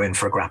go in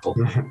for a grapple.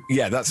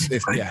 Yeah, that's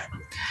if okay.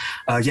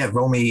 Yeah.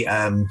 Roll me.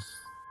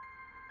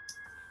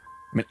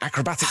 I mean,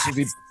 acrobatics would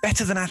be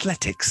better than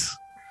athletics.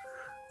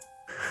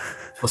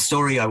 For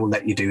story, I will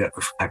let you do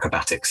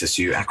acrobatics as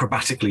you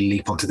acrobatically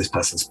leap onto this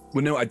person's.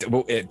 Well, no.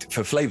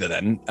 For flavour,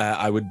 then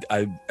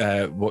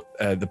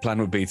the plan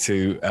would be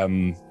to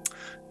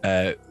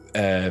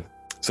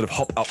sort of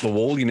hop up the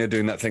wall. You know,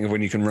 doing that thing of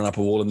when you can run up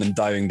a wall and then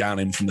diving down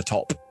in from the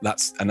top.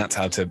 That's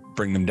how to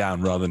bring them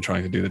down rather than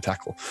trying to do the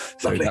tackle.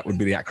 So Lovely. That would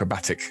be the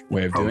acrobatic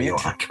way of Roll doing your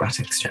it.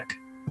 acrobatics check.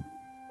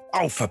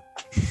 Oh,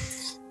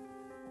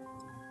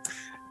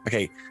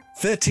 okay,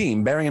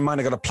 13. Bearing in mind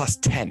I got a plus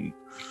 10.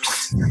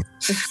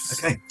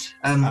 Okay.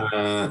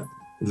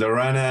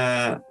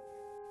 Lorana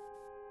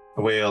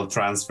will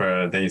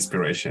transfer the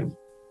inspiration.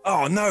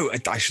 Oh no,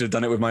 I should have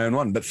done it with my own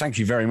one, but thank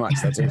you very much.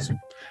 That's awesome.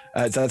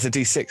 So that's a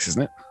D6,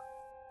 isn't it?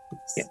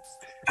 Yes.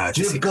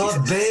 You've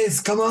got this.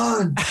 Come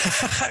on.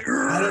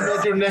 I don't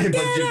know your name,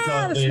 but you've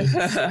got this.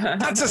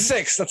 That's a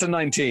 6. That's a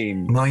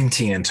 19.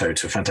 19 in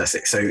total.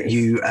 Fantastic. So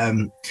you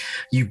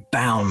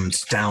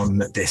bound down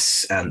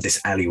this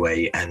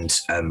alleyway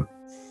and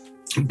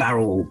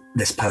barrel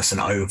this person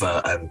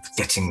over,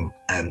 getting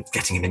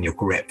him in your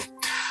grip.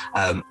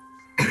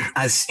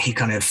 As he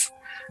kind of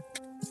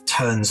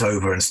turns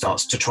over and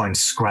starts to try and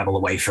scrabble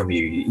away from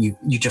you,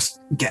 you just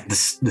get the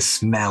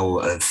smell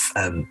of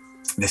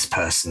this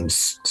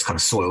person's kind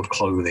of soiled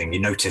clothing. You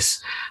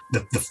notice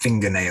the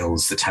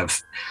fingernails that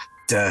have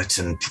dirt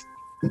and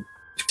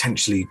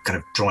potentially kind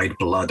of dried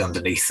blood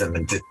underneath them,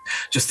 and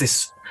just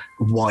this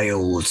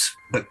wild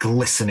but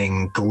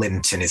glistening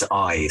glint in his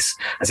eyes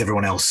as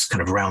everyone else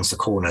kind of rounds the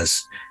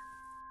corners.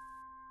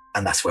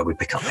 And that's where we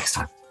pick up next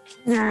time.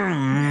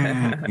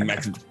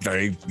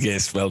 Very,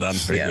 yes, well done.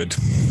 Very good.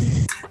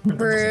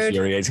 Rude.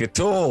 Infuriating at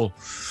all.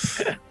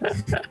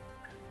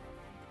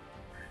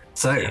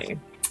 So,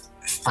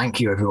 thank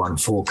you everyone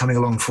for coming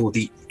along for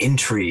the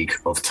intrigue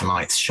of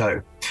tonight's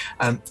show.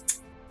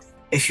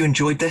 If you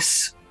enjoyed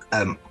this,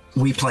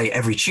 we play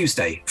every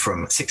Tuesday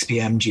from 6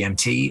 p.m.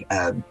 GMT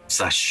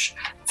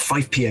 /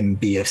 5 p.m.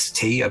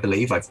 BST, I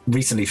believe. I've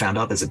recently found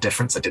out there's a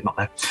difference. I did not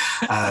know.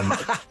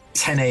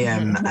 10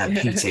 a.m.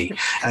 PT.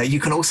 You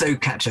can also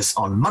catch us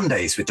on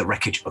Mondays with the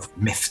Wreckage of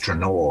Myth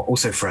Draenor,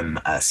 also from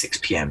 6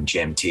 p.m.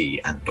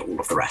 GMT and all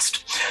of the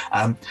rest.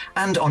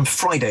 And on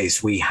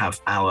Fridays, we have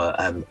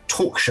our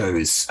talk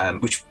shows,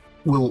 which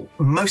will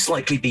most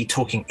likely be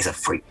talking is a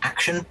free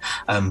action,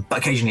 but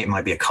occasionally it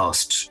might be a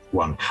cast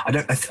one.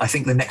 I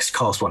think the next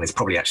cast one is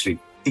probably actually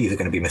either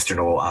going to be Myth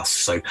Draenor or us.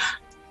 So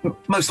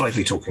most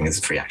likely talking is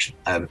a free action.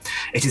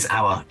 It is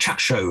our chat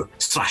show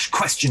 /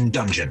 question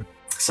dungeon.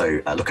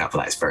 So look out for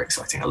that. It's very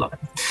exciting. I love it.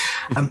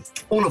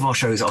 All of our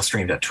shows are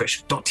streamed at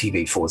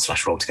twitch.tv /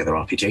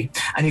 rolltogetherrpg.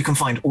 And you can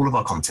find all of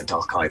our content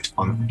archived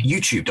on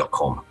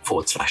youtube.com /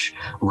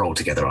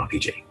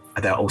 rolltogetherrpg.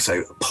 There are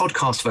also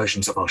podcast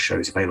versions of our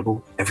shows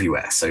available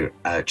everywhere. So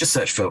just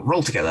search for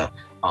Roll Together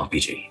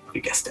RPG.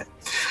 You guessed it.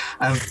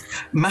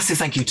 Massive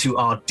thank you to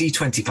our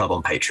D20 Club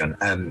on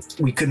Patreon.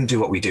 We couldn't do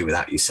what we do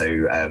without you.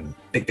 So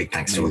big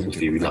thanks to all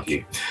of you. We love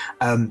you.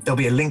 There'll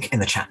be a link in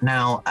the chat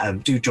now.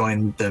 Do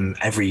join them.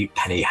 Every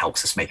penny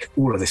helps us make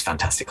all of this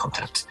fantastic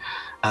content.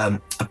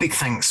 A big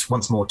thanks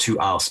once more to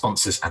our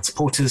sponsors and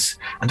supporters.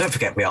 And don't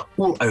forget, we are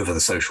all over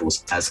the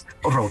socials as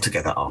Roll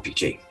Together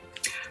RPG.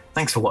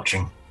 Thanks for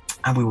watching,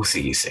 and we will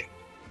see you soon.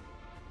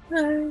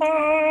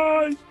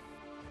 Bye.